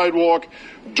the sidewalk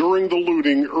during the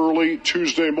looting early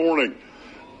Tuesday morning.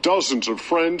 Dozens of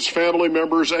friends, family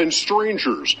members, and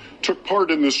strangers took part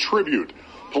in this tribute.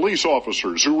 Police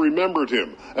officers who remembered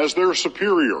him as their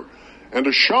superior, and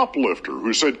a shoplifter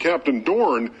who said Captain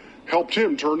Dorn helped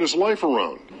him turn his life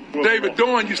around. David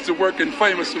Dorn used to work in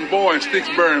Famous and Boy in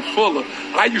Sticksbury and Fuller.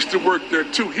 I used to work there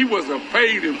too. He was a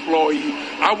paid employee.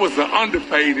 I was an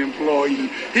underpaid employee.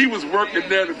 He was working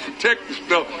there to protect the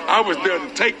stuff. I was there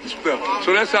to take the stuff.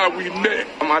 So that's how we met.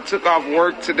 I took off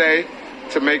work today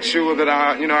to make sure that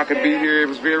I could be here. It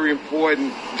was very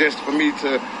important just for me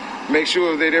to make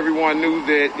sure that everyone knew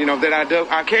that, that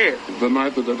I cared. The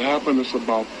night that happened, it's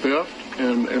about theft,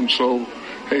 and so,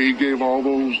 hey, he gave all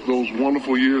those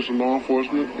wonderful years in law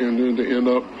enforcement, and then to end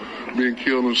up being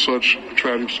killed in such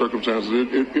tragic circumstances,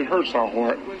 it hurts our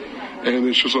heart, and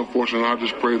it's just unfortunate. I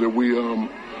just pray that we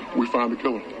find the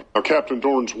killer. Now, Captain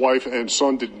Dorn's wife and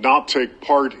son did not take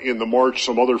part in the march.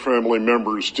 Some other family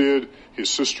members did. His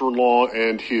sister-in-law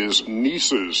and his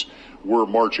nieces were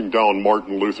marching down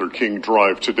Martin Luther King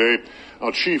Drive today.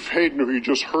 Chief Hayden, who you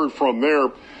just heard from there,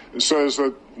 says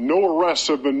that no arrests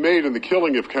have been made in the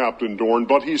killing of Captain Dorn,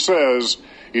 but he says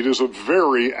it is a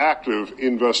very active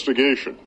investigation.